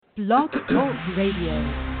Blog Talk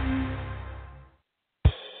Radio.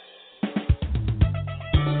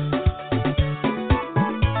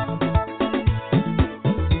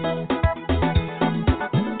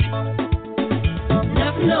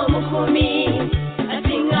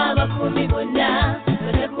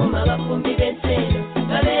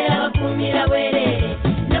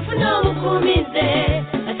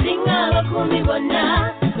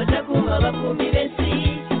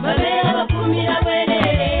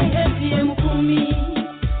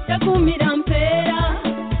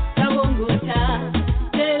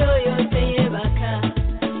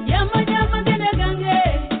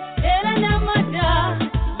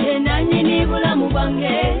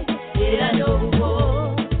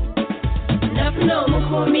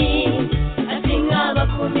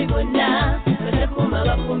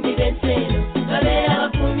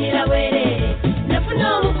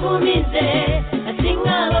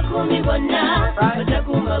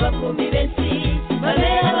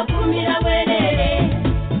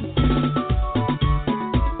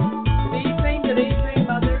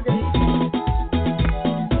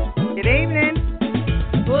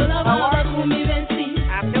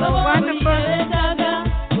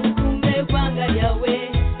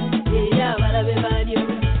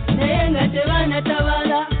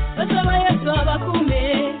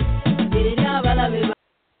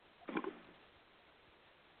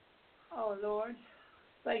 Oh, Lord.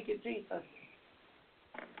 Thank you, Jesus.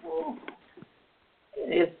 Oh,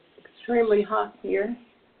 it's extremely hot here.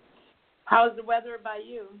 How's the weather by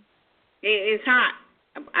you? It's hot.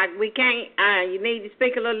 We can't, you need to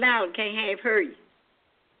speak a little louder. Can't have heard you.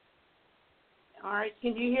 All right.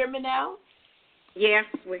 Can you hear me now? Yes,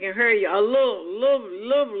 we can hear you a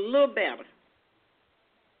little better.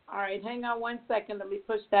 All right. Hang on 1 second. Let me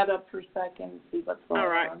push that up for a second and see what's going on.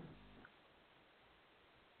 All right.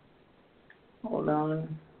 Hold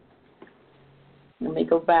on. Let me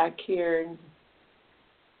go back here and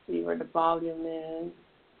see where the volume is.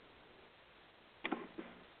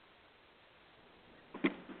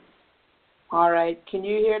 All right. Can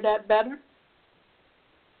you hear that better?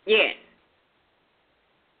 Yeah.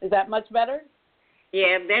 Is that much better?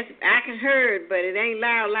 Yeah, I can hear it, but it ain't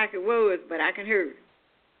loud like it was, but I can hear it.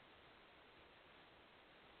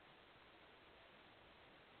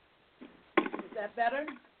 Is that better?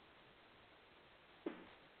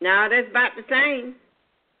 No, that's about the same.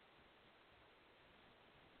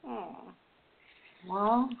 Oh.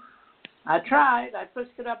 Well, I tried. I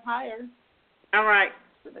pushed it up higher. All right.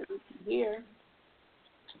 So that we can hear.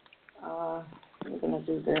 I'm going to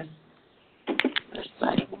do this for a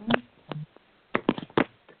second.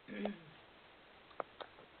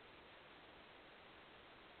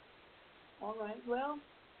 All right, well,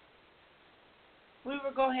 we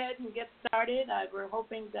will go ahead and get started. We're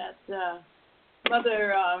hoping that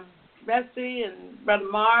Mother Bessie and Brother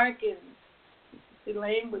Mark and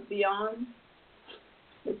Elaine would be on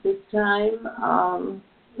at this time.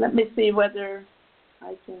 Let me see whether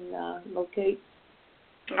I can locate.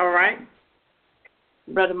 All right.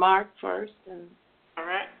 Brother Mark first, and all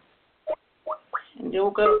right, and we'll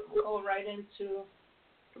go right into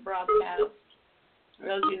the broadcast.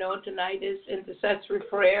 Well, as you know, tonight is intercessory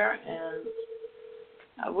prayer, and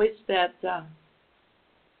I wish that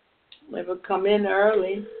they would come in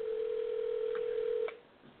early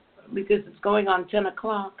because it's going on 10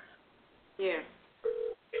 o'clock. Yeah.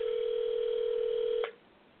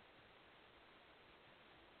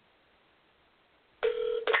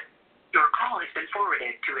 Your call has been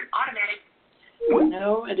forwarded to an automatic...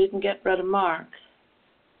 No, I didn't get Brother Mark.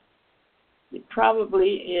 He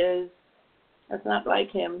probably is, that's not like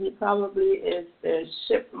him, he probably is, the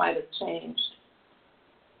ship might have changed.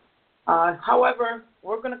 However,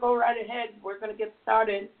 we're going to go right ahead. We're going to get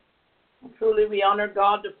started. And truly, we honor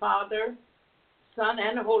God the Father, Son,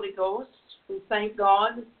 and the Holy Ghost. We thank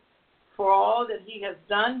God for all that He has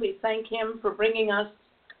done. We thank Him for bringing us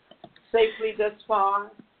safely thus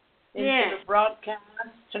far into the broadcast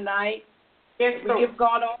tonight. Yes, we give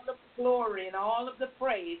God all of the glory and all of the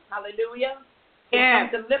praise. Hallelujah. We come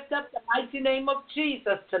to lift up the mighty name of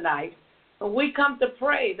Jesus tonight. When we come to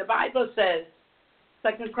pray, the Bible says,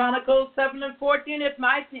 2 Chronicles 7:14, if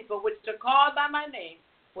my people, which are called by my name,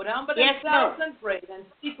 would humble themselves and pray and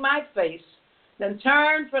seek my face, then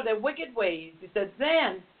turn from their wicked ways. He said,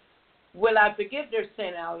 then will I forgive their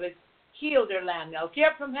sin. I will heal their land. I'll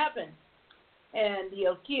hear from heaven, and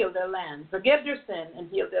He'll heal their land. Forgive their sin and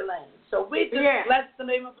heal their land. So we just bless the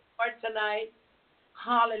name of the Lord tonight.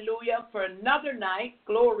 Hallelujah. For another night.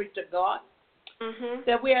 Glory to God.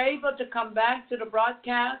 That we are able to come back to the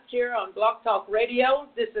broadcast here on Blog Talk Radio.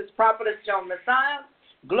 This is Prophetess Joan Messiah,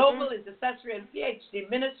 Global Intercession and PhD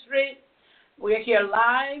Ministry. We are here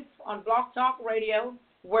live on Blog Talk Radio,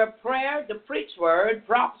 where prayer, the preached word,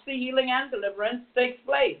 prophecy, healing, and deliverance takes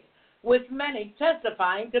place, with many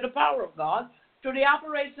testifying to the power of God through the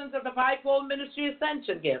operations of the fivefold ministry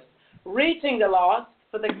ascension gifts, reaching the lost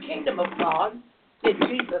for the kingdom of God in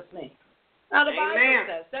Jesus' name. Now, the Bible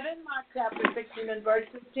says that in Mark chapter 16 and verse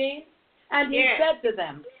 15, and he said to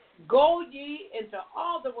them, "Go ye into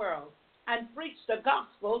all the world and preach the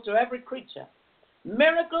gospel to every creature."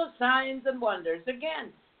 Miracles, signs, and wonders.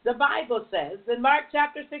 Again, the Bible says in Mark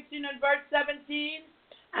chapter 16 and verse 17,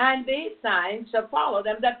 "And these signs shall follow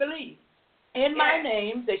them that believe. In my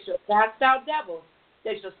name they shall cast out devils.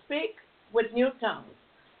 They shall speak with new tongues."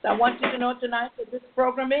 So I want you to know tonight that this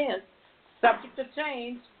program is subject to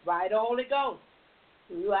change by the Holy Ghost.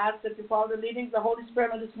 You ask that you follow the leadings of the Holy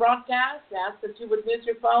Spirit on this broadcast. Ask that you would use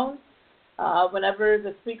your phone whenever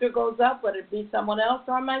the speaker goes up, whether it be someone else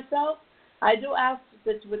or myself. I do ask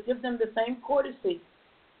that you would give them the same courtesy.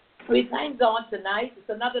 We thank God tonight. It's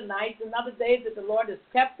another night, another day that the Lord has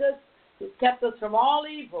kept us. He's kept us from all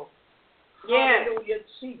evil. Hallelujah,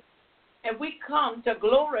 Jesus. And we come to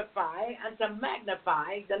glorify and to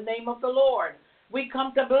magnify the name of the Lord. We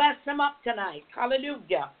come to bless him up tonight.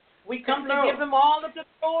 Hallelujah. We come to give him all of the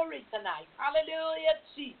glory tonight. Hallelujah,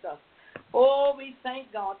 Jesus. Oh, we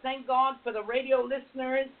thank God. Thank God for the radio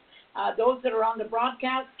listeners, those that are on the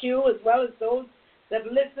broadcast queue, as well as those that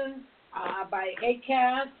listen by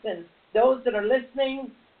ACAST, and those that are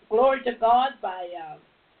listening, glory to God, by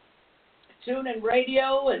TuneIn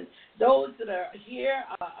Radio, and those that are here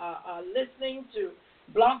listening to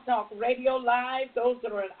Blog Talk Radio Live, those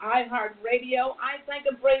that are at iHeart Radio. I thank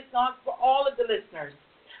and praise God for all of the listeners.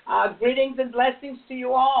 Greetings and blessings to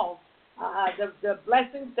you all. The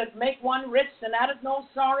blessings that make one rich and addeth no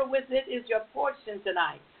sorrow with it is your portion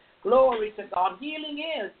tonight. Glory to God. Healing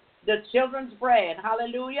is the children's bread.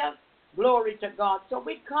 Hallelujah. Glory to God. So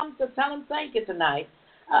we come to tell him thank you tonight.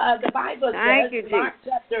 The Bible says in Mark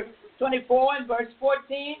chapter 24 and verse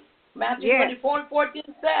 14, Matthew 24 and 14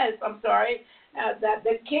 says, that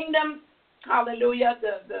the kingdom, hallelujah,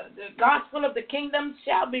 the gospel of the kingdom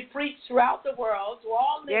shall be preached throughout the world to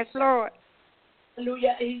all nations. Yes, Lord.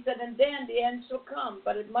 Hallelujah. He said, and then the end shall come,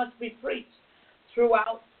 but it must be preached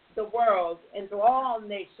throughout the world and to all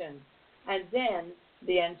nations, and then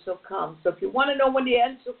the end shall come. So if you want to know when the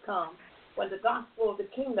end shall come, when the gospel of the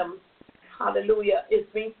kingdom, hallelujah, is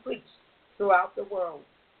being preached throughout the world.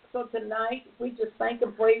 So tonight, we just thank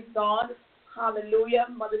and praise God. Hallelujah.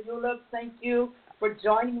 Mother Eula, thank you for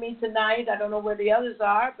joining me tonight. I don't know where the others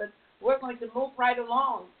are, but we're going to move right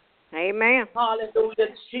along. Amen. Hallelujah,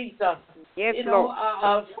 Jesus. Yes, Lord.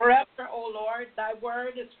 Forever, O Lord, thy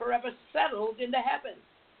word is forever settled in the heavens.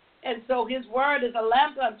 And so his word is a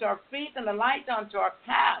lamp unto our feet and a light unto our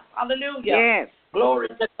path. Hallelujah. Yes. Glory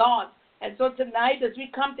to God. And so tonight, as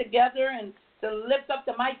we come together and to lift up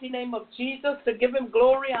the mighty name of Jesus, to give him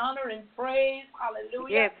glory, honor, and praise.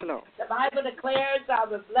 Hallelujah. Yes, Lord. The Bible declares, I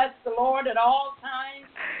will bless the Lord at all times,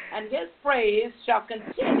 and his praise shall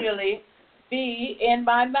continually be in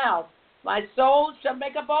my mouth. My soul shall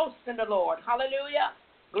make a boast in the Lord. Hallelujah.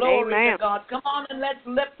 Glory Amen. to God. Come on and let's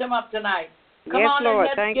lift him up tonight. Come yes, on Lord.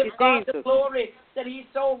 and let's give God the glory that he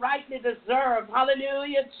so rightly deserves.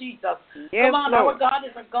 Hallelujah, Jesus. Yes, Come on, Lord. our God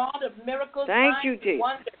is a God of miracles, Thank signs, you, and Jesus.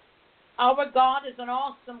 wonders. Our God is an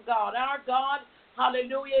awesome God. Our God,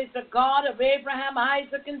 hallelujah, is the God of Abraham,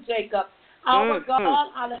 Isaac, and Jacob. Our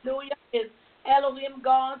God, hallelujah, is Elohim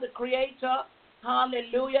God, the creator.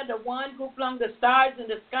 Hallelujah, the one who flung the stars in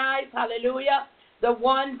the skies. Hallelujah, the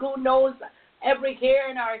one who knows every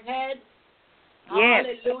hair in our head. Yes.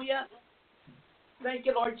 Hallelujah. Thank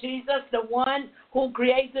you, Lord Jesus, the one who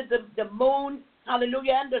created the moon.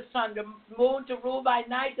 Hallelujah, and the sun, the moon to rule by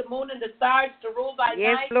night, the moon and the stars to rule by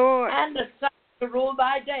night, Lord. and the sun to rule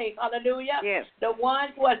by day. Hallelujah. Yes. The one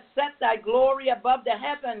who has set thy glory above the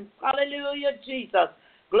heavens. Hallelujah, Jesus.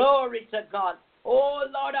 Glory to God. Oh,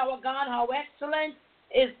 Lord our God, how excellent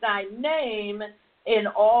is thy name in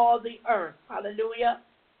all the earth. Hallelujah.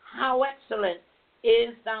 How excellent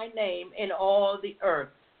is thy name in all the earth.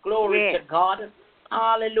 Glory to God.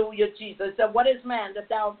 Hallelujah, Jesus. So what is man that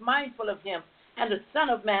thou art mindful of him, and the Son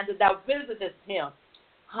of Man that thou visitest him?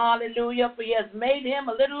 Hallelujah. For he has made him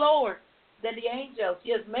a little lower than the angels.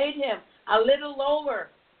 He has made him a little lower.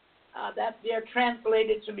 That they're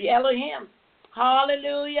translated to be Elohim.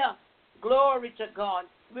 Hallelujah. Glory to God.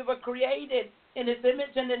 We were created in his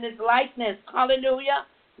image and in his likeness. Hallelujah.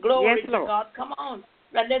 Glory to God. Come on.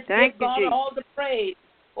 And let's give God all the praise.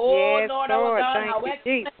 Oh, yes, Lord our God, how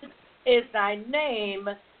excellent is thy name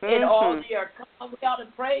in all the earth. Come on, we ought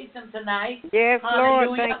to praise him tonight. Yes, Hallelujah.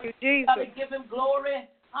 Lord. Thank you, Jesus. We ought to give him glory.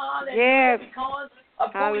 Hallelujah. Yes. Because of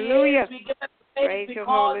who he Hallelujah. is. We give him praise Praise your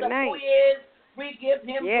because holy of name. who he is. We give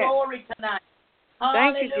him Yes. glory tonight.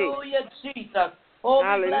 Thank you, Hallelujah, Jesus. Oh,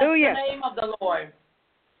 Hallelujah. we bless the name of the Lord.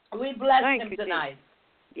 We bless Thank him you, tonight.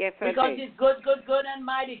 Yes, I Because do. he's good, good, good, and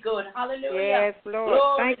mighty good. Hallelujah. Yes, Lord.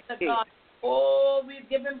 Glory Thank to you. God. Oh, we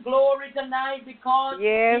give him glory tonight because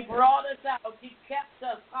Yes. he brought us out. He kept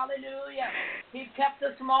us. Hallelujah. He kept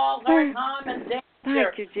us from all hurt, harm, and danger.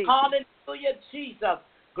 Thank you, Jesus. Hallelujah, Jesus.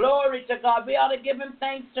 Glory to God. We ought to give him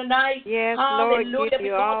thanks tonight. Yes, Hallelujah. Lord, give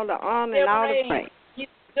you all the honor and all the praise. He's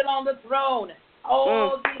still on the throne.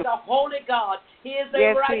 Oh, he's a holy God. He is a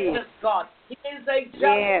Yes, righteous God. He is a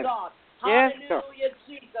just God. Yes, Hallelujah,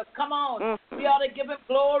 Jesus. Come on. We ought to give him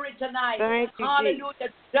glory tonight. Thank you, Hallelujah.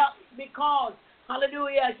 Just because,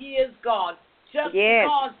 hallelujah, he is God. Just Yes.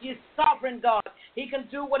 because he's sovereign God. He can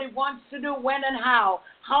do what he wants to do, when and how.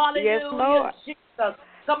 Hallelujah, Yes, Lord. Jesus.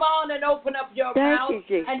 Come on and open up your Thank mouth you,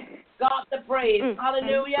 Jesus. and give God the praise.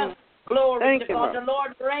 Hallelujah. Glory Thank to you, God. Lord. The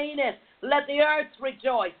Lord reigneth. Let the earth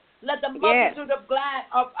rejoice. Let the multitude of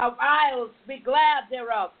isles be glad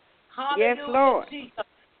thereof. Hallelujah, Yes, Lord. Jesus.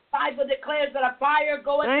 The Bible declares that a fire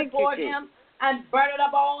goeth Thank before you, him and burneth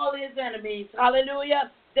up all his enemies.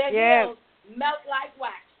 Hallelujah. Their Yes. hills melt like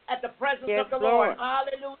wax at the presence Yes, of the Lord. Lord.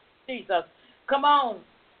 Hallelujah, Jesus. Come on.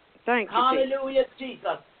 Thank you, Jesus. Hallelujah,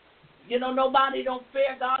 Jesus. You know, nobody don't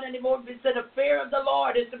fear God anymore. He said the fear of the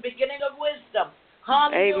Lord is the beginning of wisdom.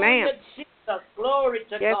 Hallelujah, Amen. Jesus. Glory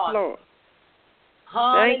to Yes, God. Lord.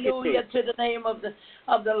 Hallelujah to the name of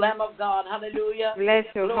the Lamb of God. Hallelujah. Bless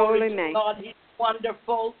your Glory holy to name. God. He's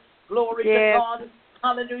wonderful. Glory Yes. to God.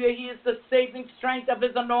 Hallelujah. He is the saving strength of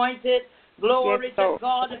his anointed. Glory Yes, to Lord.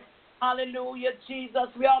 God. Hallelujah, Jesus.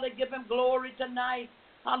 We ought to give him glory tonight.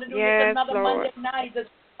 Hallelujah. Yes, It's another Lord. Monday night to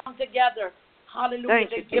come together. Hallelujah. Thank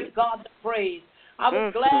To you, give Jesus. God the praise. I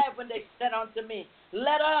was glad when they said unto me,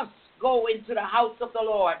 let us go into the house of the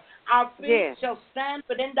Lord. Our feet Yes. shall stand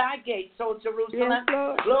within thy gates, O Jerusalem. Yes,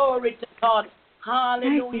 Lord. Glory to God.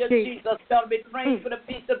 Hallelujah, Thank you, Jesus. We'll be praying for the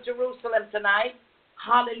peace of Jerusalem tonight.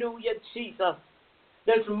 Hallelujah, Jesus.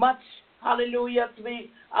 There's much, hallelujah, to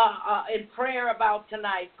be in prayer about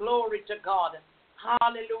tonight. Glory to God.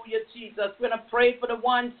 Hallelujah, Jesus. We're going to pray for the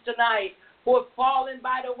ones tonight who have fallen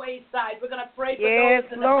by the wayside. We're going to pray for Yes,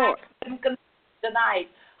 those in Lord. the back tonight.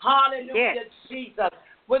 Hallelujah, Yes. Jesus.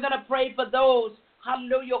 We're going to pray for those,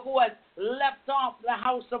 hallelujah, who have left off the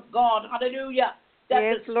house of God. Hallelujah. That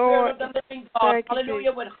Yes, the Lord. Spirit of the living God, Thank you,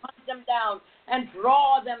 hallelujah, would hunt them down and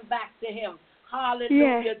draw them back to him.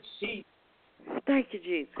 Hallelujah, Jesus. Thank you,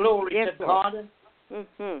 Jesus. Glory Yes, to Lord. God.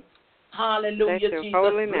 Mm-hmm. Hallelujah, Bless your Jesus.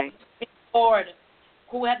 holy name. Lord,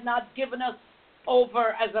 who had not given us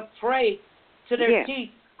over as a prey to their Yes.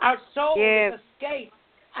 teeth. Our soul Yes. is escaped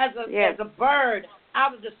as Yes. a bird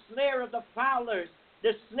out of the snare of the fowlers.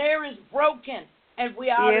 The snare is broken, and we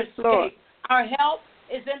are Yes, escaped. Lord. Our help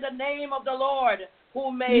is in the name of the Lord,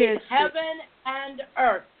 who made Yes, heaven and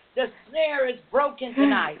earth. The snare is broken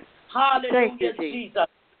tonight. Hallelujah, Thank you, Jesus. Jesus.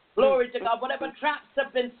 Glory to God. Whatever traps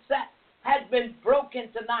have been set has been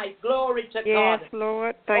broken tonight. Glory to Yes, God.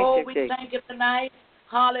 Lord. Thank Oh, you, we Jesus. thank you tonight.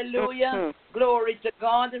 Hallelujah. Mhm. Glory to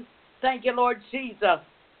God. Thank you, Lord Jesus.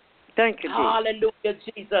 Thank you, Jesus. Hallelujah,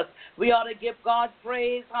 Jesus. We ought to give God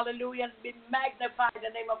praise. Hallelujah. And be magnified the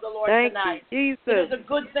name of the Lord Thank tonight. you, It is Jesus. a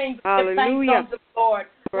good thing to give thanks Hallelujah. unto the Lord.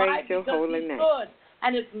 Why? Praise your Because holy he's name. good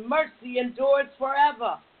and his mercy endures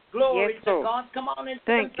forever. Glory Yes, to Lord. God. Come on and give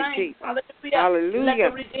Thank him you, thanks. Jesus. Hallelujah. Hallelujah. Let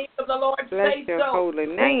the redeemed of the Lord Bless say your so. holy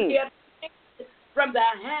Who name. he hath taken from the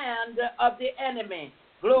hand of the enemy.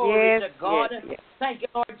 Glory Yes, to God. yes, yes. Thank you,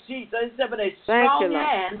 Lord Jesus. He said, with a Thank you, strong Lord.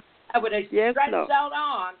 hand and with a Yes, stretched Lord. out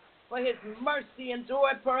arm, for his mercy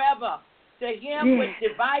endured forever. To him Yes. which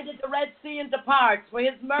divided the Red Sea into parts, for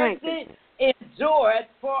his Thank mercy endured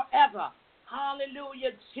forever.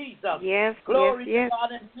 Hallelujah, Jesus. Yes, Glory yes, yes. to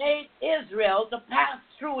God, and made Israel to pass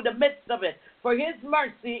through the midst of it, for his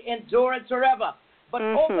mercy endured forever. But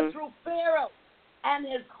overthrew Pharaoh and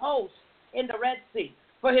his host in the Red Sea,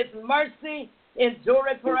 for his mercy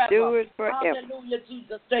endureth forever. Endureth forever. Hallelujah,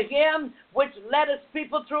 Jesus. To him which led his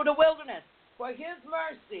people through the wilderness, for his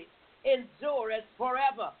mercy endureth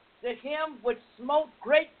forever. To him which smote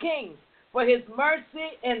great kings, for his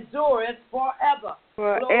mercy endureth forever.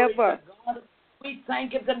 Glory Forever. to God. We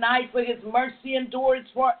thank him tonight for his mercy endures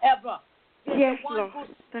forever. He's Yes, the one Lord. who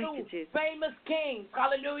Thank you, slew Jesus. famous kings.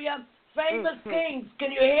 Hallelujah. Famous kings.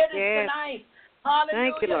 Can you hear this Yes. tonight?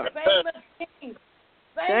 Hallelujah. Thank you, Lord. Famous kings.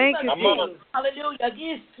 Thank Famous you, kings. Hallelujah.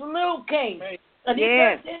 He slew kings. And he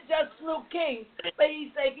Yes. just didn't just slew kings, but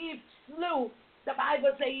he said he slew, the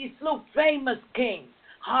Bible says he slew famous kings.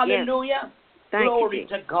 Hallelujah. Thank Glory you,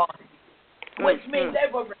 to God. Which means Mhm. they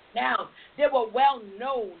were renowned. They were well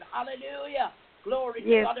known. Hallelujah. Glory to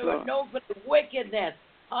Yes, God. They were Lord. known for the wickedness.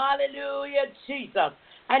 Hallelujah, Jesus.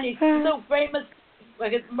 And he's still famous for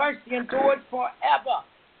his mercy endures forever.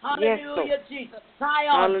 Hallelujah, Jesus.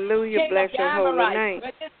 Zion, Hallelujah. King Bless of the your holy Amorites, name.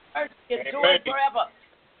 for his mercy endures forever.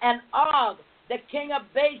 And Og, the king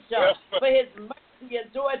of Bashan, for his mercy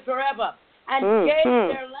endures forever. And gave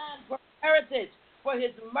their land for heritage, for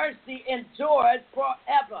his mercy endures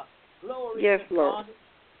forever. Glory Yes, to Lord. God.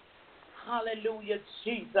 Hallelujah,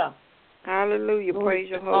 Jesus. Hallelujah. Glory Praise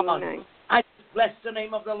your to holy God. name. I bless the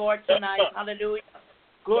name of the Lord tonight. Hallelujah.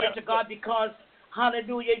 Glory to God, because,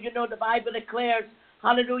 hallelujah, you know the Bible declares,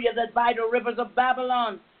 hallelujah, that by the rivers of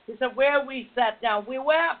Babylon, he said, where we sat down, we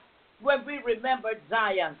wept when we remembered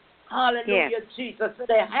Zion. Hallelujah, Jesus. So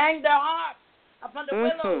they hang their harps upon the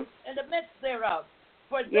willows in the midst thereof.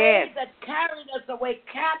 For they that carried us away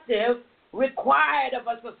captive required of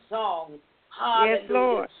us a song. Hallelujah, Yes,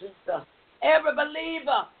 Lord. Jesus. Every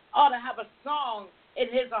believer ought to have a song in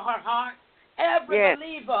his or her heart. Every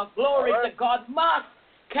believer, glory to God, must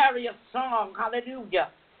carry a song.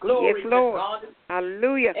 Hallelujah. Glory Yes, Lord. to God.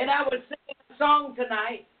 Hallelujah. And I was singing a song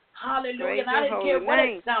tonight. Hallelujah. Praise And I your didn't care holy what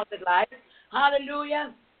name. it sounded like.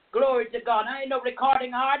 Hallelujah. Glory to God. I ain't no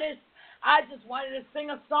recording artist. I just wanted to sing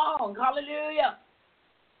a song. Hallelujah.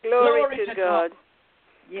 Glory to God.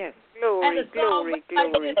 Yes. Glory, And the song glory, like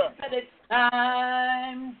glory. this, said it's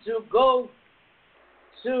time to go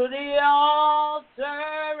to the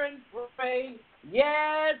altar and pray.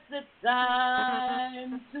 Yes, it's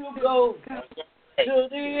time to go to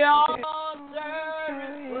the altar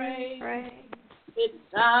and pray. It's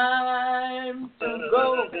time to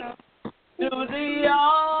go to the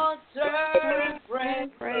altar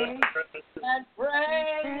and pray. And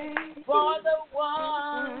pray for the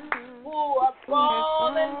ones who are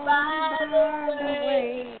falling by the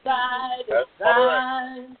wayside. It's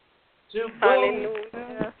time to go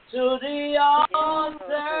to the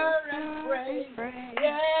altar and pray.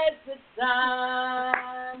 Yes, it's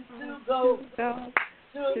time to go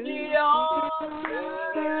to the altar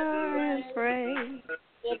and pray.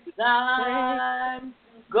 It's time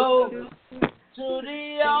to go to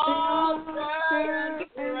the altar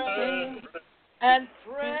and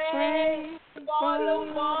pray for the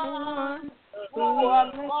ones who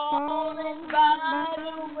are falling by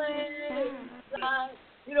the wayside.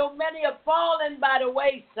 You know, many are falling by the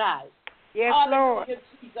wayside. Yes, Lord. Hallelujah,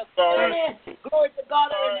 Jesus. Many, glory to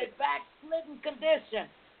God, are in a backslidden condition.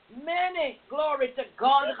 Many, glory to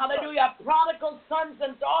God, hallelujah, prodigal sons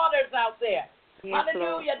and daughters out there. Yes,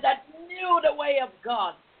 Hallelujah, that knew the way of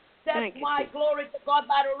God. That's Thank you, why, Jesus. glory to God,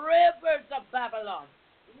 by the rivers of Babylon,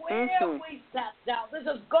 where we sat down. This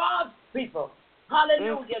is God's people.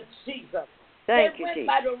 Hallelujah, Jesus. Thank they you, went Jesus.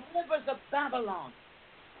 by the rivers of Babylon,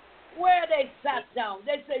 where they sat down.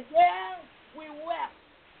 They said, yeah, we wept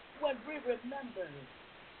when we remembered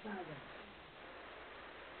Zion.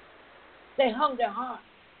 They hung their hearts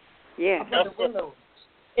Yes. upon the willows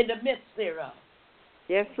in the midst thereof.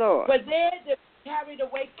 Yes, Lord. But there they were carried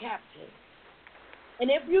away captive. And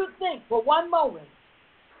if you think for one moment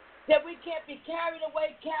that we can't be carried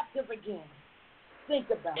away captive again, think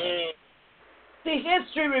about it. See,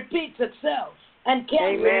 history repeats itself and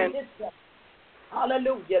can't Amen. repeat itself.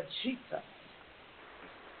 Hallelujah, Jesus.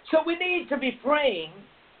 So we need to be praying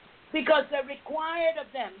because they're required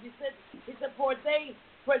of them. He said, for they're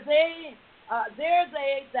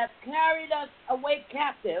they that carried us away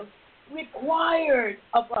captive required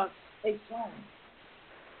of us a song.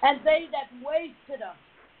 And they that wasted us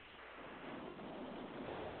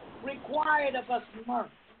required of us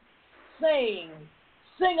mirth, saying,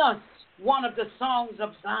 sing us one of the songs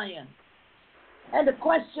of Zion. And the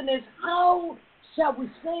question is, how shall we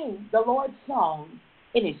sing the Lord's song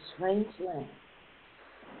in a strange land?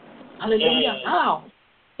 Hallelujah. How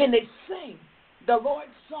can they sing the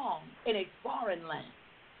Lord's song in a foreign land?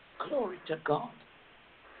 Glory to God.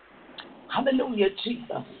 Hallelujah,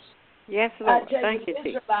 Jesus. Yes, Lord. I tell Thank you, you, the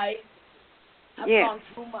Jesus. Israelites have Yes. gone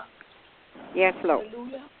through much. Yes, Lord.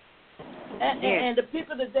 Hallelujah. Yes. And the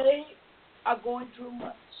people today are going through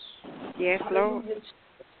much. Yes, Lord. Hallelujah.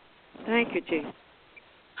 Thank you, Jesus.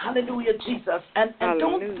 Hallelujah, Jesus. And don't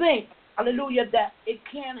Hallelujah. think, hallelujah, that it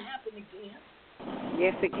can happen again.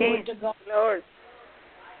 Yes, it Glory can. to God. Lord.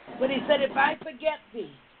 But he said, if I forget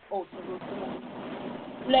thee, O Jerusalem,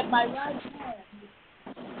 let my right hand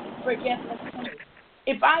forget the sin.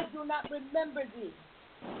 If I do not remember thee,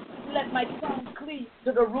 let my tongue cleave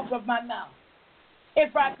to the roof of my mouth.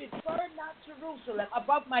 If I prefer not Jerusalem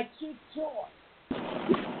above my chief joy,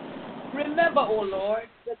 remember, O Lord,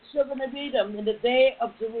 the children of Edom in the day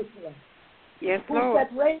of Jerusalem. Yes, who Lord.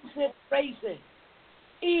 said, raise it,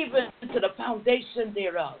 even to the foundation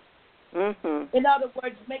thereof. Mm-hmm. In other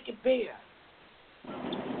words, make it bare.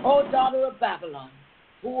 O daughter of Babylon,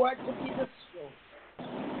 who art to be destroyed,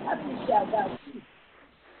 happy shalt thou be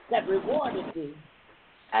that rewarded thee,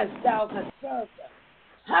 as thou hast served us.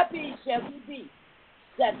 Happy shall he be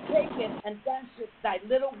that taketh and dasheth thy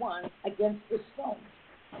little ones against the stone.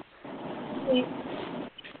 See,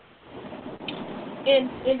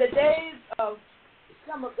 in the days of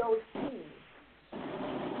some of those kings,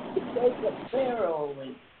 the days of Pharaoh,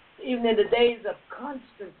 and even in the days of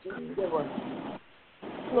Constantine, they were,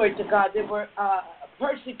 glory to God, they were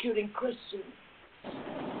persecuting Christians.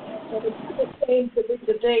 And it's the same to this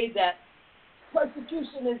today that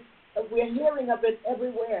persecution is, we're hearing of it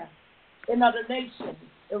everywhere in other nations,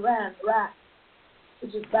 Iran, Iraq,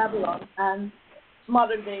 which is Babylon, and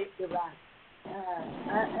modern day Iraq.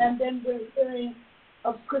 And then we're hearing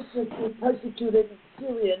of Christians being persecuted in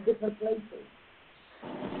Syria and different places.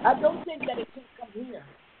 I don't think that it can come here.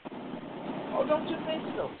 Oh, don't you think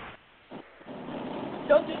so?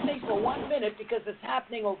 Don't you think for 1 minute because it's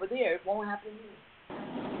happening over there, it won't happen here?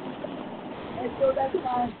 And so that's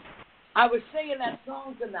why I was singing that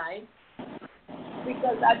song tonight,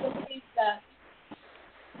 because I believe that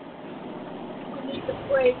we need to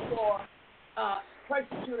pray for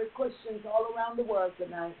persecuted Christians all around the world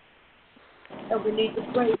tonight. And we need to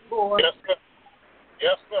pray for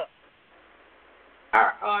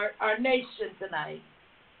our nation tonight.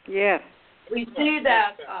 Yes. We see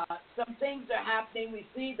that some things are happening. We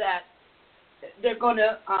see that they're going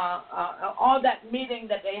to, all that meeting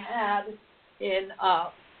that they had in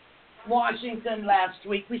Washington last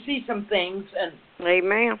week, we see some things. And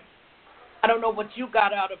amen. I don't know what you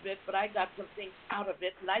got out of it, but I got some things out of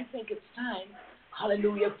it. And I think it's time,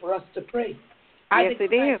 hallelujah, for us to pray. Yes,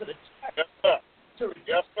 it is. For the church to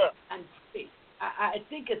repent and pray. I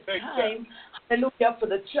think it's time, hallelujah, for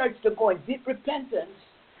the church to go in deep repentance,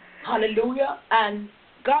 hallelujah, and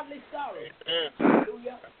godly sorrow,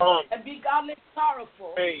 hallelujah, and be godly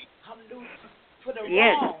sorrowful, hallelujah, for the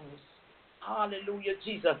wrongs, hallelujah,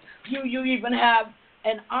 Jesus. You even have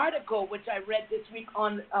an article which I read this week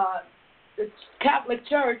on the Catholic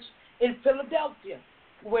Church in Philadelphia,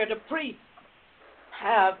 where the priests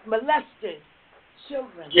have molested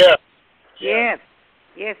children. Yes.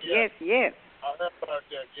 I heard about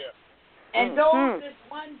that, yes. And though this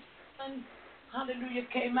one son, hallelujah,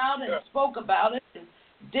 came out and spoke about it and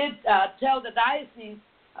did tell the diocese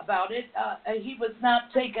about it, he was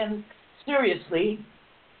not taken seriously.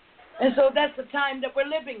 And so that's the time that we're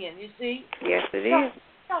living in, you see. Yes, it is.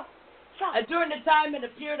 During the time in the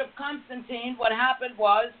period of Constantine, what happened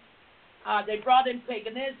was they brought in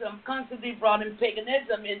paganism. Constantine brought in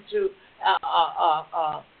paganism into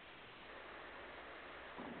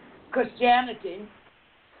Christianity.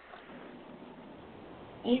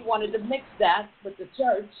 He wanted to mix that with the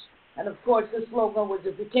church. And, of course, the slogan was,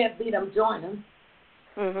 if you can't beat them, join them.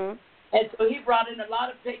 Mm-hmm. And so he brought in a lot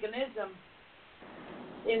of paganism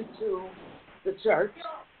into the church.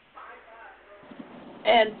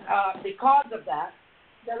 And because of that,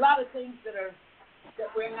 there are a lot of things that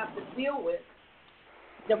we have to deal with,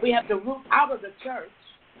 that we have to root out of the church,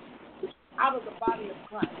 out of the body of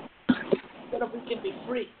Christ, so that we can be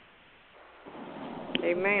free.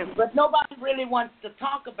 Amen. But nobody really wants to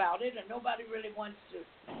talk about it, and nobody really wants to,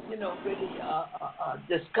 really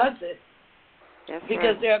discuss it. That's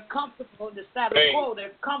because right. they're comfortable in the status quo.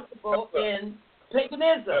 They're comfortable in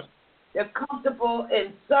paganism. They're comfortable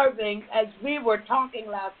in serving, as we were talking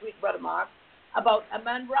last week, Brother Mark, about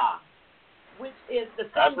Amen Ra, which is the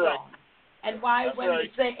sun god. And why, when we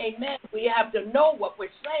say amen, we have to know what we're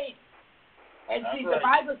saying. And see, the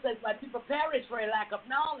Bible says, my people perish for a lack of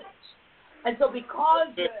knowledge. And so because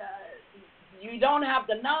you don't have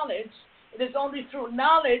the knowledge, it is only through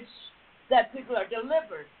knowledge that people are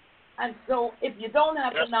delivered. And so if you don't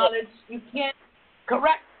have the knowledge, you can't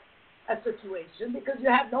correct a situation because you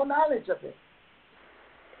have no knowledge of it.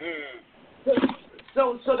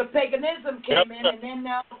 So the paganism came in, and then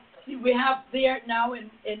now we have there now in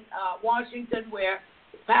Washington where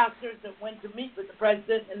pastors that went to meet with the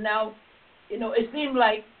president, and now, it seemed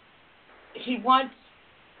like he wants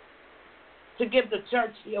to give the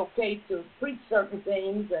church the okay to preach certain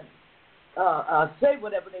things and say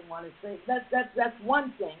whatever they want to say. That's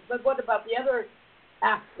one thing. But what about the other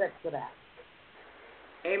aspects of that?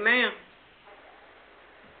 Amen.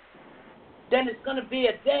 Then it's going to be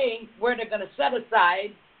a day where they're going to set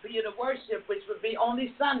aside for you to worship, which would be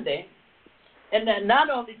only Sunday. And then not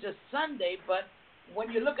only just Sunday, but when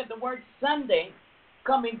you look at the word Sunday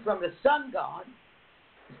coming from the sun god,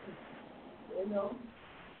 you know.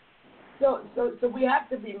 So we have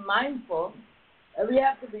to be mindful, and we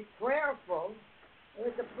have to be prayerful, and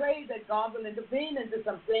we have to pray that God will intervene into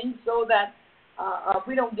some things so that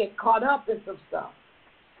we don't get caught up in some stuff.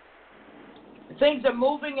 Things are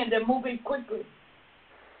moving, and they're moving quickly.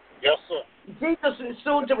 Yes, sir. Jesus is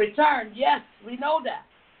soon to return. Yes, we know that.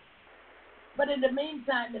 But in the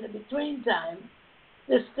meantime, in the between time,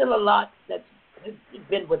 there's still a lot that's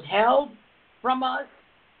been withheld from us.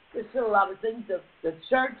 There's still a lot of things that the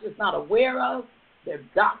church is not aware of. There are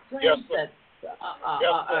doctrines that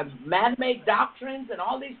man-made doctrines, and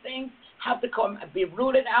all these things have to be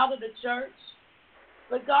rooted out of the church.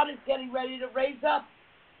 But God is getting ready to raise up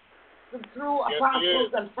some true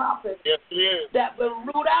apostles and prophets that will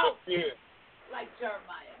root out, like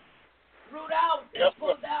Jeremiah. Root out and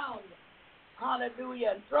pull down. Hallelujah.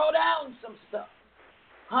 And throw down some stuff.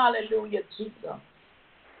 Hallelujah, Jesus.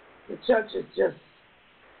 The church is just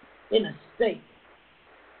in a state.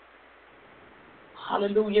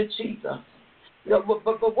 Hallelujah, Jesus.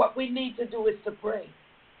 But what we need to do is to pray.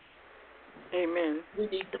 Amen. We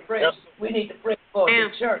need to pray. We need to pray for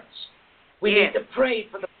the church. We need to pray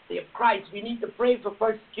for the body of Christ. We need to pray for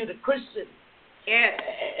persecuted Christians. Yes.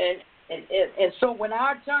 And so when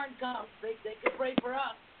our turn comes, they can pray for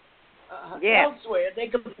us. Elsewhere, they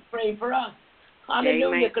can pray for us.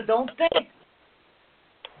 Hallelujah. Because don't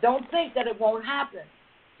think that it won't happen.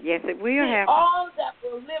 Yes, it will happen. All that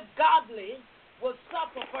will live godly will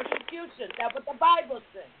suffer persecution. That's what the Bible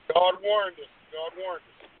says. God warned us.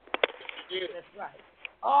 He did. That's right.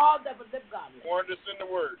 All that will live godly. Warned us in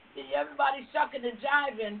the Word. See, everybody's shucking and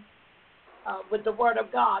jiving with the Word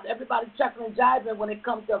of God. Everybody's shucking and jiving when it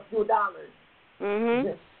comes to a few dollars.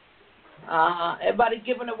 Mm-hmm. Everybody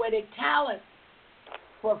giving away their talent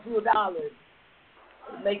for a few dollars.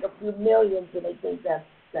 They make a few millions and they think that's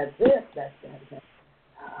it. That's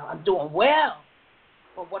I'm doing well.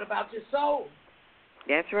 But what about your soul?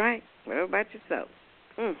 That's right. What about your soul?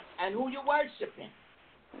 And who you worshiping?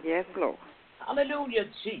 Yes, Lord. Hallelujah,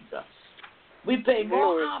 Jesus. We pay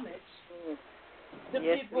more homage to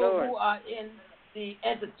people who are in the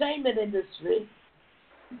entertainment industry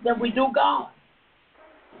than we do God.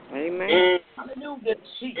 Amen. Hallelujah,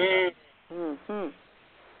 Jesus. Mm-hmm.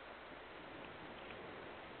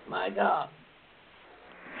 My God.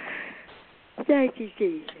 Thank you,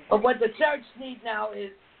 Jesus. But what the church needs now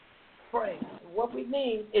is prayer. What we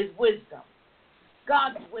need is wisdom.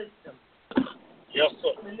 God's wisdom. Yes,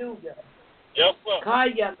 sir. Hallelujah. Yes, sir.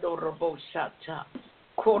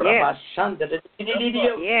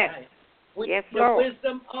 Yes. Yes, the Lord.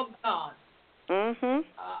 wisdom of God. Mm-hmm.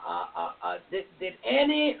 Did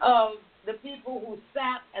any of the people who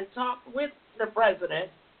sat and talked with the president,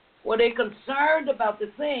 were they concerned about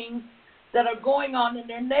the things that are going on in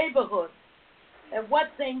their neighborhood? And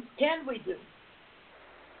what things can we do?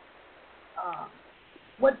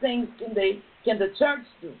 What things can the church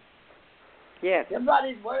do? Yes.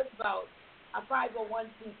 Everybody's worried about a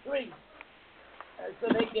 501c3 so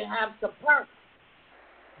they can have some perks.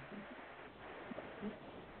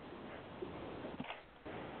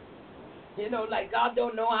 You know, like God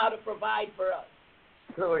don't know how to provide for us.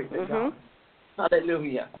 Glory to God.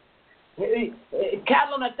 Hallelujah.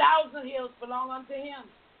 Cattle on 1,000 hills belong unto Him.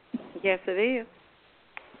 Yes, it is.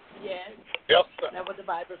 Yes. Yes, sir. That's what the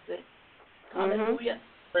Bible says. Hallelujah.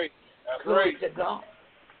 Great. That's Glory great. to God.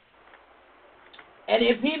 And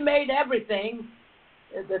if He made everything,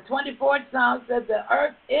 the 24th Psalm says the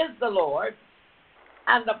earth is the Lord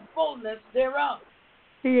and the fullness thereof.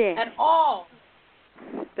 Yes. And all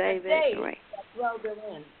Say the that days right. that dwell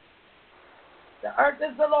therein. The earth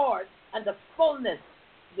is the Lord and the fullness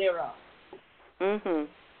thereof. Mm-hmm.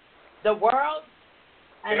 The world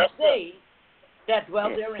and they that dwell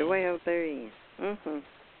therein. Dwell therein. Mm-hmm.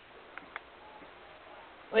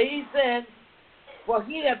 Well, He said, for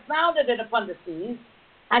He hath founded it upon the seas,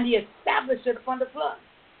 and He established it upon the floods.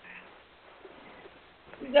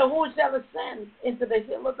 He said, who shall ascend into the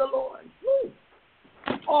hill of the Lord? Who?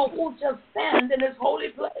 Or who shall stand in His holy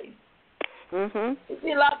place? Mm-hmm. You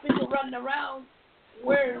see a lot of people running around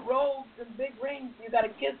wearing robes and big rings. You got to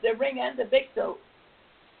kiss their ring and the big toe.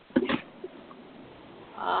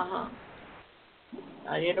 I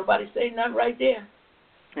hear nobody say nothing right there.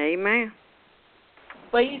 Amen.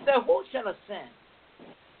 But He said, who shall ascend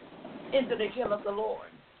into the hill of the Lord?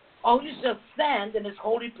 Or who shall stand in His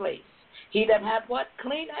holy place? He that hath what?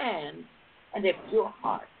 Clean hands and a pure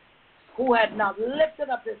heart, who had not lifted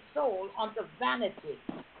up his soul unto vanity,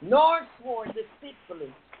 nor swore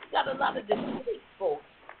deceitfully. Got a lot of deceit folks.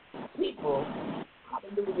 people,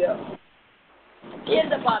 hallelujah, in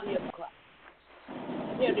the body of Christ.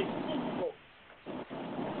 They're deceitful.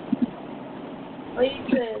 But he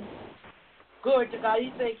says, glory to God,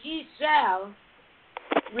 he said, he shall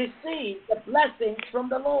receive the blessings from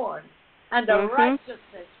the Lord and the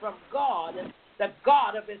righteousness from God, the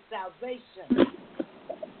God of his salvation.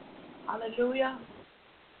 Hallelujah.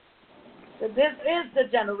 So this is the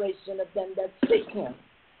generation of them that seek him,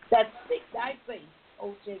 that seek thy face,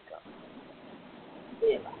 O Jacob.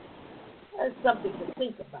 Realize. That's something to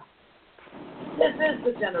think about. This is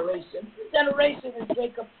the generation. The generation is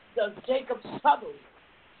Jacob's trouble.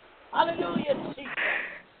 Hallelujah, Jesus.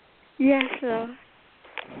 Yes, Lord.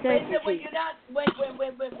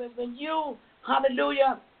 When you,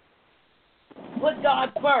 hallelujah, put God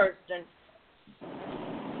first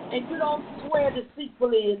and you don't swear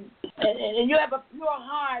deceitfully and you have a pure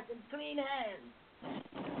heart and clean hands.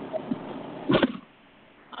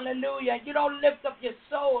 Hallelujah. You don't lift up your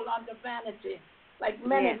soul under vanity like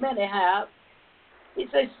many have. He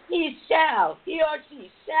says, he or she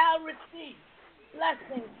shall receive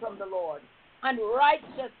blessings from the Lord and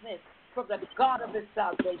righteousness from the God of his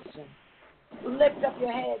salvation. Lift up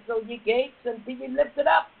your heads, O ye gates, and be ye lifted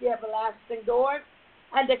up, ye everlasting doors,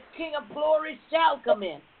 and the King of glory shall come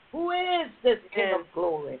in. Who is this King of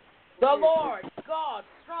glory? The Lord God,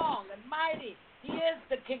 strong and mighty. He is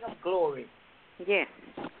the King of glory. Yes.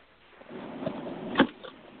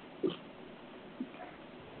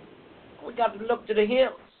 We got to look to the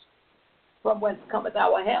hills from whence cometh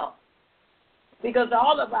our help, because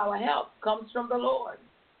all of our help comes from the Lord.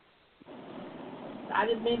 I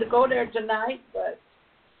didn't mean to go there tonight, but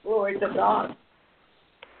glory to God.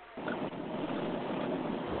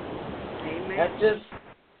 Amen. That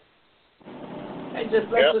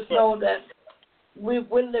just lets us know that we're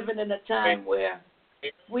living in a time where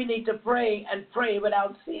we need to pray and pray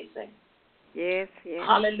without ceasing. Yes, yes.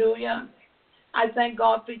 Hallelujah. I thank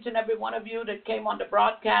God for each and every one of you that came on the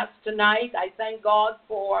broadcast tonight. I thank God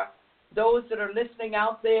for those that are listening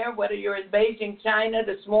out there, whether you're in Beijing, China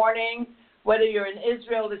this morning, whether you're in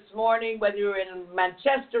Israel this morning, whether you're in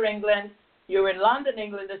Manchester, England, you're in London,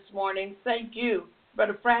 England this morning. Thank you.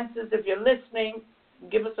 Brother Francis, if you're listening,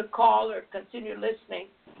 give us a call or continue listening.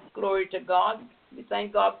 Glory to God. We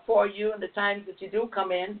thank God for you and the times that you do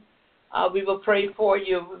come in. We will pray for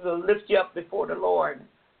you. We will lift you up before the Lord.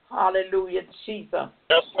 Hallelujah, Jesus.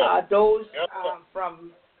 Yes, sir. Those Yes,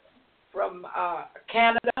 from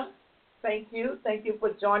Canada, thank you. Thank you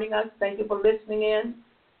for joining us. Thank you for listening in.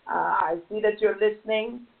 I see that you're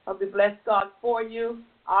listening. We bless God for you.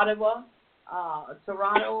 Ottawa,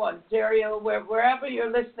 Toronto, Ontario, wherever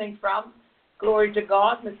you're listening from. Glory to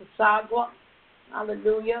God. Mississauga,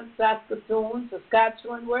 hallelujah. Saskatoon,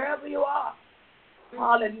 Saskatchewan, wherever you are.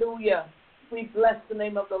 Hallelujah. We bless the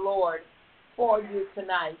name of the Lord for you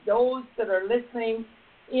tonight. Those that are listening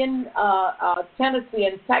in Tennessee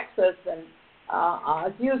and Texas and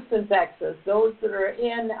Houston, Texas, those that are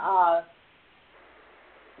in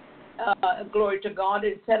glory to God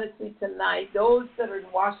in Tennessee tonight, those that are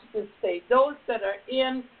in Washington State, those that are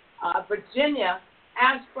in Virginia,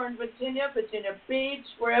 Ashburn, Virginia, Virginia Beach,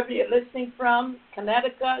 wherever you're listening from,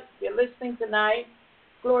 Connecticut, you're listening tonight.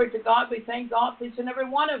 Glory to God. We thank God for each and every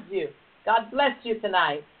one of you. God bless you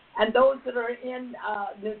tonight. And those that are in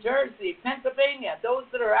New Jersey, Pennsylvania, those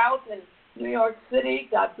that are out in New York City,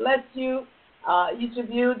 God bless you. Each of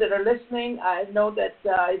you that are listening, I know that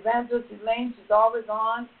Evangelist Elaine, she's always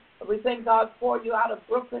on. We thank God for you out of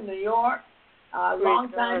Brooklyn, New York.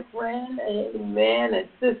 Longtime friend, amen, and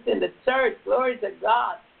sister in the church. Glory to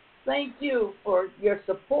God. Thank you for your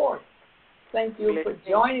support. Thank you for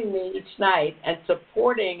joining me each night and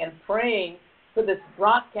supporting and praying for this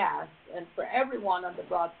broadcast and for everyone on the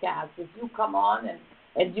broadcast. As you come on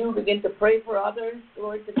and you begin to pray for others,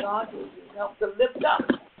 glory to God, you help to lift up,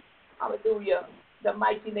 hallelujah, the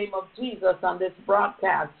mighty name of Jesus on this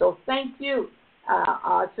broadcast. So thank you.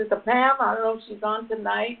 Sister Pam, I don't know if she's on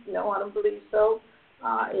tonight. No, I don't believe so.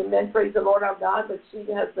 Amen. Praise the Lord our God that she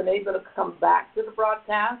has been able to come back to the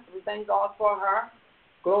broadcast. We thank God for her.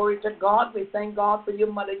 Glory to God. We thank God for you,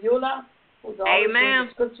 Mother Eula, who's always doing the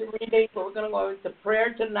scripture reading. So we're going to go into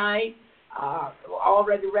prayer tonight.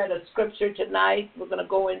 Already read a scripture tonight. We're going to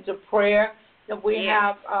go into prayer. And we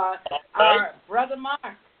have our Brother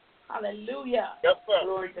Mark. Hallelujah. Yes, sir.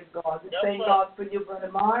 Glory to God. We Yes, thank sir. God for you,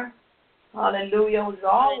 Brother Mark. Hallelujah. Who's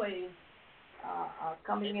always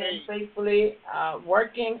coming in faithfully,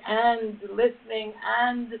 working and listening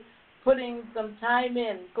and putting some time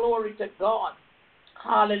in. Glory to God.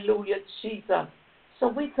 Hallelujah, Jesus. So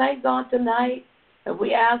we thank God tonight, and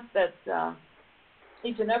we ask that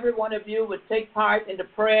each and every one of you would take part in the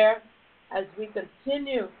prayer as we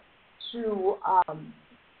continue to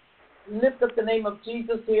lift up the name of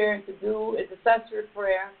Jesus here and to do intercessory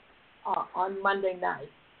prayer on Monday night.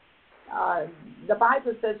 The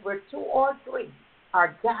Bible says where 2 or 3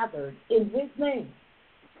 are gathered in his name,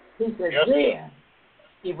 he says there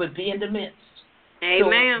he would be in the midst.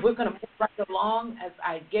 Amen. So we're going to move right along. As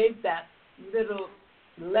I gave that little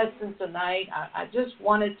lesson tonight, I just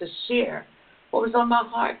wanted to share what was on my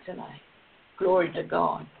heart tonight. Glory to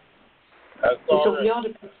God. So we ought to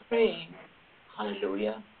be praying,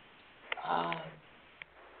 hallelujah,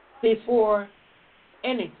 before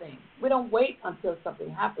anything. We don't wait until something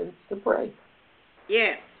happens to pray.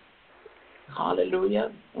 Yeah.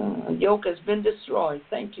 Hallelujah. A yoke has been destroyed.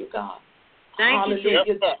 Thank you, God. Thank hallelujah,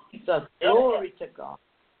 you, Jesus. Glory to God.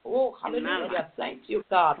 Oh, hallelujah. Thank you,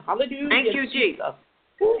 God. Hallelujah. Thank you, Jesus.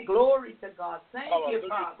 Oh, glory to God. Thank you,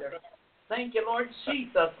 Father. Thank you, Lord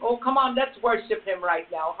Jesus. Oh, come on, let's worship him right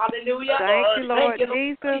now. Hallelujah. Thank you, Lord Thank you,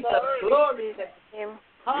 Jesus. Glory to him.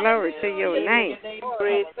 Glory to your name.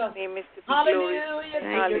 Praise the name is to be glorified.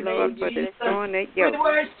 Thank you, Lord, for destroying that yoke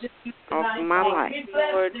off of my life,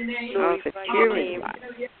 off the children's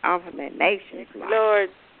life, off of the nation's life. Lord,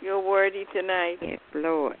 you're worthy tonight. Yes,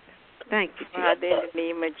 Lord. Thank you, Jesus. Father, in the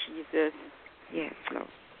name of Jesus. Yes, Lord.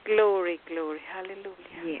 Glory, glory,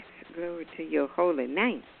 hallelujah. Yes, glory to your holy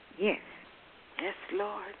name. Yes. Yes,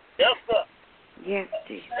 Lord. Yes, sir. Yes,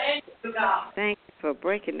 Jesus. Thank you, God. Thank you for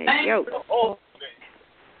breaking that yoke.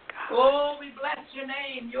 Oh, we bless your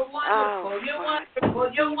name. You're wonderful. You're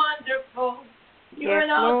wonderful. You're wonderful. You're Yes, an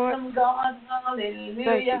Lord. awesome God.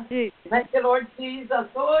 Hallelujah. Thank you, Lord Jesus.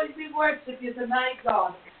 Oh, we worship you tonight,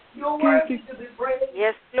 God. You're worthy to be praised.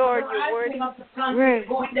 Yes, Lord, you're worthy.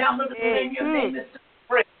 Going down to the same, your name is to be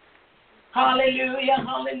praised. Hallelujah,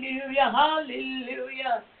 hallelujah,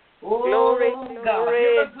 hallelujah. Oh, glory, God, glory.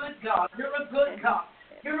 you're a good God. You're a good God.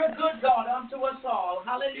 You're a good God unto us all.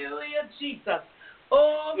 Hallelujah, Jesus.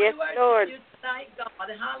 Oh, yes, we worship Lord. you tonight, God.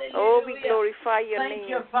 Hallelujah. Oh, we glorify your Thank name.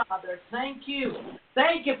 you, Father. Thank you.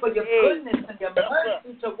 Thank you for your goodness and your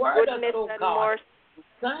mercy toward us, oh God. Mercy.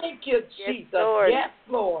 Thank you, Jesus. Lord. Yes,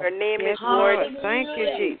 Lord. Your name Yes, is Lord. worthy. Thank you,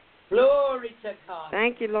 Jesus. Glory to God.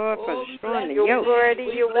 Thank you, Lord, for Oh, destroying the You're yoke. worthy,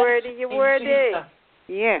 you're worthy, you're worthy.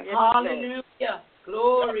 Yes. Hallelujah.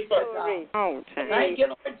 Glory to God. All time. Thank you,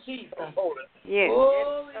 Lord Jesus. Yes.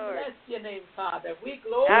 Oh, we Lord. bless your name, Father. We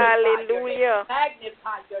glorify your Hallelujah. name.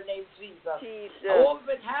 Magnify your name, Jesus. Jesus. Oh, if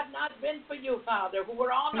it had not been for you, Father, who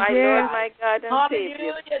were on My our Lord, side. my God, and Savior.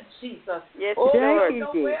 Hallelujah, Jesus. Yes, Oh, Lord. we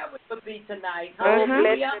don't know where we would be tonight. Oh,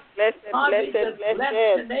 Hallelujah. blessed, God, we blessed, just blessed, bless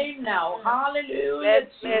blessed. your name now. Hallelujah,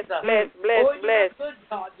 Bless, Jesus. bless, Oh, you're bless. a good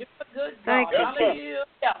God. You're a good God. Thank you,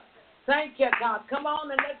 Hallelujah. Thank you, God. Come on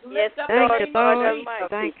and let's Yes, lift up Thank the you, name God of Lord. Jesus.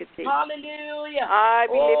 Thank you, Jesus. Hallelujah. I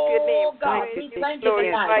lift your name. Oh, God, Thank we you, thank you Jesus.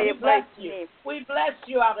 tonight. We Your bless mighty you. name. We bless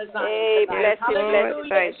you out of Zion Hey, tonight. bless him, Hallelujah, Lord.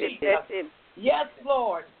 Thank you, Jesus. bless him. Yes,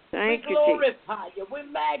 Lord. Thank We you, Jesus. glorify you. We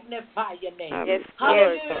magnify your name. Yes,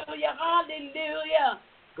 Lord. Hallelujah. Hallelujah.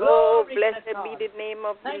 Oh, Glory blessed to God. be the name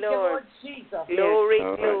of Thank the you, Lord. Lord Jesus. Glory,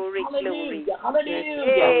 Lord. glory, glory. Hallelujah. Hallelujah.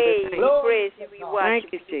 Hey, we Glory praise to you, we God. worship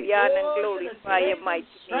Thank you, you, we Jesus. honor and Oh, glorify you're your the mighty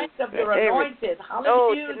name. strength of your For everything. anointed.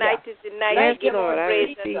 Oh, Hallelujah. tonight is the night Yes, to give Lord, you I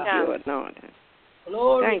praise receive and your thanks. anointing.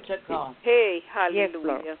 Glory Thank to you, God. Hey, Yes,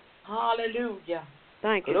 Lord. hallelujah. Hallelujah.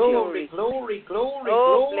 Thank you, Glory, Jesus. glory, glory,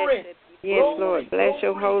 Oh, glory. blessed be Yes, Glory, Lord. Bless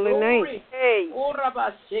your holy name. Hey, Oh,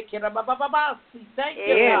 Rabashikirabababasi. Thank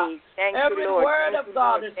you, Yes. God. hey, thank Every you, Lord. word Thank of you,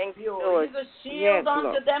 God Lord. is Thank you, pure. Lord. He's a shield Yes, unto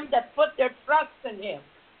Lord. them that put their trust in him.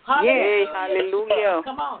 Hey, Hallelujah. hallelujah.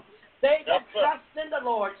 Come on. They that trust in the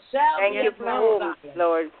Lord shall Thank be you as for Mount home, Zion,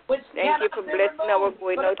 Lord. which Thank you cannot for be blessing our removed,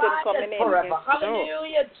 going but out and abideth coming in. forever. Yes, Lord.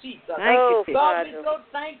 Hallelujah, Jesus. Thank you, Oh, Jesus. God, Father. we're so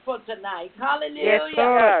thankful tonight. Yes, Hallelujah.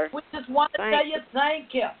 Lord. We just want to Thank tell you thank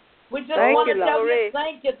you. We just Thank want you, to tell Lord. you Glory.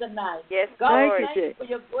 thank you tonight. Yes, God, Thank we you, thank you Jesus. for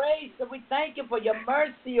your grace, and we thank you for your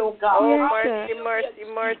mercy, oh God. Oh, Yes, mercy, sir. mercy,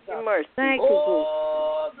 mercy, Jesus. mercy. Thank you, Jesus.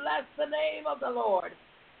 Oh, bless the name of the Lord.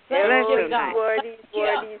 Thank Bless you, your God. name. Worthy, Thank you.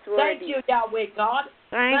 worthy, Thank worthy. you, Yahweh God.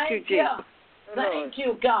 Thank you, Jesus. Thank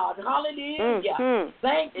you, God. Hallelujah. Mm-hmm.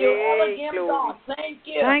 Thank you, all Hey, again, glory. God. Thank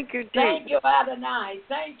you. Thank you, Thank Jesus. you, Adonai.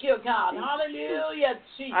 Thank you, God. Hallelujah,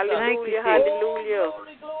 Jesus. Hallelujah, Jesus. hallelujah. Oh,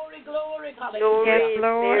 glory, glory, Yes, hallelujah.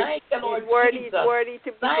 Lord. Thank you, Lord He's worthy, Jesus. he's worthy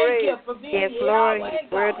to be Thank you praised. for being Yes, Lord. Yahweh,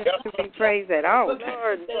 He's worthy God. to be praised at all For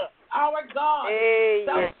times. being our God, Hey,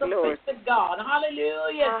 yes, Lord. self-sufficient God.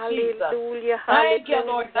 Hallelujah, Jesus. Hallelujah, Thank you,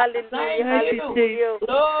 hallelujah, Lord God. hallelujah, Thank you. hallelujah.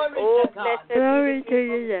 Glory Oh, to God. blessed be Glory the to name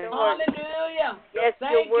you, of yeah. the Lord. Hallelujah. Yes,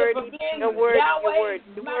 Thank you're you for worthy, being you're worthy, you're Yahweh worthy,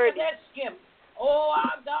 you're worthy. Makadeshkim. Oh,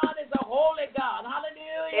 our God is a holy God.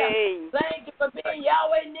 Hallelujah. Hey. Thank you for being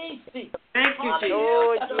Yahweh Nisi. Thank you, Jesus.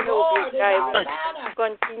 Lord, Hallelujah. The you know Lord this is guy our will banner.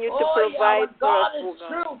 continue to Oh, provide our for God us, is oh God.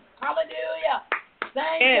 truth. Hallelujah.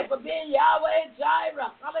 Thank you for being Yahweh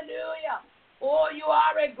Jireh. Hallelujah. Oh, you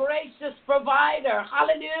are a gracious provider.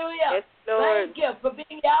 Hallelujah. Yes, Lord. Thank you for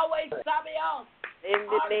being Yahweh Sabaoth. In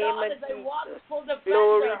the Our name God of is a Jesus. wonderful defender.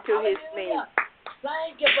 Glory to his Hallelujah. name.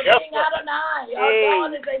 Thank you for Yes, being sir. Adonai. Our Hey.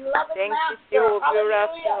 God is a loving Thank you, master. Jehovah Hallelujah.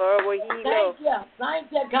 Rapha, our healer.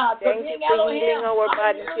 Thank you, God, for Thank you being for Elohim. healing our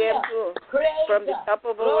body Hallelujah. temple Creator. from the top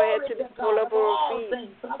of our head Glory to the to sole God of of our all feet.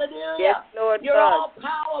 things. Hallelujah. Yes, Lord You're God. all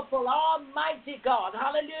powerful, almighty God.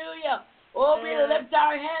 Hallelujah. Oh, we lift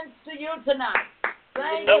our hands to you tonight.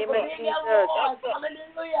 Thank you name for of being Jesus. Elohim.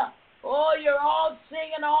 Hallelujah. Oh, you're all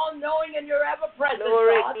seeing, all knowing, and you're ever present.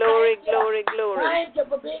 Glory, God. glory, Thank you. glory, glory. Thank you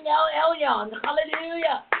for being El Elyon.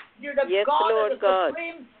 Hallelujah. You're the Yes, God Lord of the God.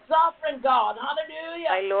 supreme sovereign God. Hallelujah.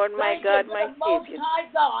 My Lord, my Thank God, you for my the Most Savior. High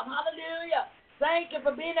God. Hallelujah. Thank you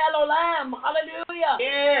for being Elohim. Hallelujah.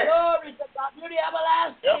 Yes. Glory to God. You're the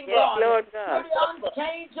everlasting Yes, God. Lord You're God. the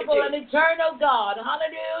unchangeable and eternal God.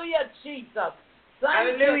 Hallelujah, Jesus.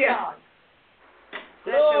 Thank you, Hallelujah. God.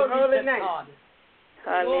 Bless your Glory holy to name. God.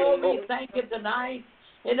 Oh, Hallelujah. we thank you tonight.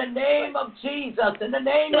 In the name of Jesus, in the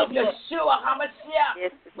name of Yeshua HaMashiach,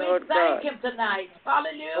 Yes, we Lord thank God. him tonight. Oh,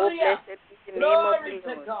 Hallelujah. blessed be the name of Glory the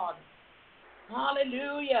to Lord. God.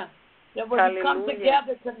 Hallelujah. That when we come Hallelujah.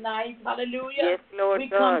 together tonight, hallelujah, Yes, Lord we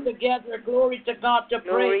come God. together, glory to God, to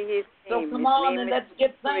Glory pray. his So name. come His on name and is let's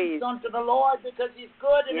give praise. thanks unto the Lord because he's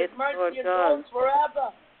good and Yes, his mercy Lord endures God. forever.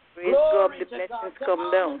 Praise God, Glory the to God. blessings Come come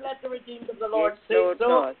on down. and let the redeemed of the Lord Yes, say Lord so.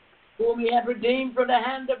 God. Whom he have redeemed from the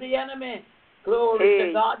hand of the enemy. Glory to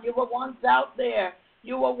Hey. God. You were once out there.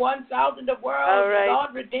 You were once out in the world. All right.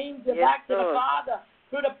 God redeemed you Yes, back to the Lord. Father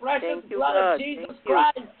through the precious Thank you, blood God. of Jesus Thank you.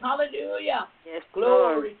 Christ. Hallelujah. Yes,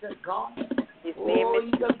 Lord. Glory to God. His name Oh,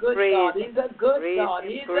 is he's a good praise. God. He's a good Praise God.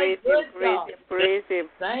 him, He's praise a good him, praise God. him, praise him.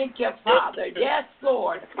 Thank you, Father. Yes,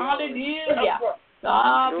 Lord. Hallelujah.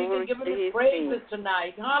 Ah, we can Glory give him to his his praises name.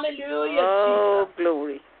 tonight. Hallelujah, Oh, Jesus.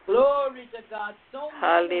 glory. Glory to God. So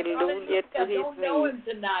many, Hallelujah to his don't know name. him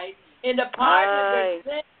tonight. In the pardon of their Aye.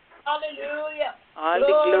 sins. Hallelujah. All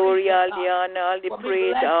the glory, to all God. the honor, all the Well, we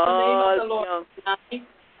praise, bless the name of all the Lord belongs. tonight.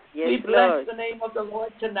 Yes, We bless Lord. the name of the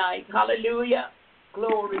Lord tonight. Hallelujah.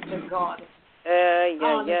 Glory to God. Yeah.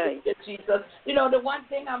 Hallelujah, Jesus. You know, the one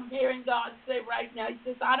thing I'm hearing God say right now, he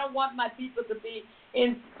says, I don't want my people to be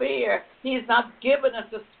in fear. He has not given us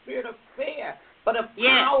a spirit of fear, but of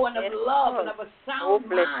power and of Yes, love Lord. and of a Oh, sound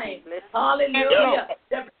bless mind. him, bless him. Hallelujah.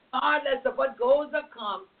 That regardless of what goes or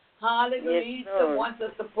comes, hallelujah, Yes, he still Lord. wants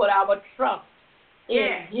us to put our trust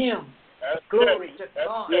in him. That's Glory it. to That's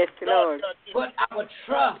God. it. Yes, God Lord. got this. Put our God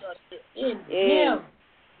trust got this. in Yes. him.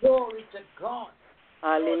 Glory to God.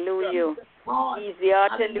 Hallelujah. God. He's the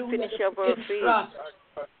author and the Hallelujah. finisher of our The faith. trust.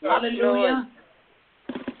 Yes, Hallelujah.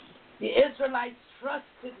 The Israelites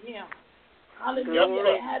trusted him. Hallelujah.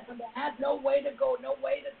 Glory. When they had no way to go, no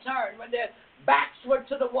way to turn, when their backs were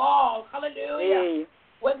to the wall. Hallelujah. Hey.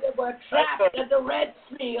 When they were trapped at the Red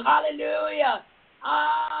Sea. Hallelujah.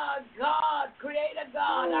 Ah, God, Creator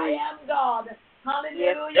God, I am God.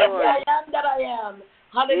 Hallelujah. Yes, Lord. I am that I am.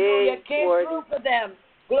 Hallelujah. Yes, Came Lord. through for them.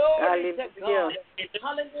 Glory to Hallelujah. God.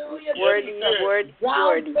 Hallelujah. Worthy, Jesus. worthy,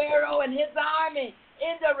 Drowned worthy. Pharaoh and his army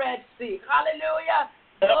in the Red Sea. Hallelujah.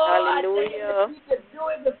 Oh, I tell you, Hallelujah. if he could do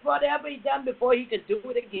it before whatever he done before, he could do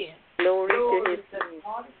it again. Glory to Glory his to name.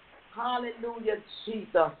 God. Hallelujah,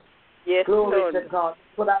 Jesus. Yes, Glory Lord. to God.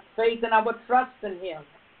 Put our faith and our trust in him.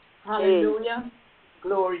 Hallelujah.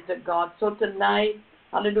 Glory to God. So tonight,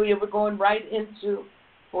 hallelujah, we're going right into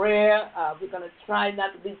prayer. We're going to try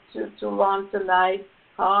not to be too long tonight.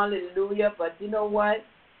 Hallelujah. But you know what?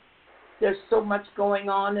 There's so much going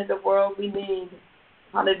on in the world. We need,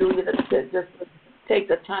 hallelujah, to just take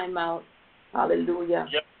the time out. Hallelujah.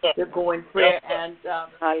 Yes, sir. To go in prayer. Yes, sir. And I'm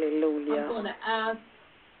Hallelujah. going to ask,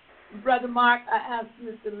 Brother Mark, I ask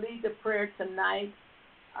you to lead the prayer tonight.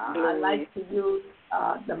 I like to use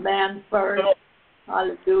the man first.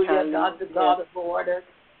 Hallelujah. God's the God of order.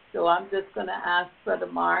 So I'm just going to ask Brother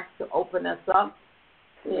Mark to open us up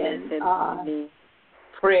in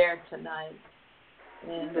prayer tonight.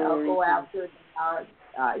 And I'll go after our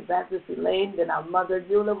Evangelist Elaine, then our Mother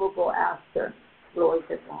Eula will go after. Glory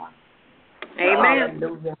to God. Amen.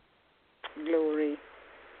 Hallelujah. Glory.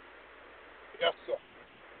 Yes, sir.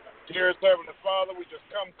 Dearest Heavenly Father, we just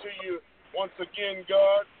come to you once again,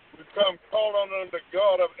 God. We come calling on the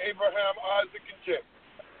God of Abraham, Isaac, and Jacob.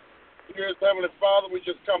 Dearest Heavenly Father, we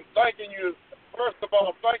just come thanking you, first of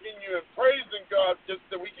all, thanking you and praising God just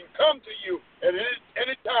that we can come to you at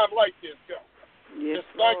any time like this, God. Yes,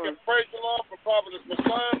 Just thank Lord. and praise you, Lord, for Prophetess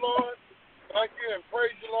Messiah, Lord. Thank you and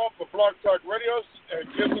praise you, Lord, for Blog Talk Radio and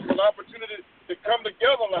gives us an opportunity to come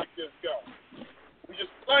together like this, God. We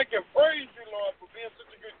just thank and praise you, Lord, for being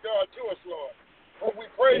such a good God to us, Lord. When we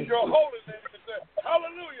praise your holy name and say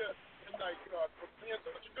hallelujah tonight, God, for being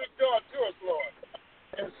such a good God to us, Lord.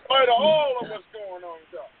 In spite of all of what's going on,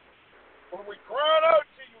 God. When we crying out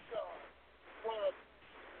to you, God,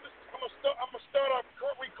 I'm going to start off,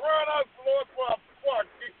 we crying out, Lord, for our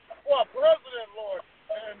president, Lord,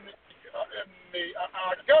 and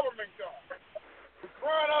our government, God. We're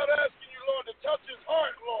crying out, asking you, Lord, to touch his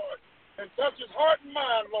heart, Lord, and touch his heart and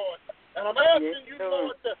mind, Lord. And I'm asking you,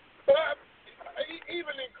 Lord, to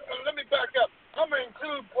let me back up. I'm going to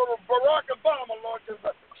include Barack Obama, Lord, because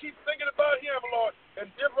I keep thinking about him, Lord, and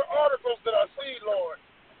different articles that I see, Lord,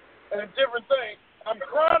 and different things. I'm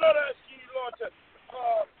crying out, asking you, Lord, to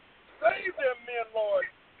save them men, Lord.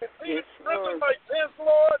 Continue to strengthen Mike Pence,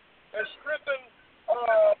 Lord, and strengthen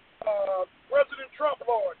President Trump,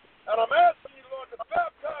 Lord. And I'm asking you, Lord, to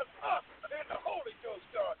baptize us in the Holy Ghost,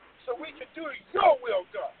 God, so we can do your will,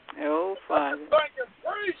 God. Oh, Father. Thank and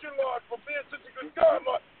praise you, Lord, for being such a good God,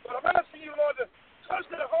 Lord. But I'm asking you, Lord, to touch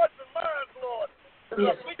their hearts and minds, Lord. As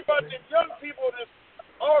I think about the young people that's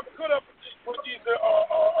all put up with these,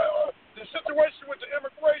 the situation with the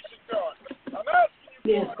immigration, God. I'm asking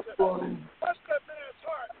you, Lord, to touch that man's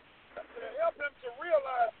heart, to help him to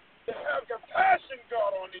realize, to have compassion,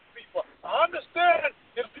 God, on these people. I understand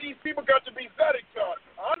that these people got to be vetted, God.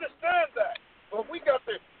 I understand that. But we got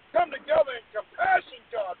to come together in compassion,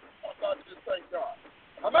 God, about this thing, God.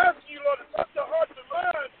 I'm asking you, Lord, to touch their hearts and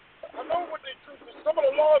minds. I know what they do. Some of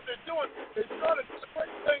the laws they're doing, they're trying to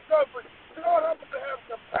break things up, but God, help them to have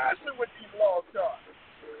compassion with these laws, God.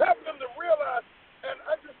 Help them to realize, and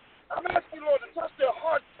I'm asking you, Lord, to touch their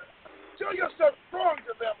hearts. Show yourself strong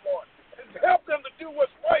to them, Lord, and help them to do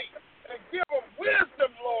what's right, and give them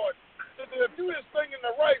wisdom, Lord, that they'll do this thing in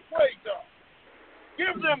the right way, God.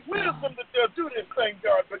 Give them wisdom that they'll do this thing,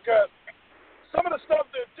 God, because some of the stuff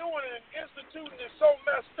they're doing and instituting is so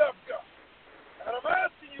messed up, God. And I'm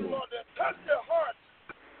asking you, Lord, to touch their hearts,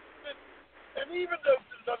 and even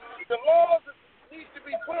the laws that need to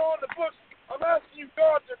be put on the books, I'm asking you,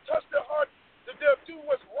 God, to touch their hearts, that they'll do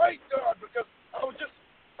what's right, God, because I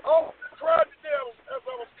cried today as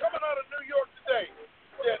I was coming out of New York today,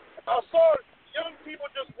 that I saw young people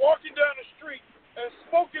just walking down the street and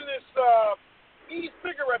smoking this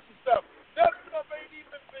e-cigarettes and stuff. That stuff ain't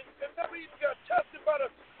even never even got tested by the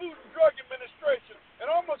Food and Drug Administration. And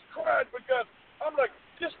I almost cried because I'm like,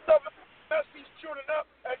 this stuff mess these children up,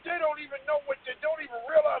 and they don't even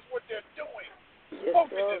realize what they're doing.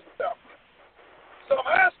 Smoking this stuff. So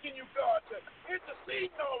I'm asking you, God, to intercede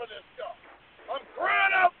in all of this, God. I'm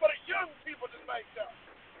crying out for the young people tonight, God.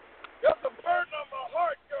 That's a burden on my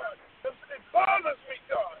heart, God. It bothers me,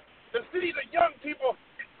 God, to see the young people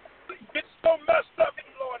get so messed up,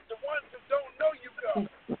 Lord, the ones that don't know you, God.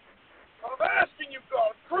 I'm asking you,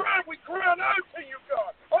 God. We crying out to you,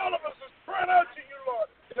 God. All of us is crying out to you, Lord,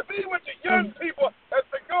 to be with the young people as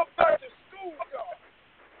they go back to school, God.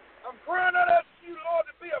 I'm crying out asking you, Lord,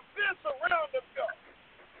 to be a fence around them, God.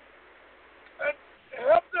 And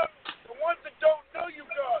help them, the ones that don't know you,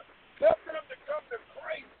 God. Help them to come to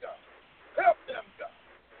Christ, God. Help them, God.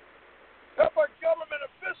 Help our government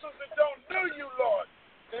officials that don't know you, Lord,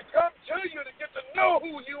 to come to you to get to know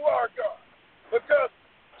who you are, God. Because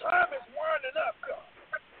time is winding up, God.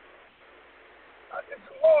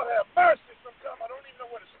 Lord, have mercy sometimes. I don't even know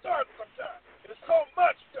where to start sometimes. There's so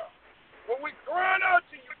much, God. But we crying out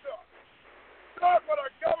to you, God. God, with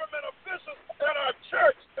our government officials and our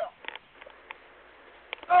church, God.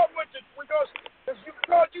 Because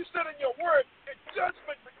God, you said in your word that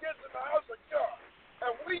judgment begins in the house of God.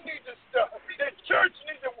 And we need this stuff. The church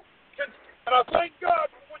needs to, and I thank God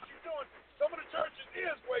for what you're doing. Some of the churches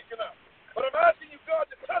is waking up. But I'm asking you, God,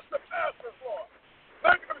 to touch the pastors, Lord.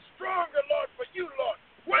 Make them stronger, Lord, for you, Lord.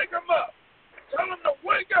 Wake them up. Tell them to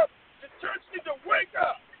wake up. The church needs to wake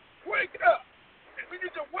up. Wake up. We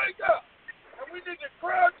need to wake up. And we need to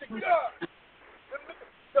cry out to God.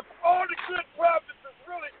 All the good prophets is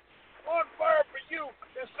really on fire for you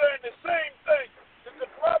is saying the same thing that the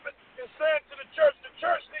prophet is saying to the church. The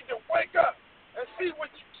church needs to wake up and see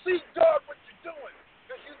God, what you're doing.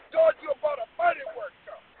 Because God, you're about a mighty work,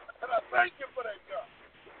 God. And I thank you for that, God.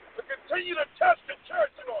 But continue to touch the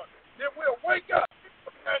church, Lord, that we'll wake up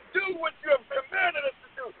and do what you have commanded us to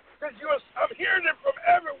do. Because I'm hearing it from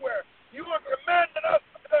everywhere. You are commanding us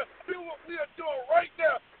to do what we are doing right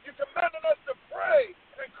now. You're commanding us to pray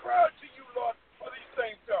and cry to you, Lord, for these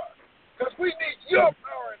things, God. Because we need your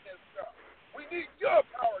power in this, God. We need your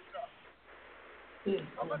power, God.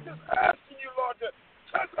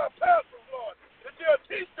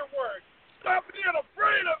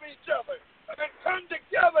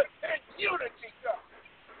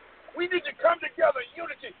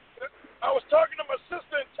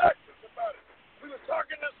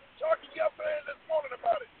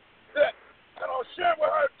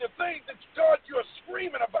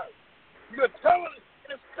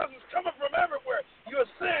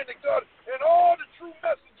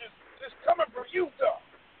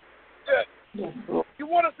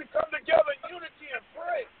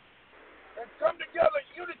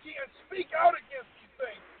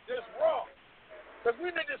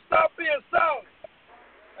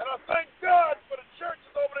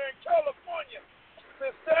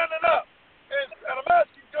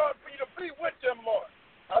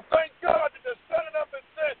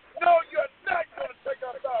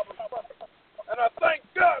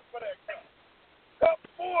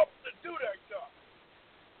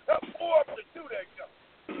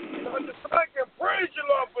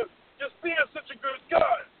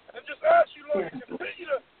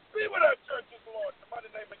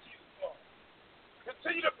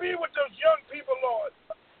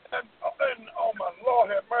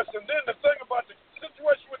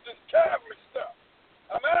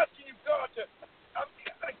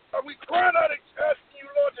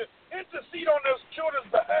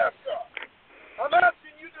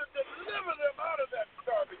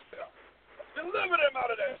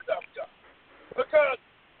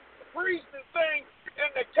 priests and things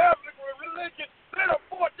in the Catholic religion, they done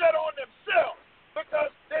brought that on themselves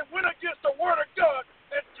because they went against the Word of God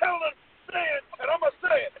and saying, and I'm going to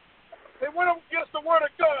say it, they went against the Word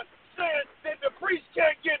of God saying that the priest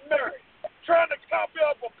can't get married, trying to copy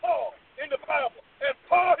off of Paul in the Bible. And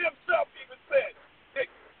Paul himself even said,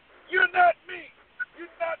 that you're not me.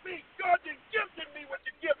 You're not me. God didn't gifted me with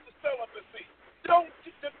the gift of celibacy. Don't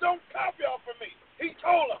copy off of me. He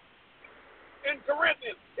told them in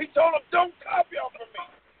Corinthians, he told them, don't copy off of me.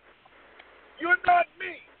 You're not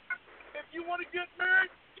me. If you want to get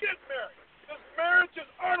married, get married. Because marriage is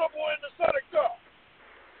honorable in the sight of God.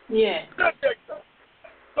 Yeah. Not that God.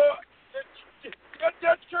 So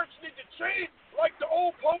that church needs to change like the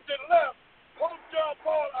old Pope that left. Pope John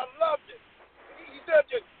Paul, I loved it. He said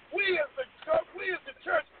that we as the church,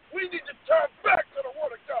 we need to turn back to the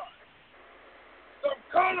Word of God. So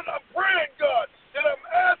I'm praying, God, that I'm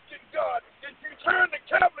asking, God, that you turn the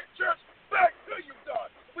Catholic Church back to you,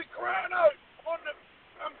 God. I'm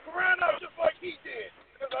crying out just like he did.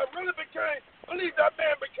 Because I really believe that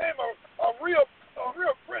man became a real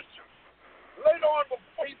Christian later on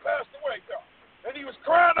before he passed away, God. And he was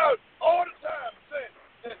crying out all the time saying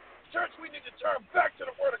that, church, we need to turn back to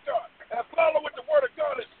the Word of God and follow what the Word of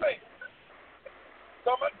God is saying.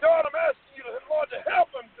 So, God, I'm asking you, Lord, to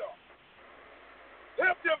help them, God.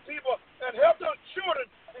 Help them people and help those children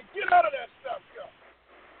and get out of that stuff, God.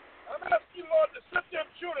 I'm asking you, Lord, to set them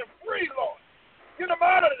children free, Lord. Get them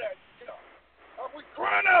out of that, God. We're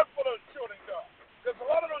crying out for those children, God. Because a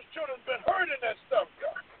lot of those children have been hurt in that stuff,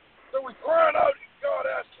 God. So we're crying out, God,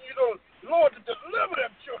 asking you, Lord, to deliver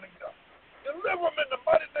them children, God. Deliver them in the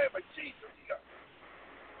mighty name of Jesus, God.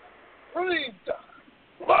 Please, God.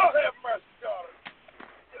 Lord, have mercy, God.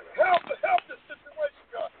 Help the situation,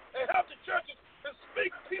 God. And help the churches to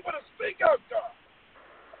speak, people to speak out, God.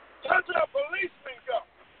 Touch our policemen, God.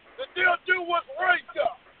 That they'll do what's right,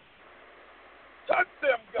 God. Touch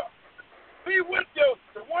them, God. Be with you,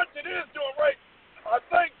 the ones that is doing right. I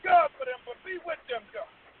thank God for them, but be with them, God.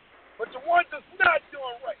 But the ones that's not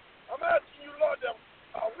doing right, I'm asking you, Lord, to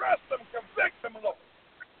arrest them, convict them, Lord.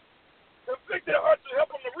 Convict their hearts and help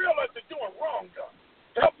them to realize they're doing wrong, God.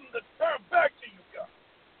 Help them to turn back to you, God.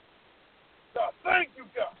 God, thank you,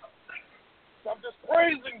 God. So I'm just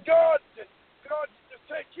praising God that God just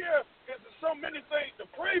take care because there's so many things to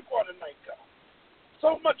pray for tonight, God.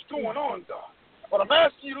 So much going on, God. But I'm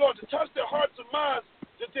asking you, Lord, to touch their hearts and minds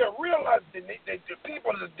that they'll realize that the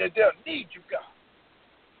people that they'll need you, God.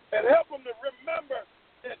 And help them to remember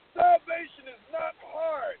that salvation is not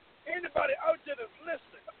hard. Anybody out there that's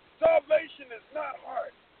listening, salvation is not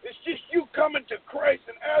hard. It's just you coming to Christ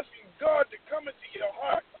and asking God to come into your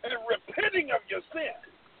heart and repenting of your sin.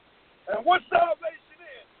 And what salvation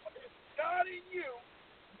is God in you,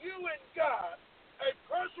 you and God, a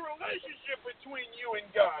personal relationship between you and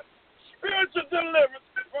God, spiritual deliverance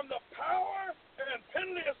from the power and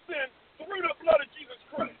penalty of sin through the blood of Jesus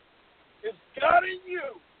Christ. It's God in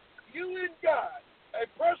you, you and God, a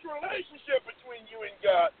personal relationship between you and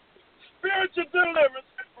God, spiritual deliverance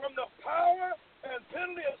from the power and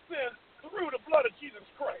penalty of sin through the blood of Jesus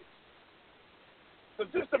Christ. So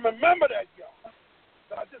just to remember that, y'all.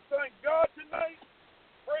 So I just thank God tonight.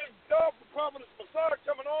 Praise God for Prophetess Messiah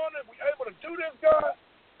coming on and we're able to do this, God.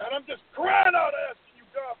 And I'm just crying out asking you,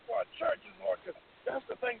 God, for our churches, Lord, because that's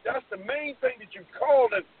the thing, that's the main thing that you've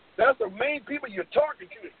called, and that's the main people you're talking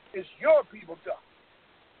to. It's your people, God.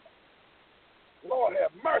 Lord,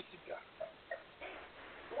 have mercy, God.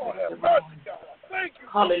 Lord, have mercy, God. Thank you.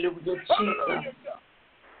 Hallelujah, Jesus. Hallelujah, God.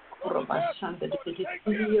 Lord,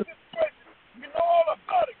 you know all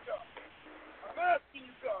about it, God. I'm asking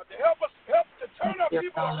you, God, to help to turn our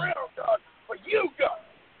people around, God, for you, God.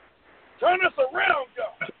 Turn us around,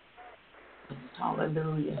 God.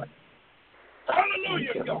 Hallelujah.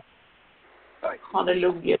 Hallelujah, God.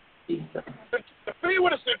 Hallelujah, Jesus. To be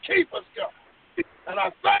with us and keep us, God. And I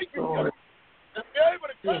thank you, God, to be able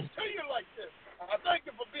to come to you like this. I thank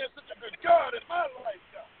you for being such a good God in my life,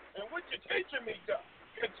 God. And what you're teaching me, God.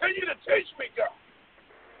 Continue to teach me, God.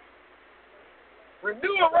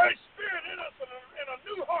 Renew a right spirit in us and a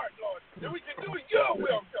new heart, Lord, that we can do your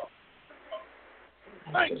will, God.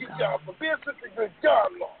 Thank you, God, for being such a good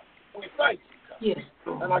God, Lord. We thank you, God. Yes,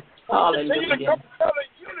 Lord. And I continue to come together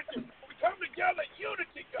in unity. We come together in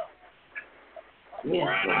unity, God. I'm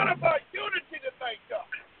crying out about unity tonight, God.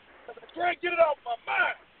 Because I can't get it off my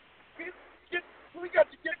mind. We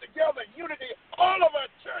got to get together in unity, all of our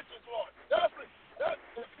churches, Lord. The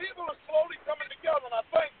people are slowly coming together, and I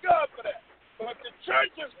thank God for that. But the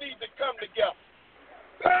churches need to come together.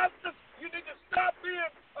 Pastors, you need to stop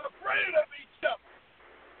being afraid of each other.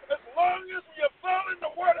 As long as you're following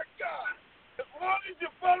the Word of God,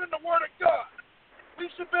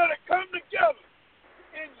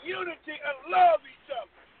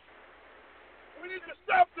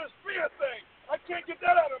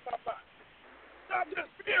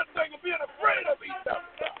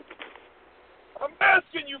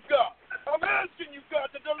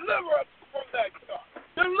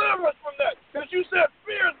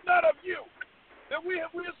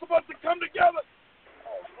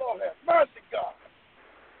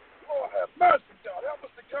 mercy, God. Help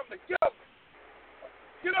us to come together.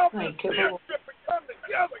 Get off this Thank you, fear Lord. trip and come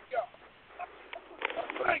together, God.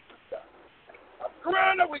 Thank you, God. I'm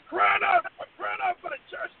crying out. We're crying out. I'm crying out for the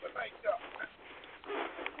church tonight, God.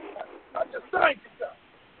 I just thank you, God.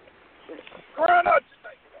 I'm crying out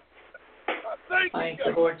tonight, God. I thank you,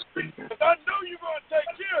 God. Lord Jesus. Because I know you're going to take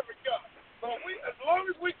care of it, God. So as long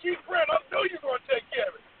as we keep praying, I know you're going to take care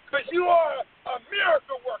of it. Because you are a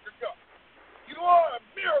miracle worker, God. You are a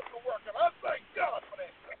miracle worker. I thank God for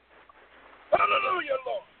that, God. Hallelujah,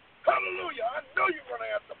 Lord. Hallelujah. I know you're going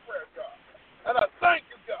to answer prayer, God. And I thank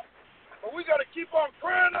you, God. But we got to keep on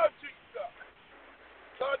crying out to you, God.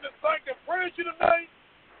 So I just thank and praise you tonight.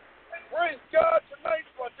 Praise God tonight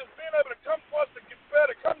for just being able to come for us to get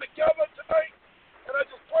better, come together tonight. And I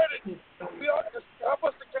just pray that we ought to help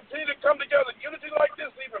us to continue to come together in unity like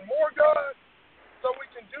this even more, God, so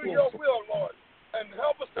we can do your will, Lord, and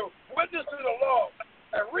help us to witness to the lost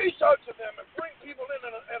and reach out to them and bring people in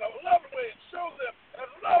a loving way and show them and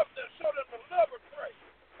love them, show them the love of Christ.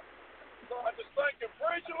 So I just thank and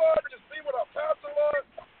praise you, Lord. Just be with our pastor, Lord.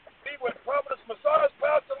 Be with Prophetess Messiah's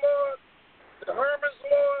pastor, Lord. The Herman's,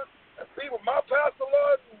 Lord. And be with my pastor,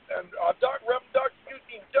 Lord. And Reverend Dr.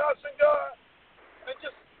 Eugene Johnson, God. And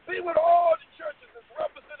just be with all the churches that's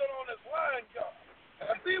represented on this line, God.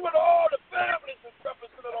 And be with all the families that's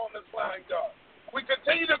represented on this line, God. We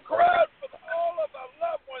continue to cry for all of our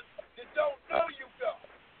loved ones that don't know you, God.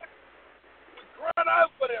 We cry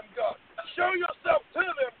out for them, God. Show yourself to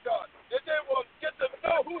them, God, that they will get to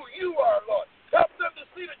know who you are, Lord. Help them to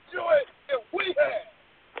see the joy that we have.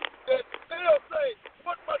 That they'll say,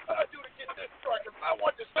 what must I do to get this joy? Because I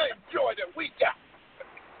want the same joy that we got.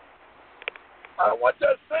 I want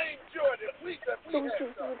that same joy that we have,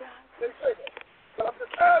 God. They say that. But I'm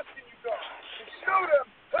just asking you, God, to show them,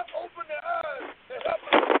 help open their eyes, and help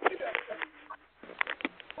them to see that.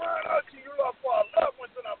 Crying out to you, Lord, for our loved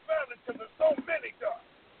ones and our families, because there's so many, God.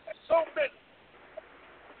 So many.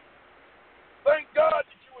 Thank God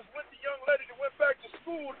that you was with the young lady that went back to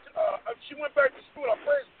school. She went back to school. I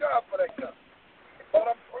praise God for that, God. But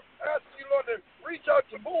I'm asking you, Lord, to reach out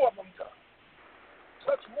to more of them, God.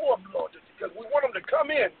 Touch more of them, Lord, because we want them to come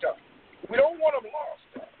in, God. We don't want them lost,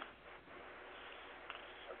 God.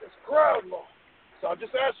 This crowd, Lord. So I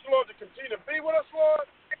just ask you, Lord, to continue to be with us, Lord,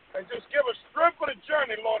 and just give us strength for the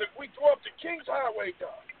journey, Lord, as we go up the King's Highway,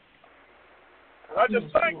 God. And I just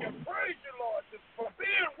thank and praise you, Lord, just for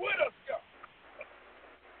being with us, God.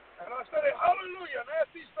 And I say hallelujah and ask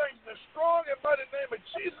these things in the strong and mighty name of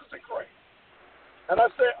Jesus the Christ. And I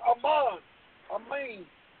say amen, amen,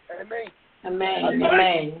 amen. Amen.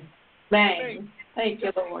 Amen. Amen. Thank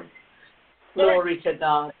you, Lord. Glory to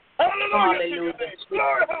God. Hallelujah.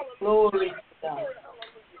 Glory to God.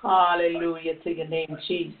 Hallelujah to your name,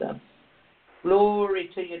 Jesus.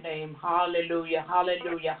 Glory to your name. Hallelujah.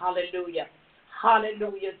 Hallelujah. Hallelujah.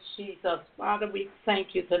 Hallelujah, Jesus. Father, we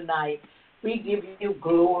thank you tonight. We give you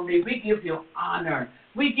glory. We give you honor.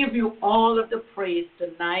 We give you all of the praise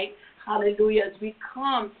tonight. Hallelujah. As we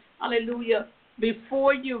come, hallelujah,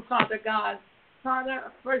 before you, Father God. Father,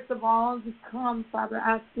 first of all, we come, Father,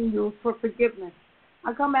 asking you for forgiveness.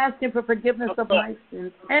 I come asking for forgiveness of my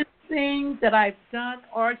sins. Anything that I've done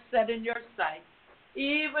or said in your sight,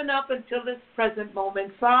 even up until this present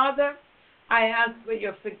moment. Father, I ask for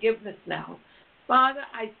your forgiveness now. Father,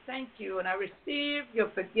 I thank you and I receive your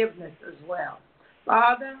forgiveness as well.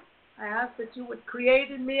 Father, I ask that you would create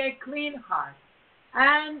in me a clean heart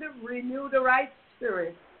and renew the right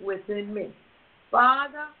spirit within me.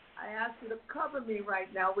 Father, I ask you to cover me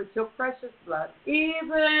right now with your precious blood,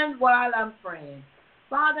 even while I'm praying.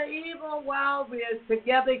 Father, even while we are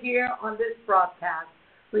together here on this broadcast,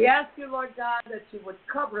 we ask you, Lord God, that you would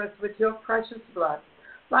cover us with your precious blood.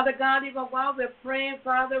 Father God, even while we're praying,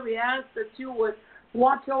 Father, we ask that you would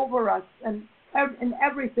watch over us and in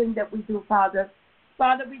everything that we do, Father.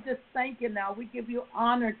 Father, we just thank you now. We give you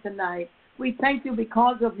honor tonight. We thank you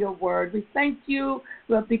because of your word. We thank you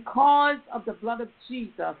because of the blood of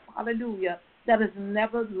Jesus, hallelujah, that has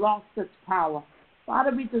never lost its power.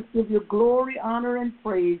 Father, we just give you glory, honor, and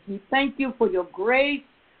praise. We thank you for your grace.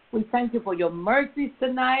 We thank you for your mercies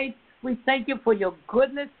tonight. We thank you for your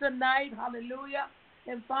goodness tonight, hallelujah.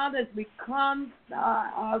 And Father, as we come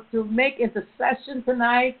to make intercession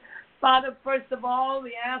tonight, Father, first of all,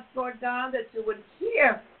 we ask, Lord God, that you would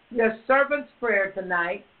hear your servant's prayer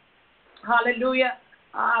tonight. Hallelujah.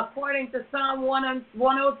 According to Psalm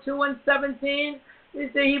 102 and 17, we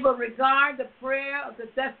say he will regard the prayer of the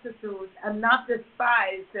destitute and not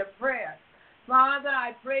despise their prayer. Father,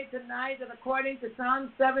 I pray tonight that according to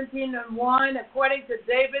Psalm 17 and 1, according to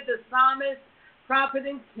David the psalmist, prophet,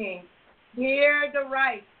 and king, hear the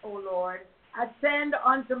right, O Lord, attend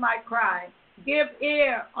unto my cry. Give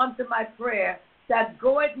ear unto my prayer, that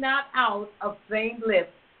goeth not out of vain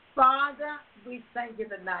lips. Father, we thank you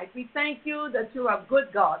tonight. We thank you that you are good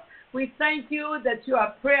God. We thank you that you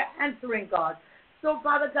are prayer answering God. So,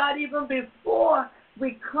 Father God, even before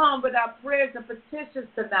we come with our prayers and petitions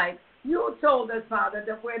tonight, you told us, Father,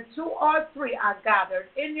 that where 2 or 3 are gathered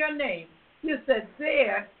in your name, you said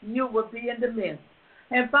there you will be in the midst.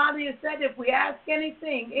 And Father, you said if we ask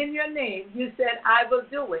anything in your name, you said I will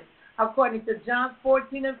do it, according to John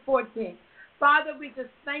 14:14. Father, we just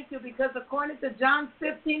thank you because according to John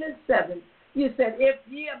 15:7, you said, if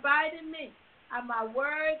ye abide in me and my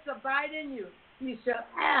words abide in you, you shall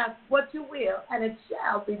ask what you will, and it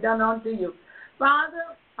shall be done unto you. Father,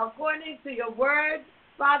 according to your word,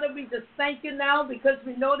 Father, we just thank you now because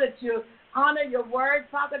we know that you honor your word,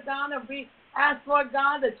 Father God, and we ask, Lord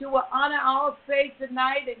God, that you will honor our faith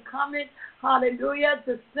tonight and coming, hallelujah,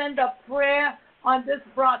 to send a prayer on this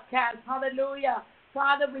broadcast. Hallelujah.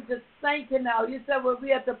 Father, we just thank you now. You said we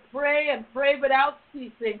have to pray and pray without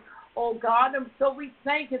ceasing, oh God, and so we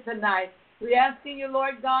thank you tonight. We're asking you,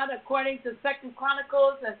 Lord God, according to 2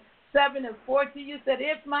 Chronicles 7:14, you said,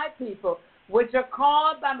 if my people, which are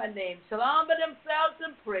called by my name, shall humble themselves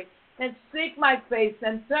and pray and seek my face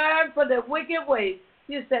and turn from their wicked ways,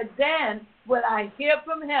 you said, then will I hear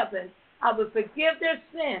from heaven, I will forgive their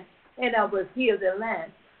sin, and I will heal their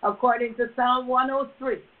land. According to Psalm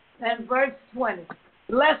 103 and verse 20.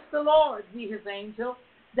 Bless the Lord, ye his angels,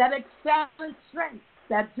 that excel in strength,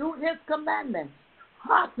 that do his commandments,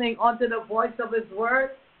 hearkening unto the voice of his word.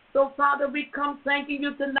 So, Father, we come thanking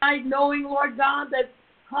you tonight, knowing, Lord God, that,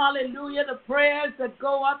 hallelujah, the prayers that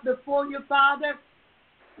go up before you, Father,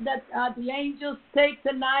 that the angels take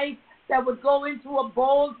tonight, that would go into a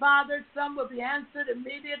bowl, Father. Some will be answered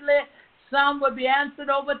immediately. Some will be answered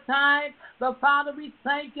over time. But, Father, we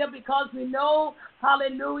thank you because we know,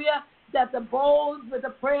 hallelujah, that the bowls with the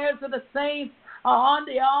prayers of the saints are on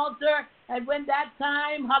the altar. And when that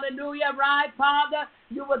time, hallelujah, arrives, Father,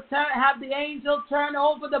 you will have the angel turn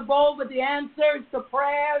over the bowl with the answers to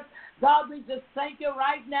prayers. God, we just thank you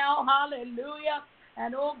right now. Hallelujah.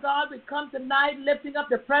 And, oh, God, we come tonight lifting up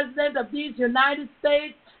the President of these United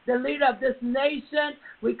States, the leader of this nation.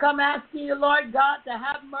 We come asking you, Lord God, to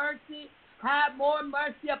have mercy. Have more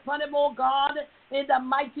mercy upon him, oh God, in the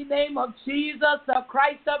mighty name of Jesus, the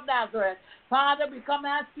Christ of Nazareth. Father, we come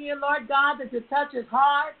asking you, Lord God, that you touch his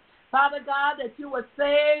heart. Father God, that you will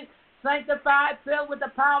save, sanctify, filled with the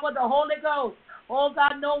power of the Holy Ghost. Oh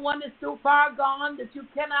God, no one is too far gone that you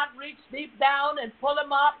cannot reach deep down and pull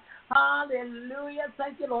him up. Hallelujah.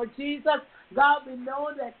 Thank you, Lord Jesus. God, we know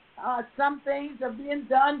that some things are being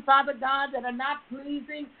done, Father God, that are not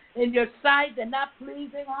pleasing in your sight. They're not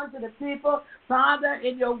pleasing unto the people. Father,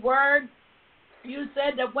 in your word, you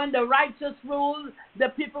said that when the righteous rule, the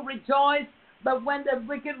people rejoice. But when the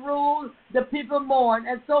wicked rule, the people mourn.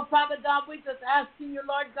 And so, Father God, we just asking you,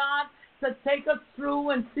 Lord God, to take us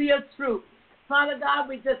through and see us through. Father God,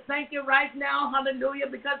 we just thank you right now, hallelujah,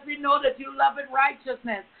 because we know that you love it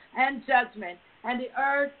righteousness and judgment. And the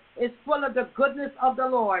earth is full of the goodness of the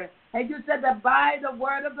Lord. And you said that by the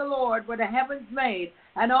word of the Lord were the heavens made,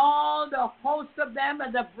 and all the host of them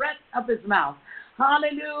and the breadth of his mouth.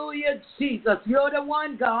 Hallelujah, Jesus. You're the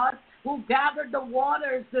one, God, who gathered the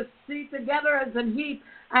waters, the sea together as an heap,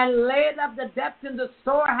 and laid up the depths in the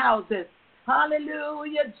storehouses.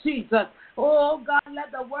 Hallelujah, Jesus. Oh, God,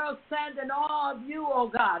 let the world stand in awe of you, oh,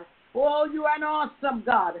 God. Oh, you are an awesome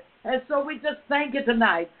God. And so we just thank you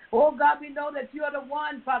tonight. Oh, God, we know that you are the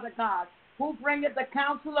one, Father God, who bringeth the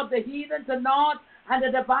counsel of the heathen to naught and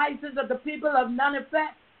the devices of the people of none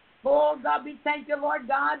effect. Oh, God, we thank you, Lord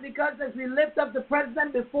God, because as we lift up the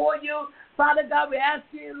president before you, Father God, we ask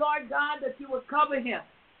you, Lord God, that you would cover him.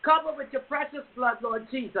 Cover with your precious blood, Lord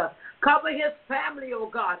Jesus. Cover his family, oh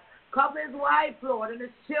God. Cover his wife, Lord, and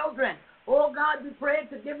his children. Oh, God, we pray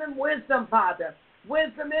to give him wisdom, Father.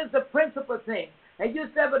 Wisdom is the principal thing. And you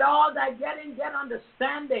said, with all that getting, get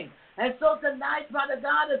understanding. And so tonight, Father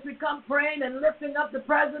God, as we come praying and lifting up the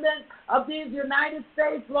president of these United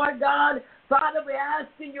States, Lord God, Father, we're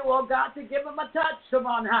asking you, oh God, to give him a touch from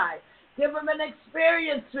on high. Give him an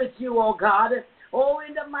experience with you, oh God. Oh,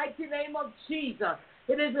 in the mighty name of Jesus.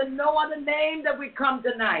 It is in no other name that we come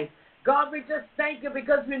tonight. God, we just thank you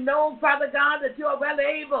because we know, Father God, that you are well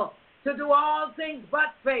able to do all things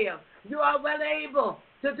but fail. You are well able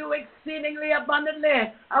to do exceedingly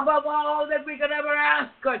abundantly above all that we could ever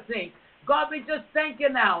ask or think. God, we just thank you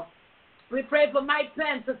now. We pray for Mike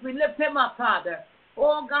Pence as we lift him up, Father.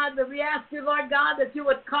 Oh, God, that we ask you, Lord God, that you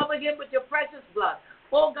would cover him with your precious blood.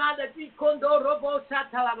 Oh, God, that we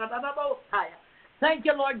Thank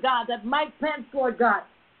you, Lord God, that Mike Pence, Lord God,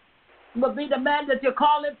 will be the man that you're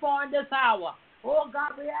calling for in this hour. Oh,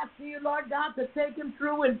 God, we ask you, Lord God, to take him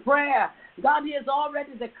through in prayer. God, he has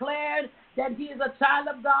already declared that he is a child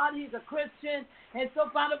of God. He's a Christian. And so,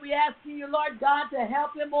 Father, we ask you, Lord God, to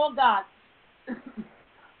help him, oh, God.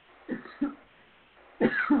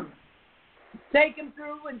 Take him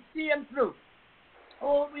through and see him through.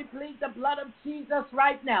 Oh, we plead the blood of Jesus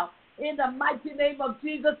right now. In the mighty name of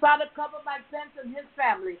Jesus, Father, cover Mike Pence and his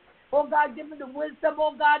family. Oh, God, give him the wisdom,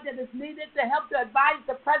 oh, God, that is needed to help to advise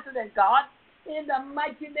the president, God. In the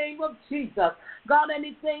mighty name of Jesus. God,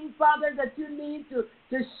 anything, Father, that you need to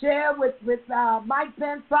share with Mike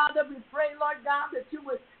Pence, Father, we pray, Lord God, that you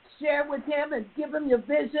would share with him and give him your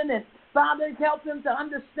vision. And, Father, help him to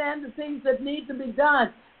understand the things that need to be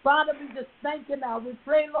done. Father, we just thank you now. We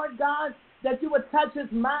pray, Lord God, that you would touch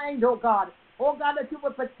his mind, oh, God. Oh, God, that you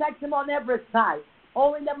would protect him on every side.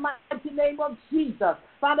 Oh, in the mighty name of Jesus.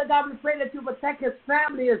 Father God, we pray that you protect his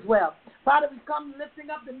family as well. Father, we come lifting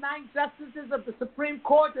up the 9 justices of the Supreme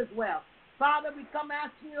Court as well. Father, we come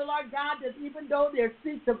asking you, Lord God, that even though there are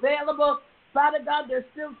seats available, Father God, they're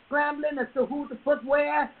still scrambling as to who to put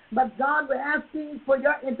where. But God, we're asking for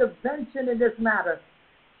your intervention in this matter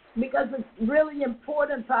because it's really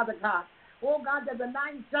important, Father God. Oh, God, that the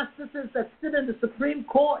 9 justices that sit in the Supreme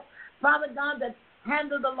Court, Father God, that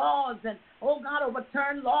handle the laws and, oh, God,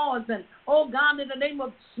 overturn laws and, oh, God, in the name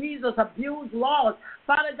of Jesus, abuse laws.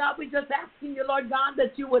 Father God, we just asking you, Lord God,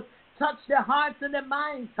 that you would touch their hearts and their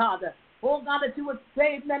minds, Father. Oh, God, that you would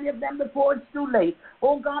save many of them before it's too late.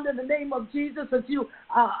 Oh, God, in the name of Jesus, that you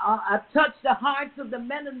touch the hearts of the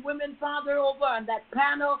men and women, Father, over on that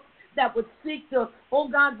panel that would seek to, oh,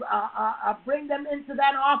 God, bring them into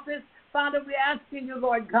that office. Father, we're asking you,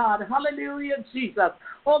 Lord God, hallelujah, Jesus.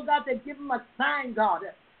 Oh, God, to give them a sign, God,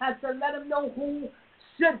 as to let them know who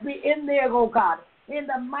should be in there, oh, God, in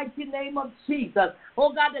the mighty name of Jesus.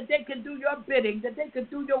 Oh, God, that they can do your bidding, that they can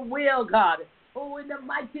do your will, God. Oh, in the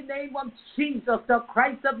mighty name of Jesus, the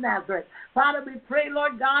Christ of Nazareth. Father, we pray,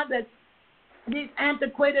 Lord God, that these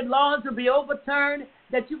antiquated laws will be overturned,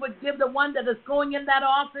 that you would give the one that is going in that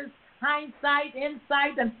office hindsight,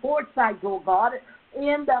 insight, and foresight, oh, God.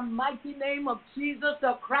 In the mighty name of Jesus,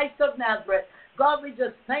 the Christ of Nazareth. God, we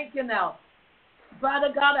just thank you now.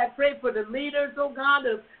 Father God, I pray for the leaders, oh God,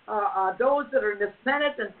 of those that are in the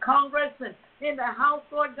Senate and Congress and in the House,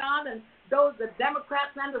 Lord God, and those, the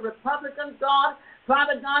Democrats and the Republicans, God.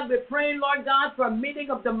 Father God, we pray, Lord God, for a meeting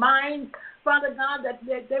of the minds. Father God, that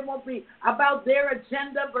they won't be about their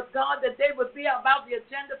agenda, but God, that they would be about the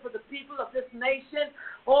agenda for the people of this nation.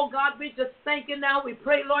 Oh God, we just thank you now. We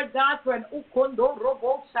pray, Lord God, for an Ukondo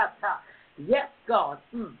Robo Shata. Yes, God.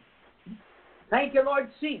 Thank you, Lord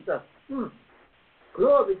Jesus.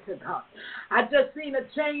 Glory to God. I just seen a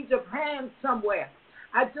change of hands somewhere.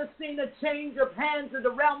 I just seen a change of hands in the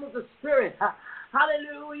realm of the Spirit.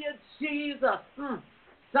 Hallelujah, Jesus.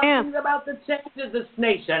 Something about the change of this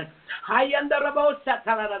nation.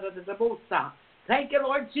 Thank you,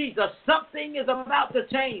 Lord Jesus. Something is about to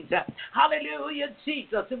change. Hallelujah,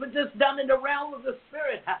 Jesus. It was just done in the realm of the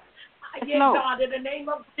Spirit. God, in the name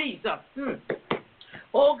of Jesus.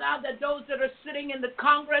 Oh, God, that those that are sitting in the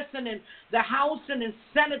Congress and in the House and in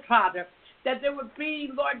Senate, Father, that there would be,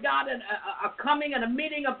 Lord God, a coming and a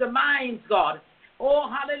meeting of the minds, God. Oh,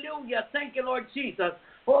 hallelujah. Thank you, Lord Jesus.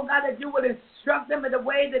 Oh, God, that you would instruct them in the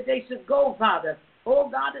way that they should go, Father. Oh,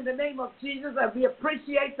 God, in the name of Jesus, we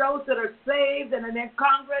appreciate those that are saved and in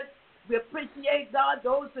Congress. We appreciate, God,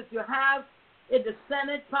 those that you have in the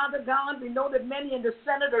Senate, Father God. We know that many in the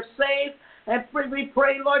Senate are saved. And we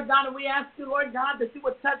pray, Lord God, and we ask you, Lord God, that you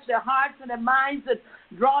would touch their hearts and their minds and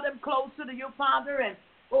draw them closer to you, Father. And,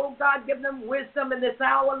 oh, God, give them wisdom in this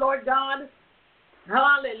hour, Lord God.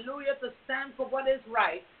 Hallelujah, to stand for what is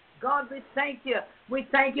right. God, we thank you. We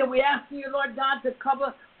thank you. We ask you, Lord God, to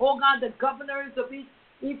cover, oh, God, the governors of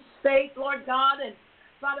each state, Lord God. And,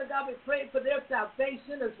 Father God, we pray for their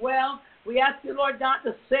salvation as well. We ask you, Lord God,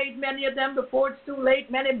 to save many of them before it's too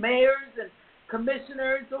late. Many mayors and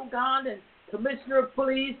commissioners, oh, God, and commissioner of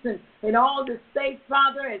police and in all the states,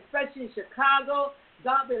 Father, especially in Chicago.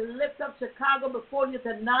 God, we lift up Chicago before you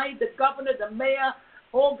tonight, the governor, the mayor,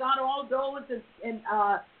 oh, God, all those in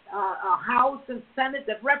House and Senate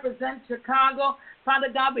that represent Chicago. Father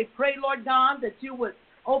God, we pray, Lord God, that you would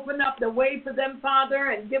open up the way for them,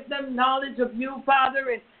 Father, and give them knowledge of you, Father,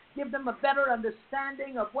 and give them a better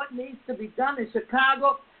understanding of what needs to be done in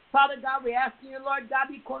Chicago. Father God, we ask you, Lord God,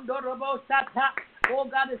 oh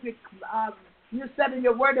God, as you said in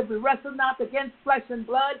your word that we wrestle not against flesh and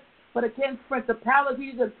blood, but against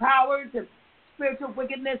principalities and powers and spiritual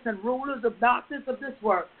wickedness and rulers of darkness of this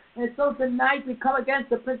world. And so tonight we come against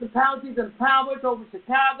the principalities and powers over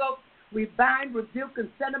Chicago. We bind, rebuke, and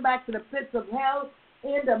send them back to the pits of hell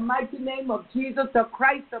in the mighty name of Jesus, the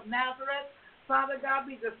Christ of Nazareth. Father God,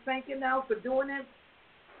 we just thank you now for doing it.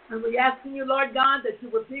 And we asking you, Lord God, that you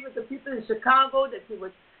would be with the people in Chicago, that you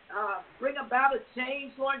would bring about a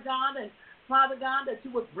change, Lord God, and Father God, that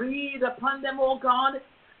you would breathe upon them, oh God,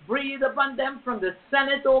 breathe upon them from the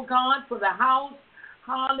Senate, oh God, from the House.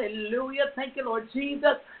 Hallelujah. Thank you, Lord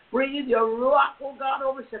Jesus. Breathe your ruach, oh God,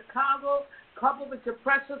 over Chicago. Cover with your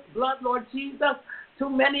precious blood, Lord Jesus. Too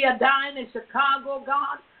many are dying in Chicago,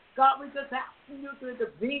 God. God, we just asking you to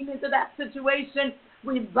intervene into that situation.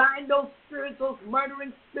 We bind those spirits, those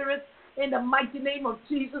murdering spirits, in the mighty name of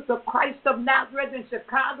Jesus, the Christ of Nazareth in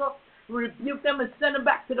Chicago. Rebuke them and send them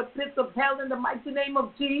back to the pits of hell in the mighty name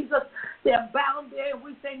of Jesus. They're bound there.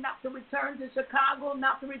 We say not to return to Chicago,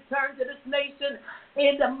 not to return to this nation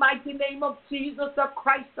in the mighty name of Jesus, the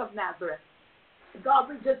Christ of Nazareth. God,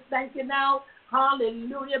 we just thank you now.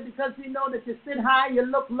 Hallelujah, because we know that you sit high, you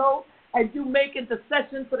look low, and you make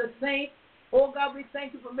intercession for the saints. Oh, God, we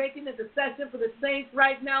thank you for making intercession for the saints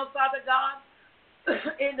right now, Father God,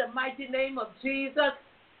 in the mighty name of Jesus.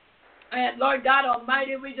 And, Lord God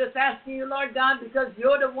Almighty, we just asking you, Lord God, because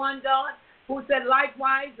you're the one, God, who said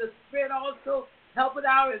likewise, the Spirit also help with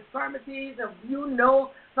our infirmities. And you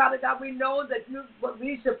know, Father God, we know that what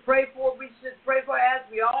we should pray for as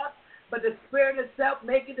we ought. But the Spirit itself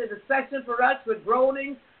making intercession for us with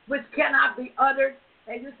groanings which cannot be uttered.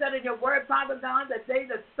 And you said in your word, Father God, that he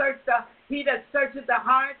that searcheth the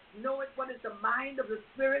heart knoweth what is the mind of the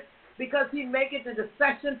Spirit, because he maketh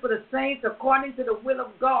intercession for the saints according to the will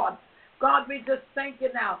of God. God, we just thank you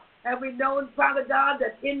now. And we know, Father God,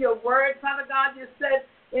 that in your word, Father God, you said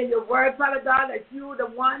in your word, Father God, that you are the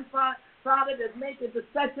one, Father, that makes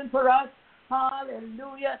intercession for us.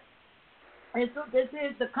 Hallelujah. And so this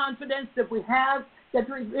is the confidence that we have, that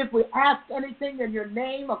if we ask anything in your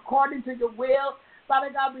name according to your will, Father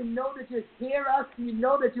God, we know that you hear us. We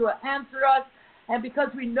know that you will answer us. And because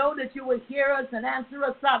we know that you will hear us and answer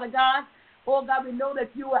us, Father God, oh God, we know that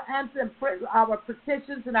you will answer our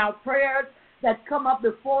petitions and our prayers that come up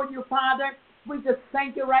before you, Father. We just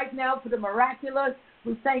thank you right now for the miraculous.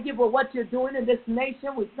 We thank you for what you're doing in this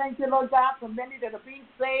nation. We thank you, Lord God, for many that are being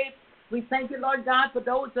saved. We thank you, Lord God, for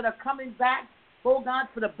those that are coming back. Oh, God,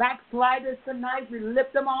 for the backsliders tonight, we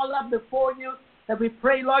lift them all up before you. And we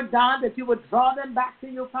pray, Lord God, that you would draw them back to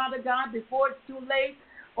you, Father God, before it's too late.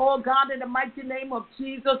 Oh, God, in the mighty name of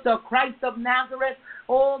Jesus, the Christ of Nazareth.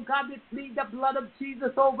 Oh, God, we plead the blood of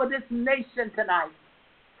Jesus over this nation tonight.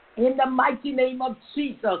 In the mighty name of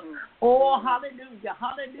Jesus. Oh, hallelujah,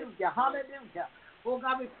 hallelujah, hallelujah. Oh,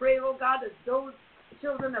 God, we pray, oh, God, that those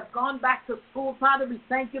children have gone back to school, Father, we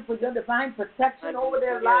thank you for your divine protection over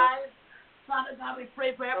their lives. Father God, we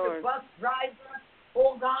pray for every bus driver,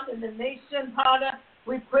 oh God, in the nation, Father.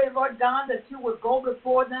 We pray, Lord God, that you would go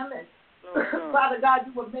before them and, Father God,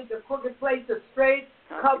 you would make the crooked places straight.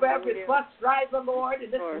 Cover every bus driver, Lord, in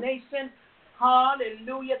this nation.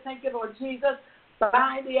 Hallelujah. Thank you, Lord Jesus.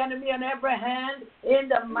 Bind the enemy on every hand in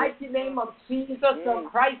the mighty name of Jesus, the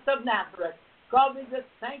Christ of Nazareth. God, we just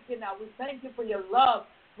thank you now. We thank you for your love.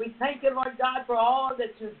 We thank you, Lord God, for all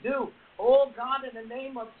that you do. Oh, God, in the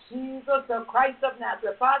name of Jesus, the Christ of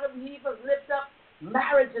Nazareth. Father, we even lift up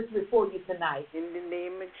marriages before you tonight. In the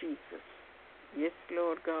name of Jesus. Yes,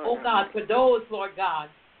 Lord God. Oh, God, for those, Lord God,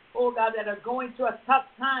 oh, God, that are going through a tough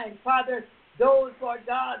time. Father, those, Lord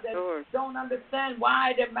God, that don't understand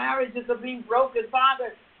why their marriages are being broken.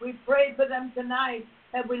 Father, we pray for them tonight.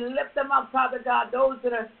 And we lift them up, Father God, those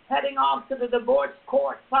that are heading off to the divorce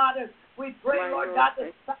court. Father, we pray, Lord God,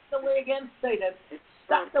 to stop the way against Satan.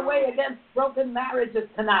 Stop the way against broken marriages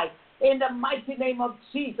tonight. In the mighty name of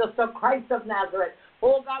Jesus, the Christ of Nazareth.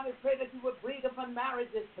 Oh, God, we pray that you would breathe upon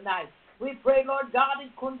marriages tonight. We pray, Lord God, in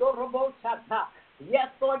Kundo Robo Shata. Yes,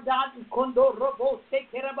 Lord God, in Kundo Robo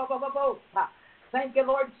Shekerabababosa. Thank you,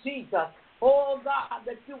 Lord Jesus. Oh, God,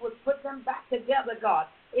 that you would put them back together, God.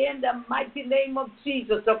 In the mighty name of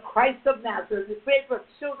Jesus, the Christ of Nazareth. We pray for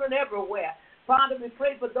children everywhere. Father, we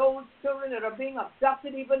pray for those children that are being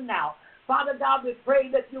abducted even now. Father God, we pray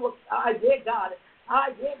that you will, dear God,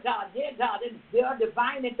 in your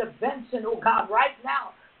divine intervention, oh God, right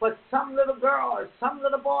now, for some little girl or some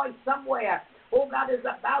little boy somewhere, oh God, is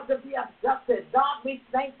about to be abducted. God, we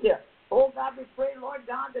thank you. Oh God, we pray, Lord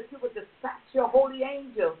God, that you would dispatch your holy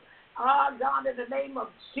angels. God, in the name of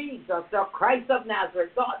Jesus, the Christ of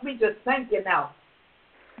Nazareth. God, we just thank you now.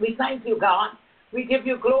 We thank you, God. We give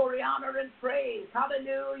you glory, honor, and praise.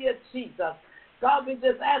 Hallelujah, Jesus. God, we're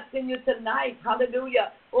just asking you tonight,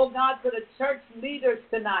 hallelujah, oh God, for the church leaders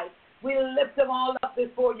tonight. We lift them all up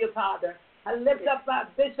before you, Father. I lift up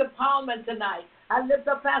Bishop Harmon tonight. I lift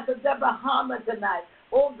up Pastor Deborah Harmon tonight.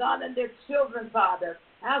 Oh, God, and their children, Father.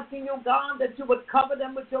 Asking you, God, that you would cover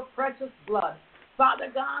them with your precious blood.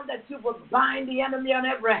 Father God, that you would bind the enemy on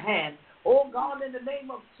every hand. Oh, God, in the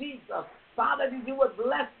name of Jesus. Father, that you would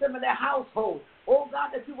bless them in their household. Oh, God,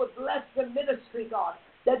 that you would bless the ministry, God.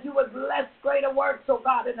 That you would bless greater works, oh,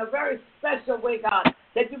 God, in a very special way, God.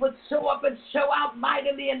 That you would show up and show out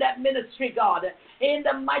mightily in that ministry, God. In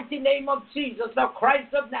the mighty name of Jesus, the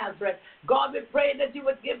Christ of Nazareth. God, we pray that you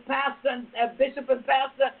would give Pastor and Bishop and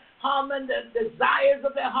Pastor Harmon the desires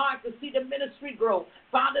of their heart to see the ministry grow.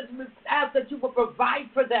 Father, we ask that you will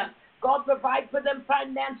provide for them. God, provide for them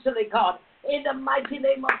financially, God. In the mighty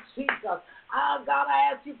name of Jesus. God,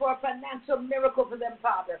 I ask you for a financial miracle for them,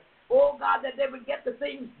 Father. Oh, God, that they would get the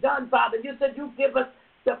things done, Father. You said you give us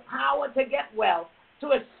the power to get well,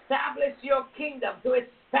 to establish your kingdom, to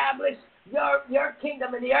establish your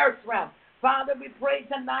kingdom in the earth realm. Father, we pray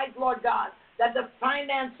tonight, Lord God, that the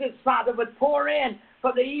finances, Father, would pour in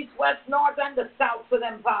from the east, west, north, and the south for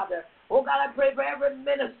them, Father. Oh, God, I pray for every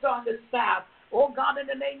minister on the staff. Oh, God, in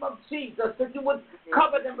the name of Jesus, that you would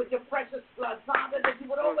cover them with your precious blood, Father, that you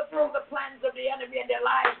would overthrow the plans of the enemy in their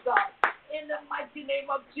lives, God. In the mighty name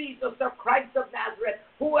of Jesus, the Christ of Nazareth,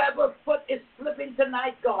 whoever foot is slipping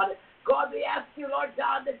tonight, God, God, we ask you, Lord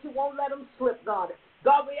God, that you won't let them slip, God.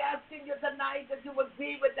 God, we're asking you tonight that you would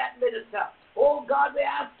be with that minister. Oh, God, we're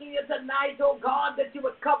asking you tonight, oh, God, that you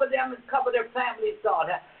would cover them and cover their families, God.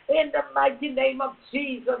 In the mighty name of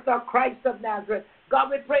Jesus, the Christ of Nazareth. God,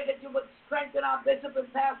 we pray that you would strengthen our Bishop and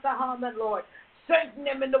Pastor Harmon, Lord. Strengthen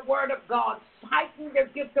them in the word of God. Heighten their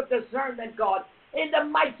gift of discernment, God. In the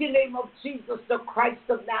mighty name of Jesus, the Christ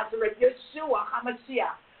of Nazareth, Yeshua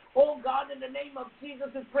HaMashiach. Oh, God, in the name of Jesus,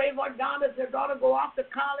 we pray, Lord God, as they're going to go off to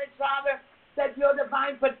college, Father, that your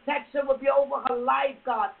divine protection will be over her life,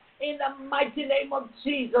 God. In the mighty name of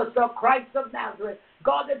Jesus, the Christ of Nazareth.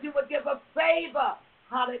 God, that you would give her favor,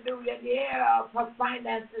 hallelujah, in the area of her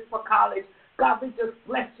finances for college. God, we just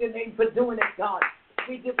bless your name for doing it, God.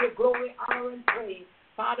 We give you glory, honor, and praise.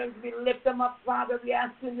 Father, we lift them up, Father. We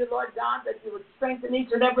ask you, Lord God, that you would strengthen each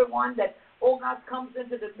and every one that, oh God, comes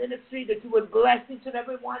into the ministry, that you would bless each and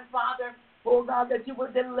every one, Father. Oh God, that you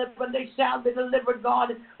would deliver, and they shall be delivered, God.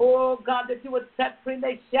 Oh God, that you would set free, and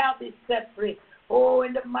they shall be set free. Oh,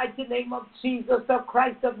 in the mighty name of Jesus, the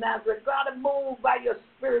Christ of Nazareth. God, move by your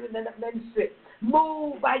spirit in the ministry.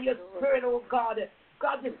 Move by your spirit, oh God.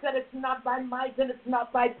 God, you said it's not by might and it's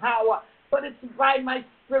not by power, but it's by my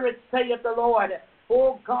spirit, saith the Lord.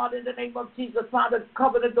 Oh God, in the name of Jesus, Father,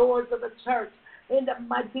 cover the doors of the church. In the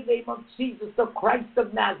mighty name of Jesus, the Christ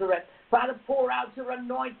of Nazareth. Father, pour out your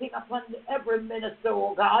anointing upon every minister,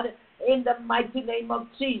 oh God. In the mighty name of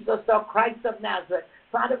Jesus, the Christ of Nazareth.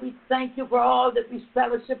 Father, we thank you for all that we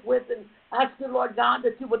fellowship with, and ask you, Lord God,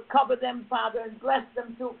 that you would cover them, Father, and bless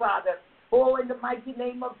them too, Father. Oh, in the mighty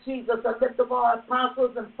name of Jesus, I lift up all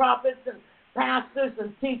apostles and prophets and pastors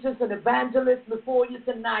and teachers and evangelists before you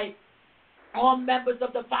tonight. All members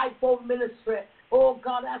of the fivefold ministry. Oh,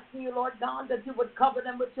 God, asking you, Lord God, that you would cover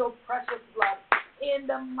them with your precious blood. In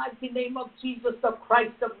the mighty name of Jesus, the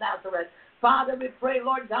Christ of Nazareth. Father, we pray,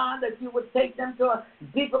 Lord God, that you would take them to a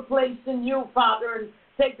deeper place in you, Father, and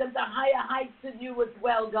take them to higher heights in you as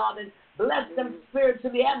well, God, and bless them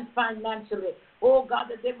spiritually and financially. Oh, God,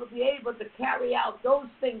 that they will be able to carry out those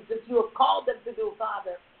things that you have called them to do,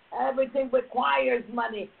 Father. Everything requires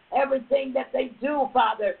money. Everything that they do,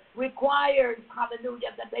 Father, requires, hallelujah,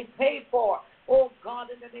 that they pay for. Oh, God,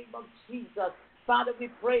 in the name of Jesus. Father, we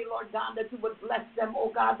pray, Lord God, that you would bless them,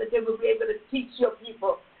 oh, God, that they will be able to teach your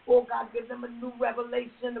people. Oh, God, give them a new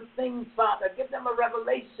revelation of things, Father. Give them a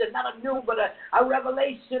revelation, not a new, but a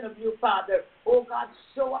revelation of you, Father. Oh, God,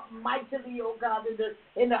 show up mightily, oh, God,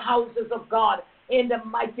 in the houses of God, in the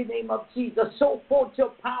mighty name of Jesus. Show forth your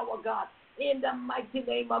power, God, in the mighty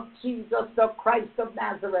name of Jesus, the Christ of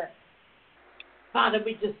Nazareth. Father,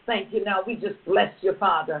 we just thank you now. We just bless you,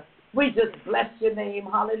 Father. We just bless your name.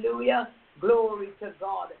 Hallelujah. Glory to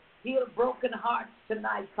God. Heal broken hearts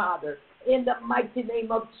tonight, Father. In the mighty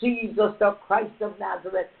name of Jesus, the Christ of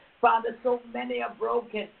Nazareth. Father, so many are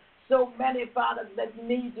broken. So many, Father, that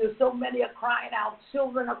need you. So many are crying out.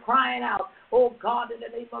 Children are crying out. Oh, God, in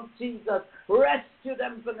the name of Jesus. Rescue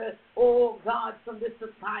them from this, oh, God, from this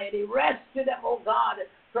society. Rescue them, oh, God,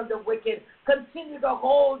 from the wicked. Continue to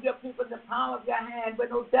hold your people in the palm of your hand where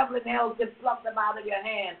no devil in hell can pluck them out of your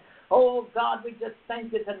hand. Oh, God, we just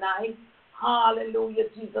thank you tonight. Hallelujah,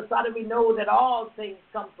 Jesus. Father, we know that all things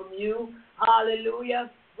come from you. Hallelujah.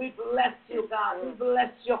 We bless you, God. We bless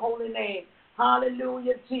your holy name.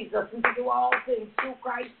 Hallelujah, Jesus. We can do all things through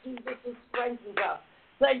Christ Jesus who strengthens us.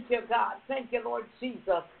 Thank you, God. Thank you, Lord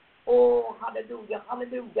Jesus. Oh, hallelujah,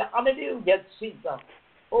 hallelujah, hallelujah, Jesus.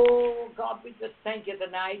 Oh, God, we just thank you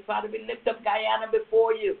tonight. Father, we lift up Guyana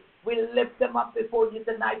before you. We lift them up before you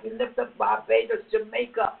tonight. We lift up Barbados,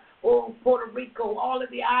 Jamaica, Puerto Rico, all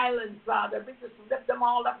of the islands, Father. We just lift them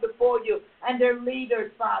all up before you and their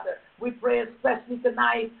leaders, Father. We pray especially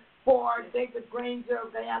tonight for David Granger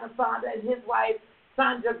of Guyana, Father, and his wife,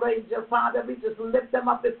 Sandra Granger, Father. We just lift them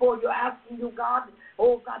up before you, asking you, God,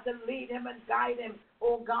 oh, God, to lead him and guide him,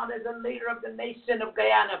 oh, God, as a leader of the nation of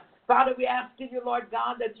Guyana. Father, we ask you, Lord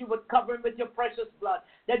God, that you would cover him with your precious blood,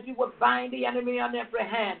 that you would bind the enemy on every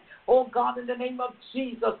hand. Oh, God, in the name of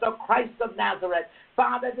Jesus, the Christ of Nazareth.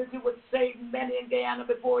 Father, that you would save many in Guyana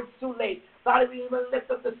before it's too late. Father, we will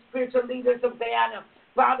lift up the spiritual leaders of Guyana.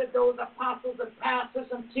 Father, those apostles and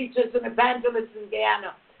pastors and teachers and evangelists in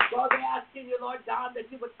Guyana. Lord, we're asking you, Lord God,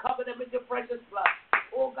 that you would cover them with your precious blood.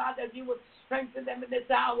 Oh, God, that you would strengthen them in this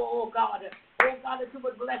hour, oh, God. Oh, God, that you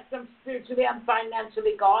would bless them spiritually and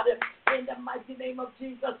financially, God. In the mighty name of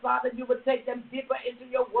Jesus, Father, you would take them deeper into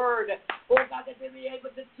your word. Oh, God, that they be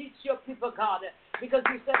able to teach your people, God. Because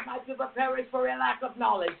you said my people perish for a lack of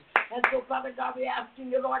knowledge. And so, Father God, we're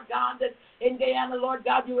asking you, Lord God, that in Guyana, Lord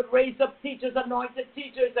God, you would raise up teachers, anointed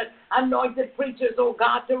teachers, and anointed preachers, oh,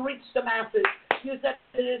 God, to reach the masses. You said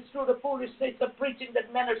it is through the foolishness of preaching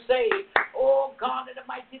that men are saved. Oh, God, in the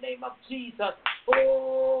mighty name of Jesus.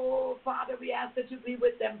 Oh, Father, we ask that you be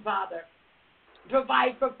with them, Father.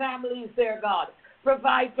 Provide for families there, God.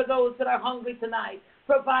 Provide for those that are hungry tonight.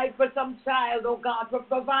 Provide for some child, oh, God.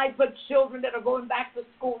 Provide for children that are going back to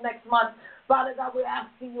school next month. Father God, we're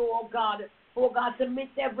asking you, oh, God, to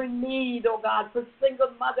meet every need, oh, God, for single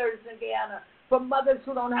mothers in Guyana, for mothers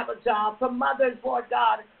who don't have a job, for mothers, Lord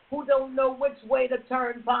God, who don't know which way to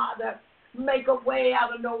turn, Father. Make a way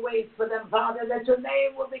out of no ways for them, Father, that your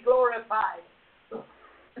name will be glorified.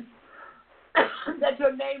 That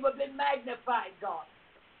your name will be magnified, God.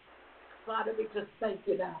 Father, we just thank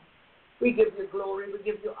you now. We give you glory, we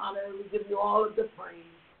give you honor, we give you all of the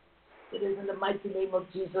praise. It is in the mighty name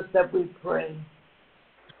of Jesus that we pray.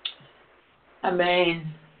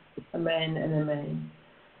 Amen. Amen and amen.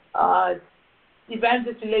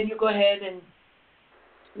 Evangelist Elaine, you go ahead and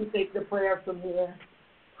you take the prayer from here.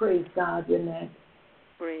 Praise God, your next.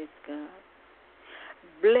 Praise God.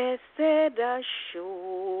 Blessed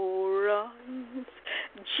assurance,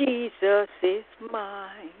 Jesus is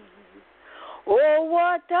mine. Oh,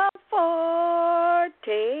 what a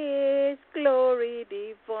foretaste, glory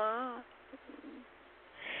divine.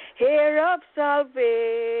 Heir of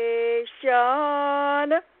salvation,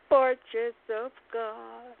 purchase of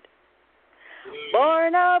God.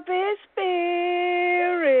 Born of his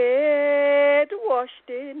Spirit, washed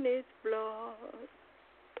in his blood.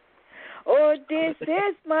 Oh, this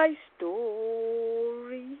is my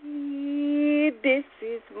story, this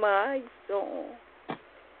is my song,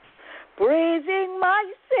 praising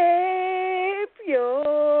my Savior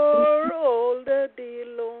all the day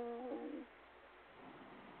long.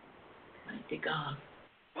 Mighty God.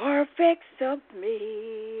 Perfect submission,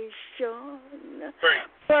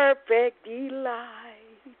 perfect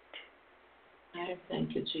delight. I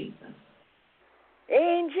thank you, Jesus.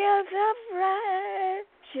 Angels of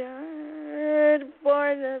rapture,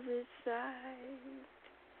 born of his sight.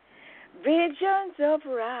 Visions of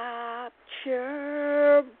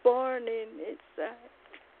rapture, born in his sight.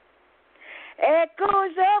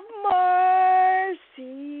 Echoes of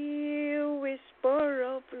mercy, whisper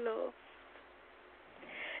of love.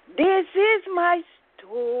 This is my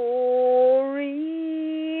story,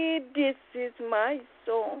 this is my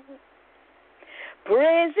song,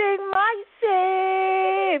 praising my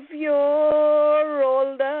Savior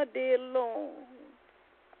all the day long.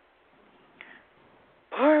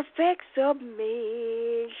 Perfect submission,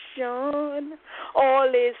 all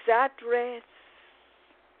is at rest.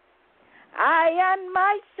 I and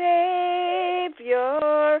my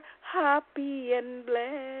Savior, happy and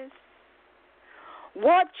blessed.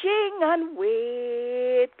 Watching and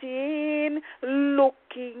waiting,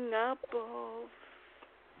 looking above,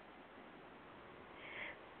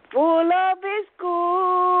 full of his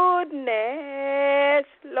goodness,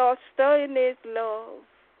 lost in his love.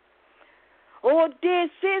 Oh,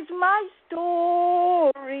 this is my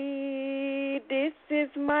story, this is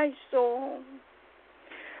my song,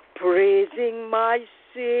 praising my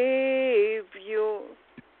Savior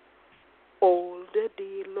all the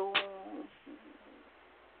day long.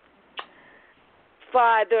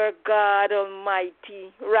 Father God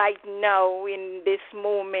Almighty, right now in this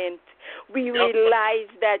moment, we realize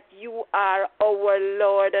that you are our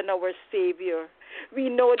Lord and our Savior. We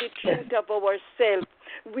know the truth of ourselves.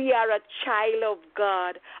 We are a child of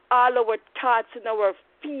God. All our thoughts and our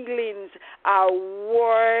feelings are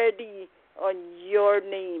worthy on your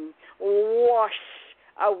name. Wash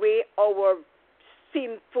away our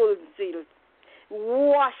sinful zeal.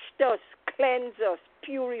 Wash us, cleanse us,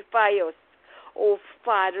 purify us. Oh,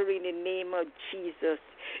 Father, in the name of Jesus,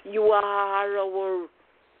 you are our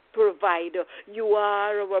provider. You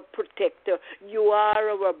are our protector. You are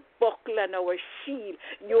our buckler and our shield.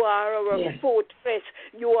 You are our fortress.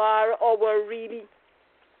 You are our really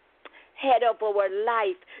head of our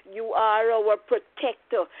life. You are our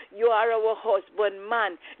protector. You are our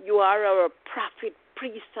husbandman. You are our prophet,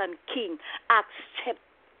 priest, and king. Accept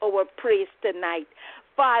our praise tonight.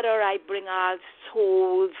 Father, I bring all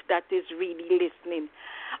souls that is really listening.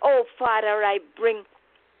 Oh, Father, I bring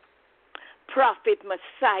Prophet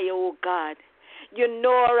Messiah, oh God. You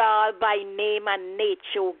know her all by name and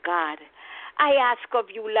nature, oh God. I ask of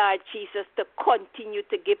you, Lord Jesus, to continue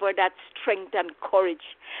to give her that strength and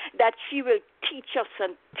courage, that she will teach us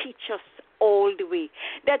and teach us all the way,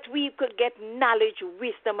 that we could get knowledge,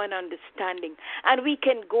 wisdom, and understanding, and we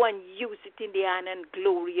can go and use it in the honor and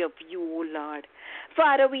glory of you, O Lord.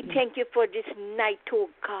 Father, we thank you for this night, O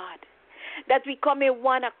God, that we come in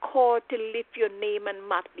one accord to lift your name and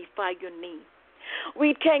magnify your name.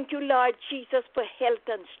 We thank you, Lord Jesus, for health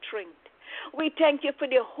and strength. We thank you for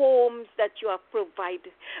the homes that you have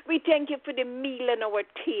provided. We thank you for the meal on our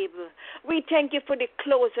table. We thank you for the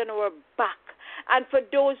clothes on our back. And for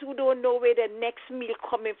those who don't know where the next meal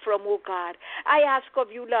coming from, oh God, I ask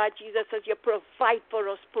of you, Lord Jesus, as you provide for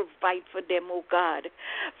us, provide for them, oh God.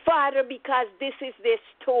 Father, because this is their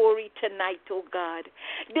story tonight, oh God.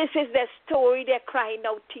 This is their story they're crying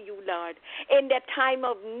out to you, Lord, in their time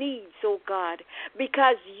of needs, oh God,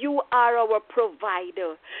 because you are our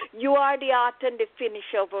provider. You are the author and the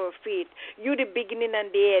finisher of our faith. You the beginning and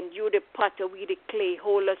the end. You the potter, we the clay.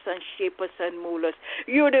 Hold us and shape us and mold us.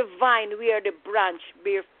 You're the vine, we are the branch,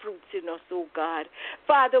 bear fruits in us, oh God.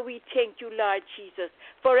 Father, we thank you, Lord Jesus,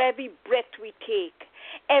 for every breath we take,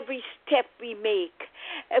 every step we make.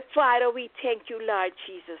 Father, we thank you, Lord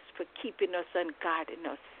Jesus, for keeping us and guarding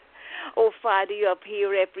us. Oh, Father, you have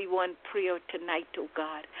heard everyone prayer tonight, oh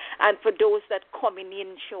God. And for those that coming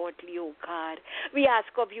in shortly, oh God, we ask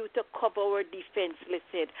of you to cover our defenseless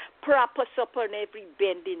head. Prop us up on every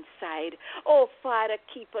bend inside. Oh, Father,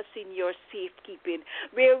 keep us in your safekeeping.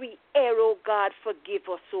 Where we err, oh God, forgive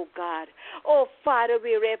us, oh God. Oh, Father,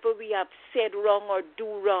 wherever we have said wrong or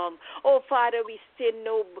do wrong, oh, Father, we say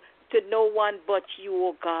no to no one but you,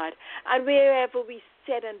 oh God. And wherever we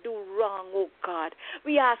said and do wrong, oh God,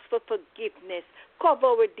 we ask for forgiveness.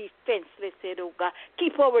 Cover our defenseless head, oh God.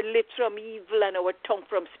 Keep our lips from evil and our tongue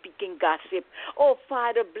from speaking gossip. Oh,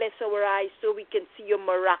 Father, bless our eyes so we can see your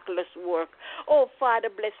miraculous work. Oh, Father,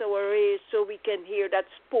 bless our ears so we can hear that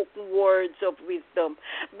spoken words of wisdom.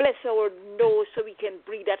 Bless our nose so we can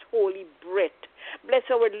breathe that holy breath. Bless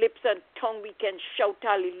our lips and tongue. We can shout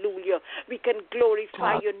hallelujah. We can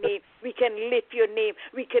glorify your name. We can lift your name.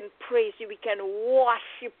 We can praise you. We can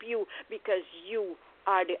worship you because you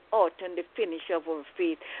are the author and the finisher of our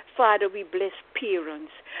faith. Father, we bless parents.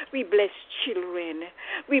 We bless children.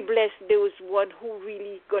 We bless those one who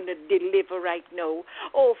really going to deliver right now.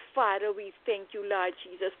 Oh, Father, we thank you, Lord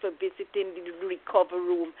Jesus, for visiting the recovery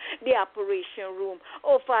room, the operation room.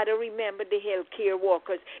 Oh, Father, remember the healthcare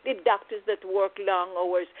workers, the doctors that work long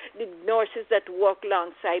hours, the nurses that work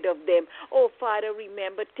alongside of them. Oh, Father,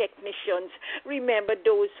 remember technicians. Remember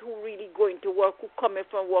those who really going to work, who coming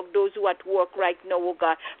from work, those who at work right now, oh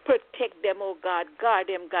God. Protect them, oh God. Guard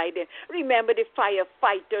them, guide them. Remember the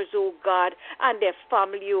firefighters, oh God, and their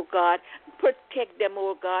family, oh God. Protect them,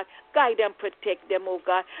 oh God. Guide them, protect them, oh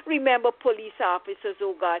God. Remember police officers,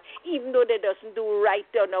 oh God, even though they doesn't do right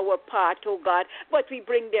on our part, oh God, but we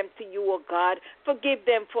bring them to you, oh God. Forgive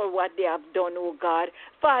them for what they have done, oh God.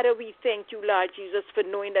 Father, we thank you, Lord Jesus, for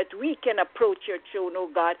knowing that we can approach your throne, oh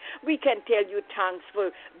God. We can tell you thanks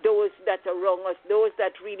for those that are wrong us, those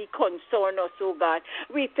that really concern us, oh God.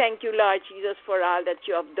 We thank you, Lord Jesus, for all that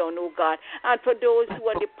you have done, oh God. And for those who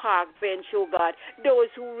are on the park bench, oh God, those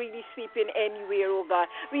who really sleeping anywhere, oh God,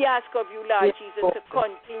 we ask of you, Lord Jesus, to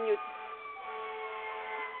continue.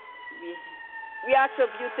 We ask of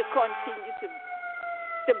you to continue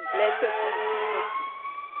to bless us and keep us.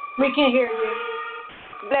 We can hear you.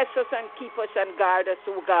 Bless us and keep us and guard us,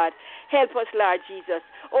 oh God. Help us, Lord Jesus.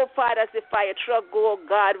 Oh, Father, as the fire truck go, oh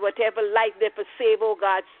God, whatever life they for save, oh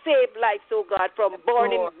God, save lives, oh God, from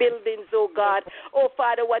burning buildings, oh God. Oh,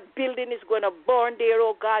 Father, what building is going to burn there,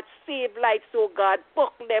 oh God, save lives, oh God,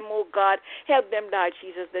 book them, oh God. Help them, Lord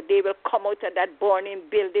Jesus, that they will come out of that burning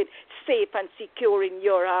building safe and secure in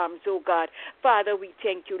your arms, oh God. Father, we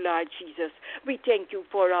thank you, Lord Jesus. We thank you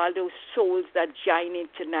for all those souls that join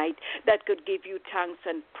in tonight that could give you thanks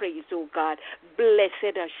and praise, oh God.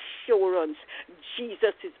 Blessed assurance,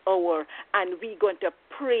 Jesus is our, and we're going to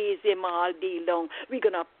praise him all day long. We're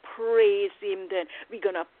going to praise him then. We're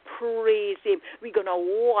going to praise him. We're going to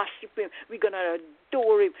worship him. We're going to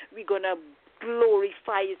adore him. We're going to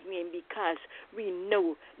glorify his name because we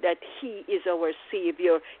know that he is our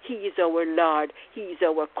Savior, he is our Lord, he is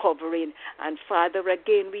our covering. And Father,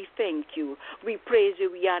 again, we thank you. We praise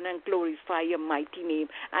you, we honor and glorify your mighty name.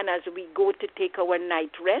 And as we go to take our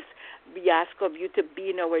night rest, we ask of you to be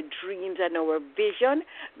in our dreams and our vision.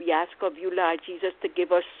 We ask of you, Lord Jesus, to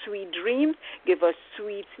give us sweet dreams, give us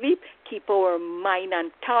sweet sleep, keep our mind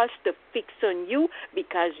and thoughts to fix on you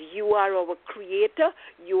because you are our creator,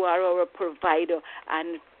 you are our provider,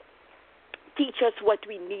 and teach us what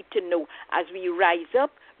we need to know. As we rise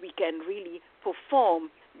up, we can really perform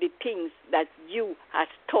the things that you have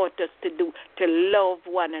taught us to do, to love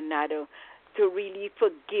one another, to really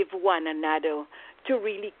forgive one another, to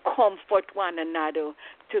really comfort one another,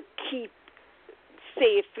 to keep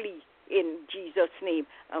safely in Jesus' name.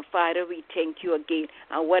 And Father, we thank you again.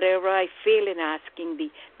 And whatever I fail in asking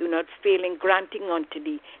thee, do not fail in granting unto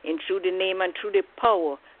thee, and through the name and through the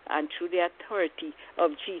power and through the authority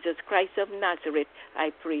of Jesus Christ of Nazareth,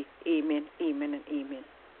 I pray. Amen, amen, and amen.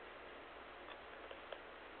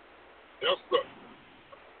 Yes, sir.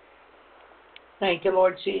 Thank you,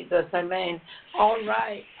 Lord Jesus. Amen. All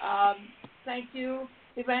right. Thank you,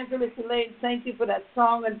 Evangelist Elaine. Thank you for that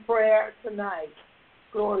song and prayer tonight.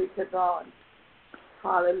 Glory to God.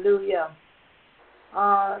 Hallelujah.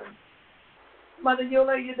 Mother Eula,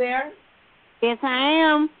 are you there? Yes,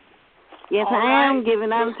 I am. Yes, All I am. right.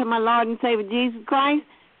 Giving honor to my Lord and Savior Jesus Christ.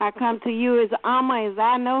 I come to you as humble as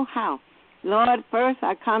I know how. Lord, first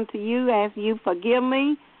I come to you as you forgive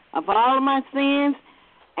me of all of my sins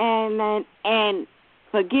and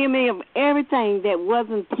forgive me of everything that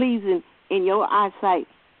wasn't pleasing in your eyesight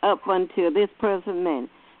up until this present minute.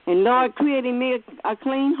 And Lord, create in me a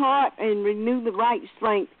clean heart and renew the right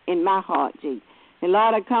strength in my heart, Jesus. And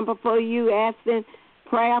Lord, I come before you asking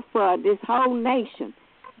prayer for this whole nation,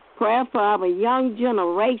 prayer for our young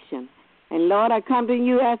generation. And Lord, I come to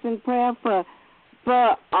you asking prayer for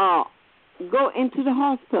go into the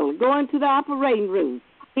hospital, go into the operating room,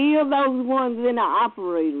 heal those ones in the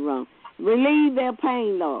operating room, relieve their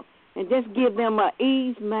pain, Lord, and just give them an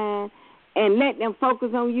ease mind and let them focus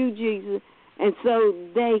on you, Jesus, and so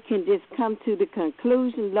they can just come to the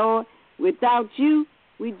conclusion, Lord, without you,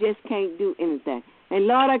 we just can't do anything. And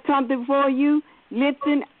Lord, I come before you,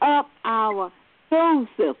 lifting up our school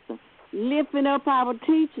system, lifting up our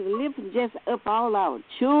teachers, lifting just up all our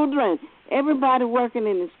children, everybody working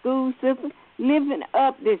in the school system, lifting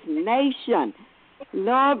up this nation,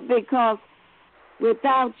 Lord, because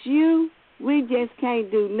without you, we just can't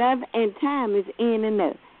do nothing, and time is in and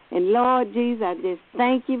out. And Lord Jesus, I just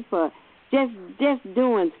thank you for just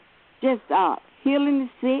doing, healing the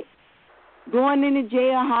sick, going in the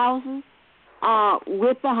jailhouses,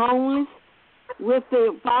 with the homeless, with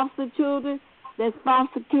the foster children, that's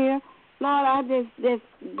foster care. Lord, I just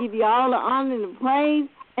give you all the honor and the praise,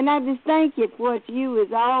 and I just thank you for what you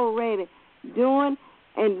is already doing.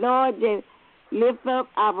 And Lord, just lift up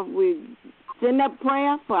we send up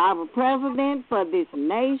prayer for our president, for this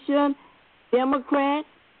nation, Democrats,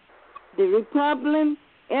 the Republicans,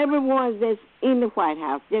 everyone that's in the White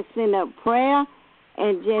House. Just send up prayer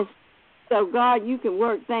and just so, God, you can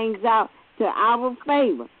work things out to our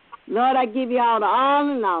favor. Lord, I give you all the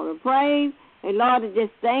honor and all the praise. And, Lord, I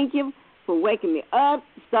just thank you for waking me up,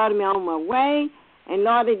 starting me on my way. And,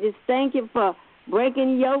 Lord, I just thank you for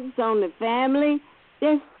breaking yokes on the family.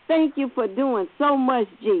 Just thank you for doing so much,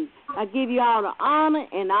 Jesus. I give you all the honor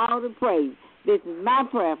and all the praise. This is my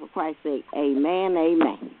prayer for Christ's sake. Amen,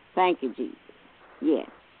 amen. Thank you, Jesus. Yes.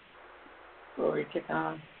 Glory to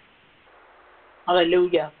God.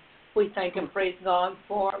 Hallelujah. We thank and praise God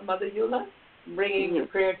for Mother Eula bringing the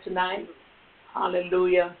prayer tonight.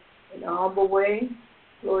 Hallelujah. In a humble way.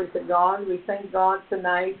 Glory to God. We thank God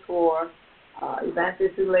tonight for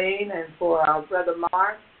Evangelist Elaine and for our brother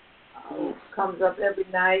Mark, who comes up every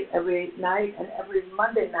night and every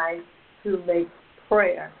Monday night to make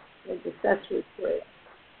prayer, intercessory prayer.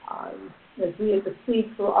 As we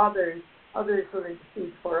intercede for others will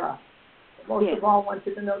intercede for us. Most of all, I want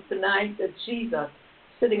you to know tonight that Jesus,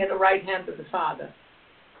 sitting at the right hand of the Father,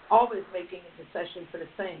 always making intercession for the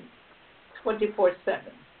saints,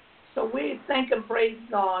 24/7. So we thank and praise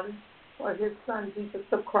God for his Son, Jesus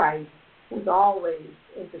the Christ, who's always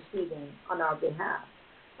interceding on our behalf.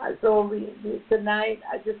 So tonight,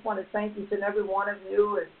 I just want to thank each and every one of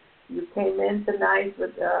you as you came in tonight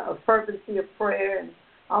with a fervency of prayer and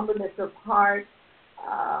humbleness of heart.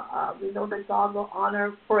 We know that God will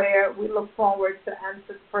honor prayer. We look forward to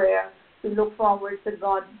answered prayer. We look forward to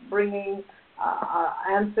God bringing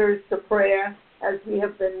answers to prayer as we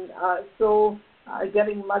have been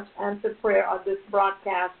getting much answered prayer on this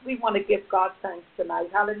broadcast. We want to give God thanks tonight.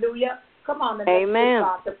 Hallelujah. Come on and let's give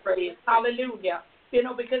God the praise. Hallelujah. You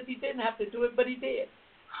know, because he didn't have to do it, but he did.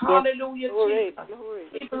 Hallelujah, Jesus.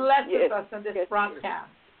 He blesses us in this broadcast.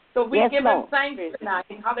 So we give him thanks tonight.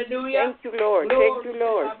 Hallelujah. Thank you, Lord. Glory Thank you,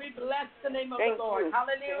 Lord. We bless the name of the Lord.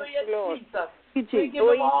 Hallelujah, Jesus. You, We give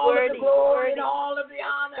him all of the glory and all of the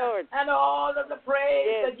honor and all of the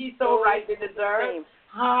praise that he so rightly deserves.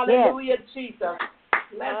 Hallelujah, Jesus.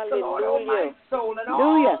 Bless the Lord, oh my soul, and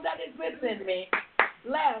all that is within me.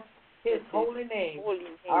 Bless his holy name.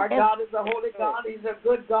 Our God is a holy God. He's a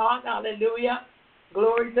good God. Hallelujah.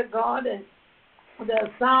 Glory to God. And the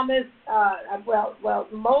psalmist,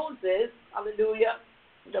 Moses, hallelujah,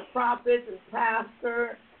 the prophet and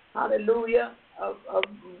pastor, hallelujah, of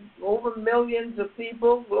over millions of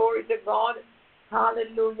people, glory to God,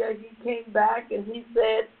 hallelujah. He came back and he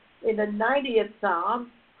said in the 90th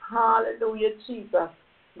Psalm, hallelujah, Jesus,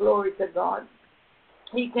 glory to God.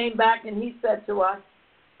 He came back and he said to us,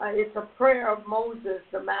 it's a prayer of Moses,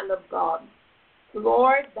 the man of God.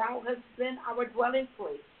 Lord, thou hast been our dwelling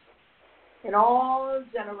place in all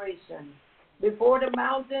generations, before the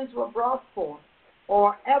mountains were brought forth,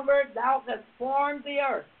 or ever thou hast formed the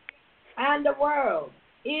earth and the world,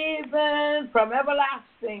 even from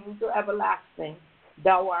everlasting to everlasting,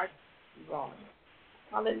 thou art God.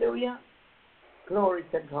 Hallelujah. Glory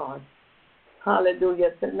to God. Hallelujah.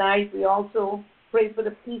 Tonight we also pray for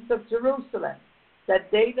the peace of Jerusalem, that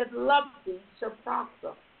they that love thee shall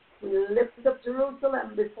prosper. We lift up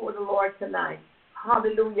Jerusalem before the Lord tonight.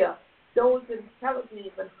 Hallelujah. Those in Tel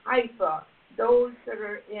Aviv and Haifa, those that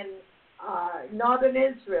are in northern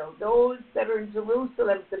Israel, those that are in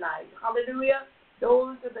Jerusalem tonight. Hallelujah.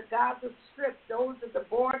 Those at the Gaza Strip, those at the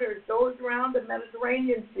borders, those around the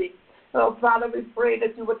Mediterranean Sea. Oh, Father, we pray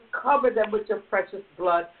that you would cover them with your precious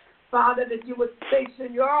blood. Father, that you would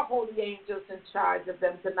station your holy angels in charge of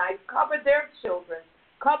them tonight. Cover their children.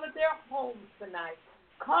 Cover their homes tonight.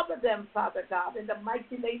 Cover them, Father God, in the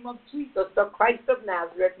mighty name of Jesus, the Christ of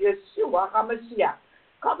Nazareth, Yeshua HaMashiach.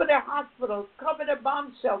 Cover their hospitals. Cover their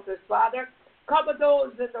bomb shelters, Father. Cover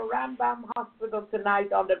those in the Rambam Hospital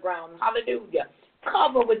tonight on the ground. Hallelujah.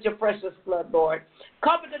 Cover with your precious blood, Lord.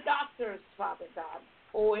 Cover the doctors, Father God.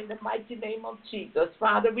 Oh, in the mighty name of Jesus.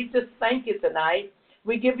 Father, we just thank you tonight.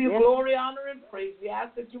 We give you glory, honor, and praise. We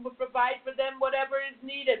ask that you would provide for them whatever is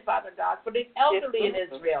needed, Father God, for the elderly in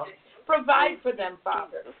Israel. Provide for them,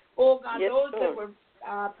 Father. Oh, God, those that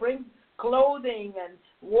will bring clothing and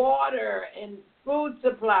water and food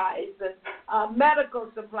supplies and medical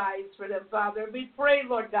supplies for them, Father. We pray,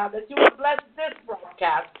 Lord God, that you would bless this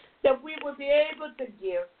broadcast, that we will be able to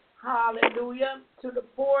give, hallelujah, to the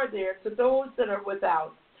poor there, to those that are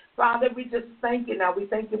without. Father, we just thank you now. We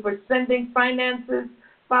thank you for sending finances,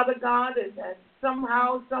 Father God, and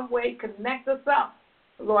somehow, some way connect us up,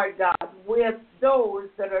 Lord God, with those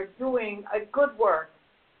that are doing a good work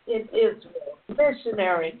in Israel,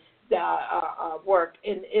 missionary work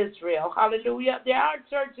in Israel. Hallelujah. There are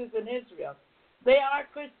churches in Israel. They are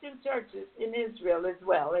Christian churches in Israel as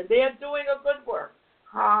well, and they are doing a good work.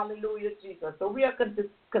 Hallelujah, Jesus. So we are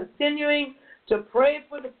continuing to pray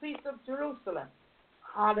for the peace of Jerusalem.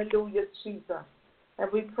 Hallelujah, Jesus.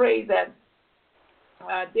 And we pray that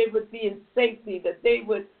they would be in safety, that they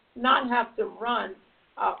would not have to run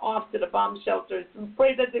off to the bomb shelters. We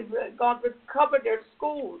pray that God would cover their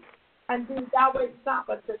schools and be Yahweh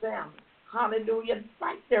Sabbath to them. Hallelujah. And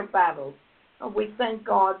fight their battles. And we thank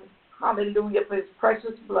God, hallelujah, for his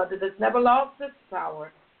precious blood that has never lost its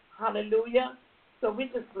power. Hallelujah. So we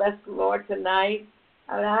just bless the Lord tonight.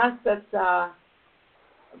 And ask that,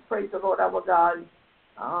 praise the Lord our God.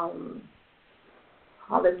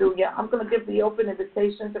 Hallelujah. I'm going to give the open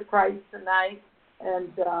invitation to Christ tonight.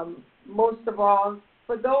 And most of all,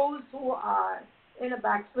 for those who are in a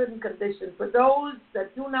backslidden condition, for those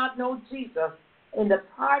that do not know Jesus in the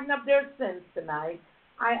pardon of their sins tonight,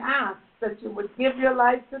 I ask that you would give your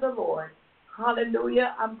life to the Lord.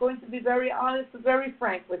 Hallelujah. I'm going to be very honest and very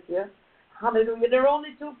frank with you. Hallelujah. There are only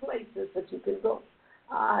two places that you can go.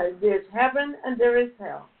 There's heaven and there is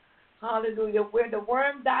hell. Hallelujah. Where the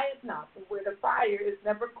worm dieth not, and where the fire is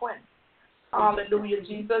never quenched. Hallelujah,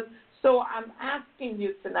 Jesus. So I'm asking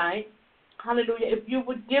you tonight, hallelujah, if you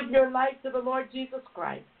would give your life to the Lord Jesus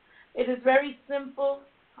Christ. It is very simple.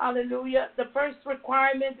 Hallelujah. The first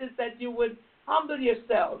requirement is that you would humble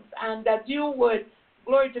yourselves and that you would,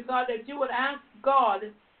 glory to God, that you would ask God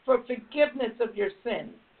for forgiveness of your sins.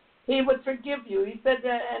 He would forgive you. He said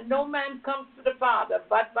that and no man comes to the Father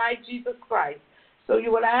but by Jesus Christ. So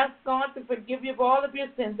you would ask God to forgive you of all of your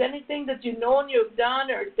sins, anything that you know you've done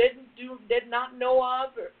or didn't do, did not know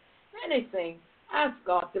of, or anything. Ask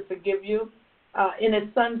God to forgive you in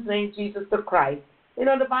His Son's name, Jesus the Christ. You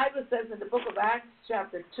know, the Bible says in the book of Acts,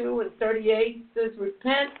 chapter 2 and 38, says,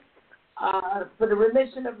 repent for the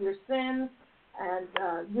remission of your sins, and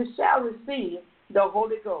you shall receive the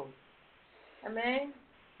Holy Ghost. Amen?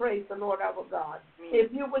 Praise the Lord our God.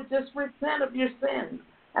 If you would just repent of your sins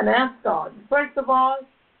and ask God. First of all,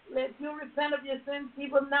 if you repent of your sins, He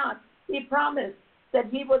will not. He promised that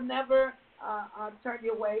He would never turn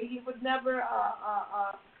you away. He would never,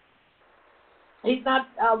 He's not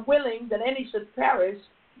willing that any should perish,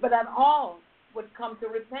 but that all would come to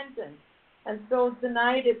repentance. And so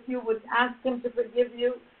tonight, if you would ask Him to forgive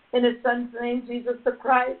you in His Son's name, Jesus the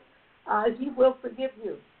Christ, He will forgive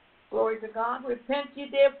you. Glory to God. Repent ye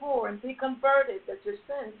therefore and be converted, that your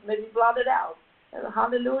sins may be blotted out. And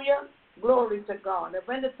hallelujah. Glory to God. And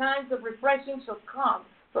when the times of refreshing shall come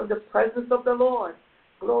from the presence of the Lord,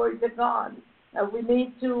 glory to God. We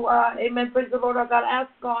need to, amen, praise the Lord our God, ask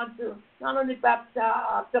God to not only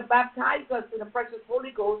baptize us in the precious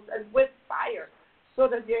Holy Ghost and with fire, so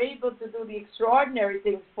that you're able to do the extraordinary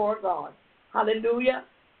things for God. Hallelujah.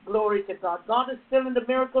 Glory to God. God is still in the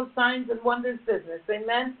miracle signs and wonders business.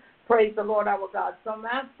 Amen. Praise the Lord our God. So I'm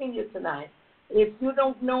asking you tonight, if you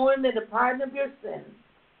don't know Him in the pardon of your sins,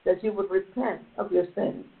 that you would repent of your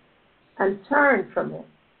sins and turn from it,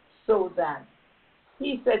 so that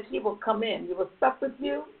He said He will come in. He will sup with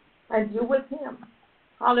you and you with Him.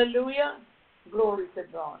 Hallelujah. Glory to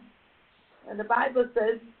God. And the Bible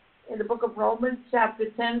says in the book of Romans, chapter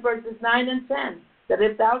 10, verses 9 and 10, that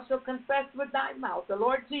if thou shalt confess with thy mouth the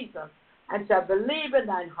Lord Jesus, and shalt believe in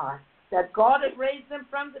thine heart that God hath raised Him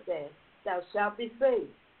from the dead, thou shalt be saved.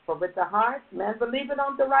 For with the heart man believeth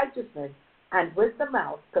unto righteousness, and with the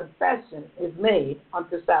mouth confession is made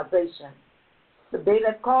unto salvation. But they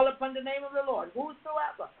that call upon the name of the Lord,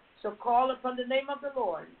 whosoever shall call upon the name of the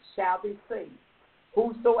Lord, shall be saved.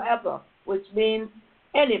 Whosoever, which means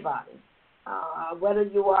anybody, whether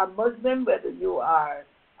you are Muslim, whether you are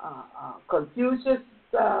Confucius,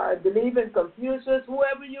 believe in Confucius,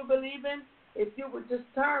 whoever you believe in, if you would just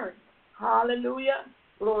turn, hallelujah,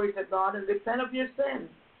 glory to God, and repent of your sins,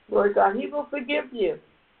 glory to God, He will forgive you,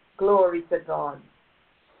 glory to God.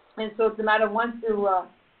 And so tonight I want to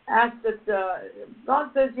ask that God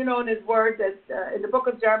says, you know, in His Word that in the book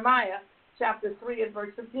of Jeremiah, chapter 3 and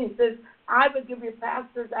verse 15, says, I will give you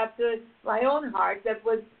pastors after my own heart that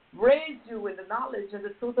would raise you in the knowledge and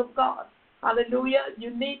the truth of God. Hallelujah.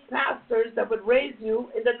 You need pastors that would raise you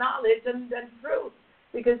in the knowledge and truth,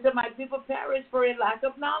 because my people perish for a lack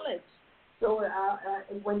of knowledge. So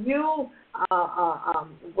when you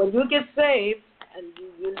get saved, and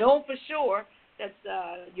you know for sure that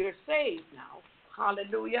you're saved now,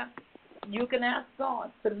 hallelujah, you can ask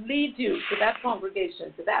God to lead you to that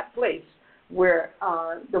congregation, to that place where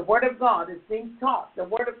the Word of God is being taught, the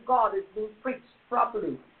Word of God is being preached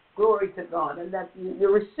properly, glory to God, and that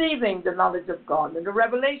you're receiving the knowledge of God and the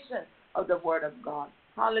revelation of the Word of God.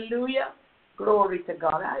 Hallelujah, glory to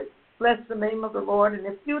God. I bless the name of the Lord. And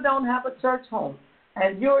if you don't have a church home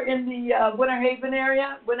and you're in the Winter Haven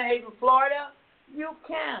area, Winter Haven, Florida, you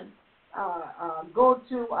can go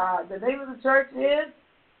to the name of the church is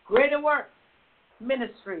Greater Works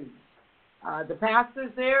Ministries. The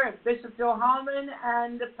pastor's there is Bishop Joe Hallman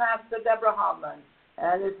and the Pastor Deborah Hallman.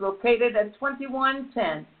 And it's located at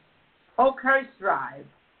 2110 Oakhurst Drive,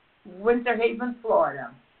 Winter Haven,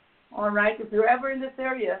 Florida. All right, if you're ever in this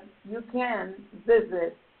area, you can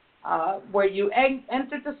visit where you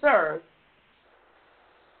enter to serve,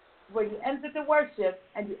 where you enter to worship,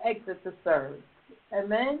 and you exit to serve.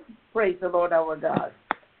 Amen? Praise the Lord our God.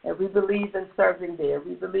 And we believe in serving there.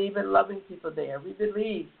 We believe in loving people there. We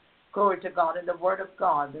believe, glory to God, in the Word of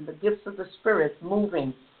God and the gifts of the Spirit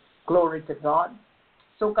moving. Glory to God.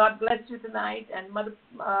 So God bless you tonight. And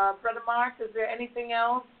Brother Mark, is there anything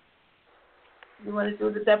else? You want to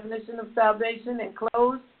do the definition of salvation and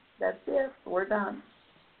close? That's it. We're done.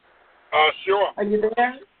 Sure. Are you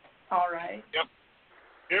there? All right. Yep.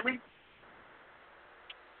 Hear me?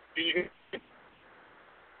 Can you hear me?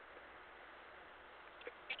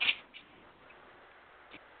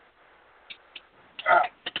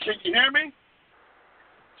 you hear me?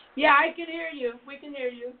 Yeah, I can hear you. We can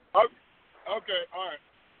hear you. Okay, all right.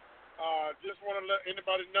 Just want to let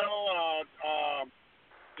anybody know,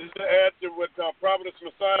 just to add to what Prophetess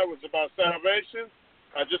Messiah was about salvation,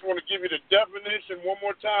 I just want to give you the definition one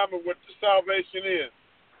more time of what the salvation is.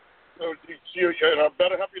 So I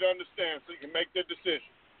better help you to understand so you can make that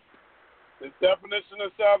decision. The definition of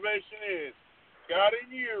salvation is God and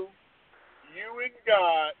you and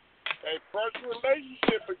God, a personal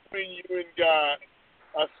relationship between you and God,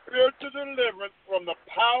 a spiritual deliverance from the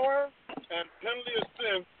power and penalty of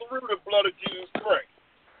sin through the blood of Jesus Christ.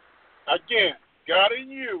 Again, God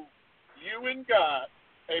and you and God,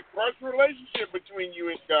 a personal relationship between you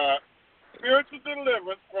and God, spiritual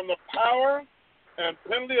deliverance from the power and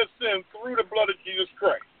penalty of sin through the blood of Jesus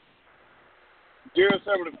Christ. Dearest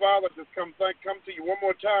Heavenly Father, just come to you one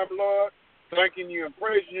more time, Lord, thanking you and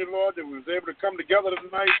praising you, Lord, that we was able to come together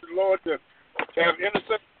tonight, Lord, to have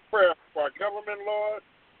intercession prayer for our government, Lord,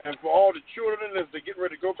 and for all the children as they get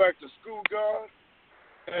ready to go back to school, God,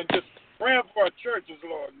 and just praying for our churches,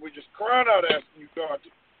 Lord. We just crying out asking you, God,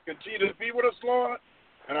 to continue to be with us, Lord,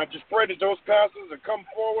 and I just pray that those pastors that come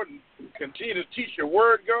forward and continue to teach your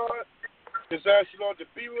word, God. Just ask you, Lord, to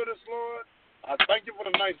be with us, Lord. I thank you for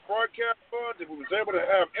the nice broadcast, Lord, that we was able to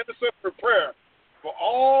have intercessory prayer for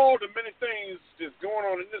all the many things that's going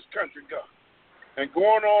on in this country, God, and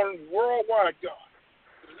going on worldwide, God.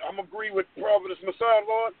 I'm agree with Prophetess Messiah,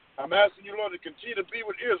 Lord. I'm asking you, Lord, to continue to be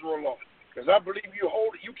with Israel, Lord, because I believe you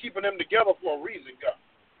keeping them together for a reason, God.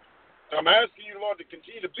 I'm asking you, Lord, to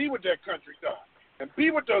continue to be with that country, God, and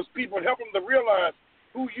be with those people and help them to realize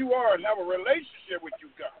who you are and have a relationship with you,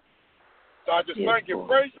 God. So I just thank you,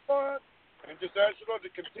 praise you, Lord, and just ask you, Lord, to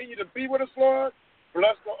continue to be with us, Lord.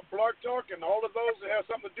 Bless Blog Talk and all of those that have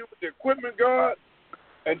something to do with the equipment, God.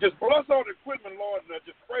 And just bless all the equipment, Lord, and I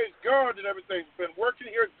just praise God that everything's been working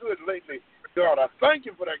here good lately. God, I thank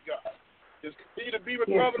you for that, God. Just continue to be with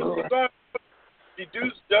Prophetess Messiah. She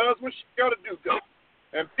does what she got to do, God.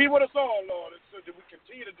 And be with us all, Lord, so that we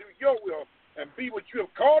continue to do your will and be what you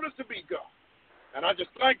have called us to be, God. And I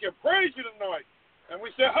just thank you and praise you tonight. And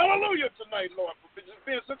we say hallelujah tonight, Lord, for just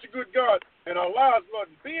being such a good God in our lives, Lord,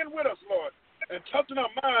 and being with us, Lord, and touching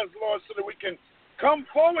our minds, Lord, so that we can come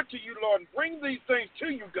forward to you, Lord, and bring these things to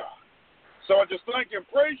you, God. So I just thank you and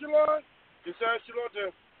praise you, Lord. Just ask you, Lord,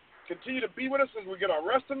 to continue to be with us as we get our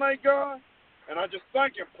rest tonight, God. And I just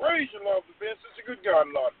thank you and praise you, Lord, for being such a good God,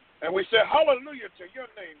 Lord. And we say hallelujah to your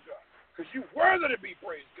name, God, because you're worthy to be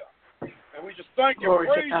praised, God. And we just thank you and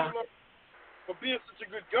praise you, Lord, for being such a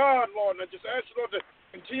good God, Lord. And I just ask you, Lord, to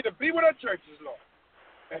continue to be with our churches, Lord,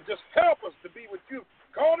 and just help us to be what you've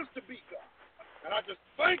called us to be, God. And I just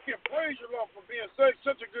thank you and praise you, Lord, for being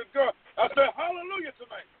such a good God. I say hallelujah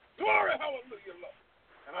tonight. Glory, hallelujah, Lord.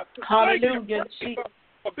 And I just thank you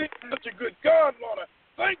for being such a good God, Lord. I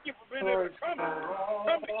thank you for being able to come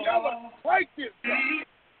together like this, God.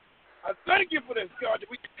 I thank you for this, God, that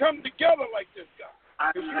we can come together like this, God.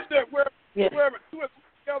 Because you said wherever two or three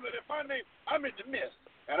together in my name, I'm in the midst.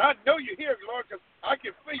 And I know you're here, Lord, because I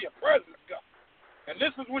can feel your presence, God. And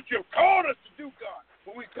this is what you've called us to do, God.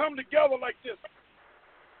 When we come together like this,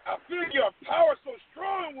 I feel your power so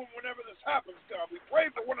strong whenever this happens, God. We pray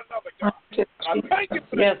for one another, God. I thank you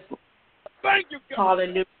for this. Thank you, God.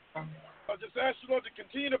 Hallelujah. I just ask you, Lord, to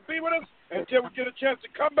continue to be with us until we get a chance to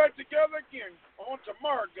come back together again on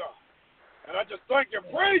tomorrow, God. And I just thank you and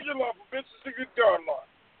praise you, Lord, for being such a good God, Lord.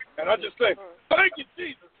 And I just say, thank you,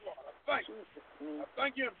 Jesus, Lord. I thank you. I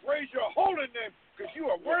thank you and praise your holy name because you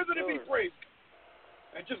are worthy to be praised.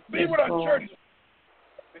 And just be with our churches.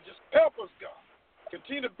 And just help us, God.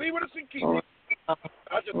 Continue to be with us and keep us.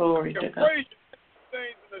 I just thank you and praise you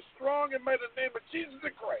things in the strong and mighty name of Jesus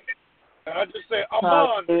the Christ. And I just say,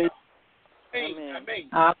 Amen. Amen.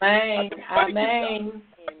 Amen. Amen.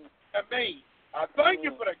 Amen. I thank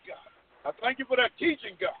you for that, God. I thank you for that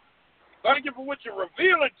teaching, God. Thank you for what you're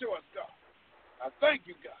revealing to us, God. I thank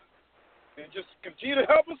you, God. And just continue to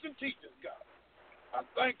help us and teach us, God. I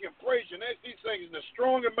thank you and praise you and ask these things in the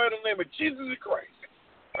strong and mighty name of Jesus Christ.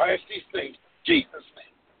 I ask these things in Jesus'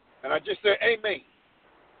 name. And I just say amen.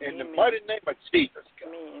 In the mighty name of Jesus,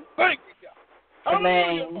 God. Amen. Thank you, God.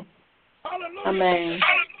 Hallelujah. Amen. Hallelujah. Amen.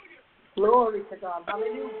 Hallelujah. Glory to God.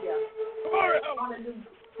 Hallelujah. Glory, hallelujah.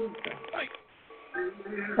 Thank you.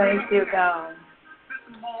 Thank you, God.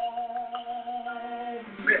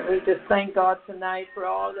 We just thank God tonight for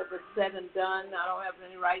all that was said and done. I don't have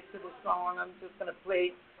any right to the song. I'm just going to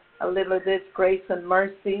play a little of this, Grace and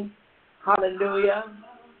Mercy. Hallelujah.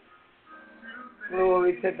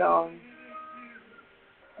 Glory to God.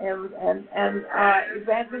 And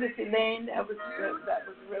Evangelist Elaine, that was good. That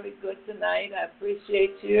was really good tonight. I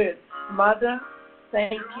appreciate you. Mother,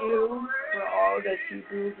 thank you for all that you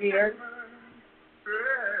do here.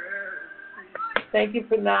 Thank you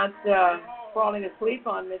for not falling asleep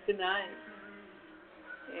on me tonight.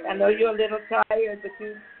 I know you're a little tired, but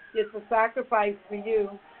it's a sacrifice for you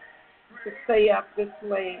to stay up this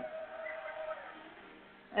late.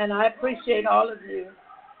 And I appreciate all of you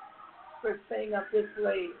for staying up this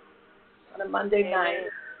late on a Monday night,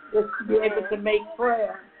 just to be able to make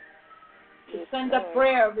prayer, to send up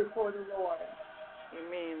prayer before the Lord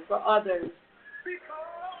for others.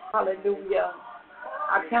 Hallelujah.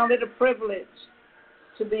 I count it a privilege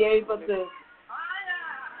to be able to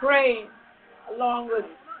pray along with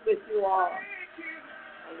you all.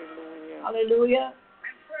 Hallelujah. Hallelujah.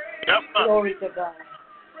 Yep. Glory to God.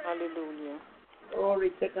 Hallelujah. Glory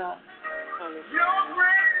to God. Hallelujah.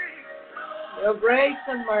 Your grace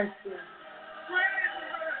and mercy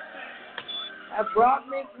have brought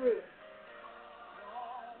me through.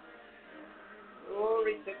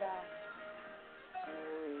 Glory to God.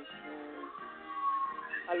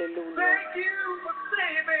 Hallelujah. Thank you for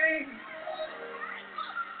saving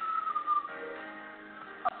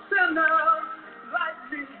a sinner like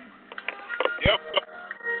me. Yep.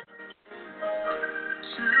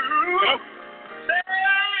 Yep.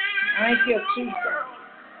 Thank you, Jesus.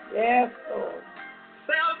 Yes, Lord.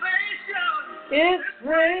 Salvation is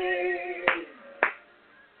free.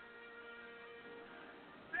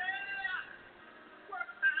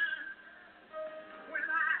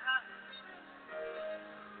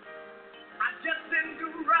 I just didn't do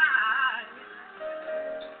right.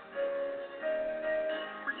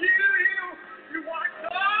 For you walked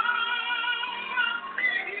on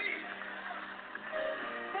me,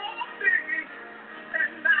 for day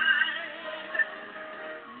and night.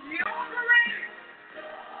 Your grace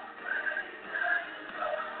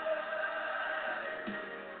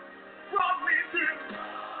brought me through.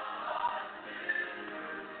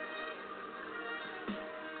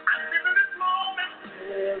 I'm living this moment.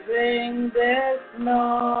 Living this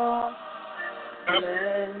moment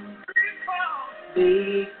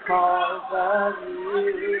because of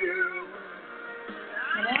you.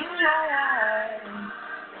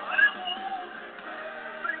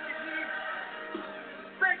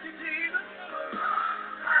 Thank you, Jesus.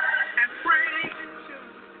 And praise you to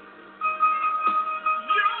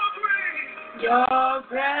your grace. Your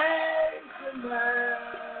grace and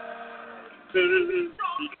mercy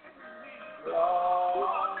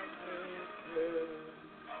brought me through.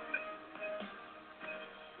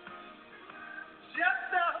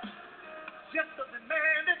 Just a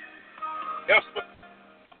demanded Yes.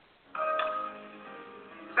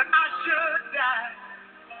 that I should die.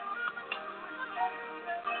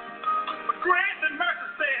 But grace and mercy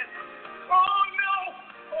said, oh no,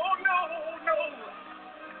 no.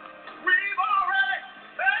 We've already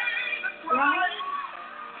paid the price.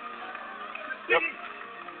 You see,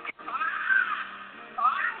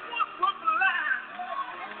 I once was blind,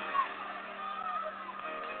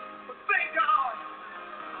 but thank God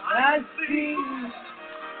I see.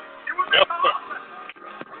 it was because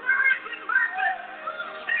grace and mercy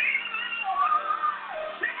came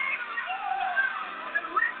and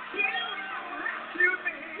rescued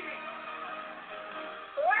me.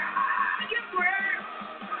 Your grace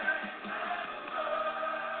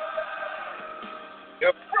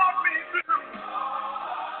Yep. brought me through.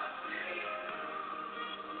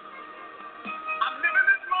 I'm living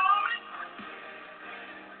this moment.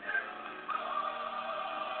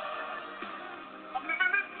 I'm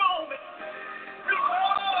living this moment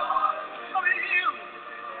because of you.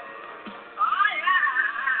 I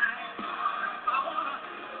want to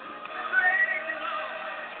thank you, Lord.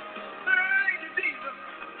 Thank you, Jesus.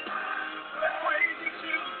 Praise you,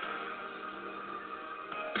 too.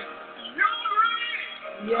 Your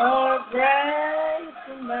grace. Your grace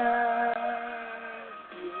and mercy.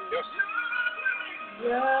 Yes.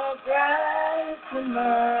 Your grace and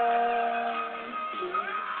mercy.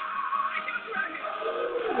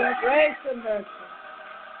 Your grace and mercy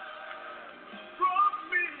brought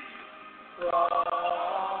me.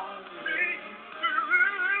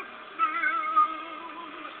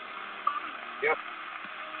 Yep.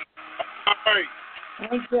 All right.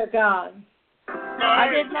 Thank you, God. I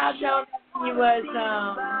did not know that he was.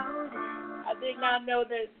 I did not know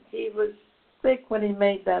that he was sick when he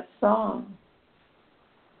made that song.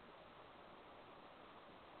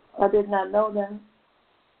 I did not know that.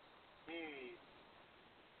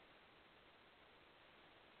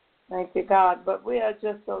 Thank you, God. But we are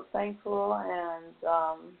just so thankful and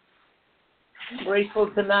Grateful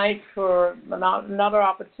tonight for another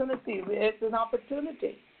opportunity. It's an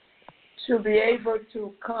opportunity to be able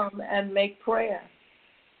to come and make prayer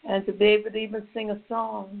and to be able to even sing a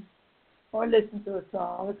song or listen to a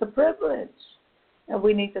song. It's a privilege. And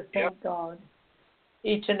we need to thank God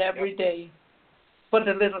each and every day for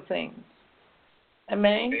the little things.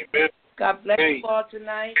 Amen. Amen. God bless you all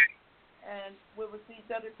tonight. And we will see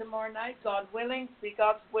each other tomorrow night. God willing, be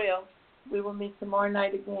God's will. We will meet tomorrow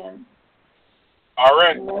night again. All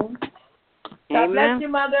right. Amen. God bless you,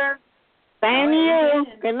 Mother. Thank you.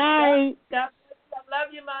 Good night. God bless you. I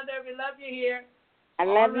love you, Mother. We love you here. I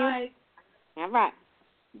love you. All right.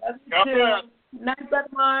 Love you God too. bless. Night, Brother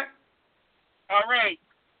Mark. All right.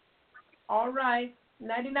 All right.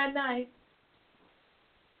 99 night.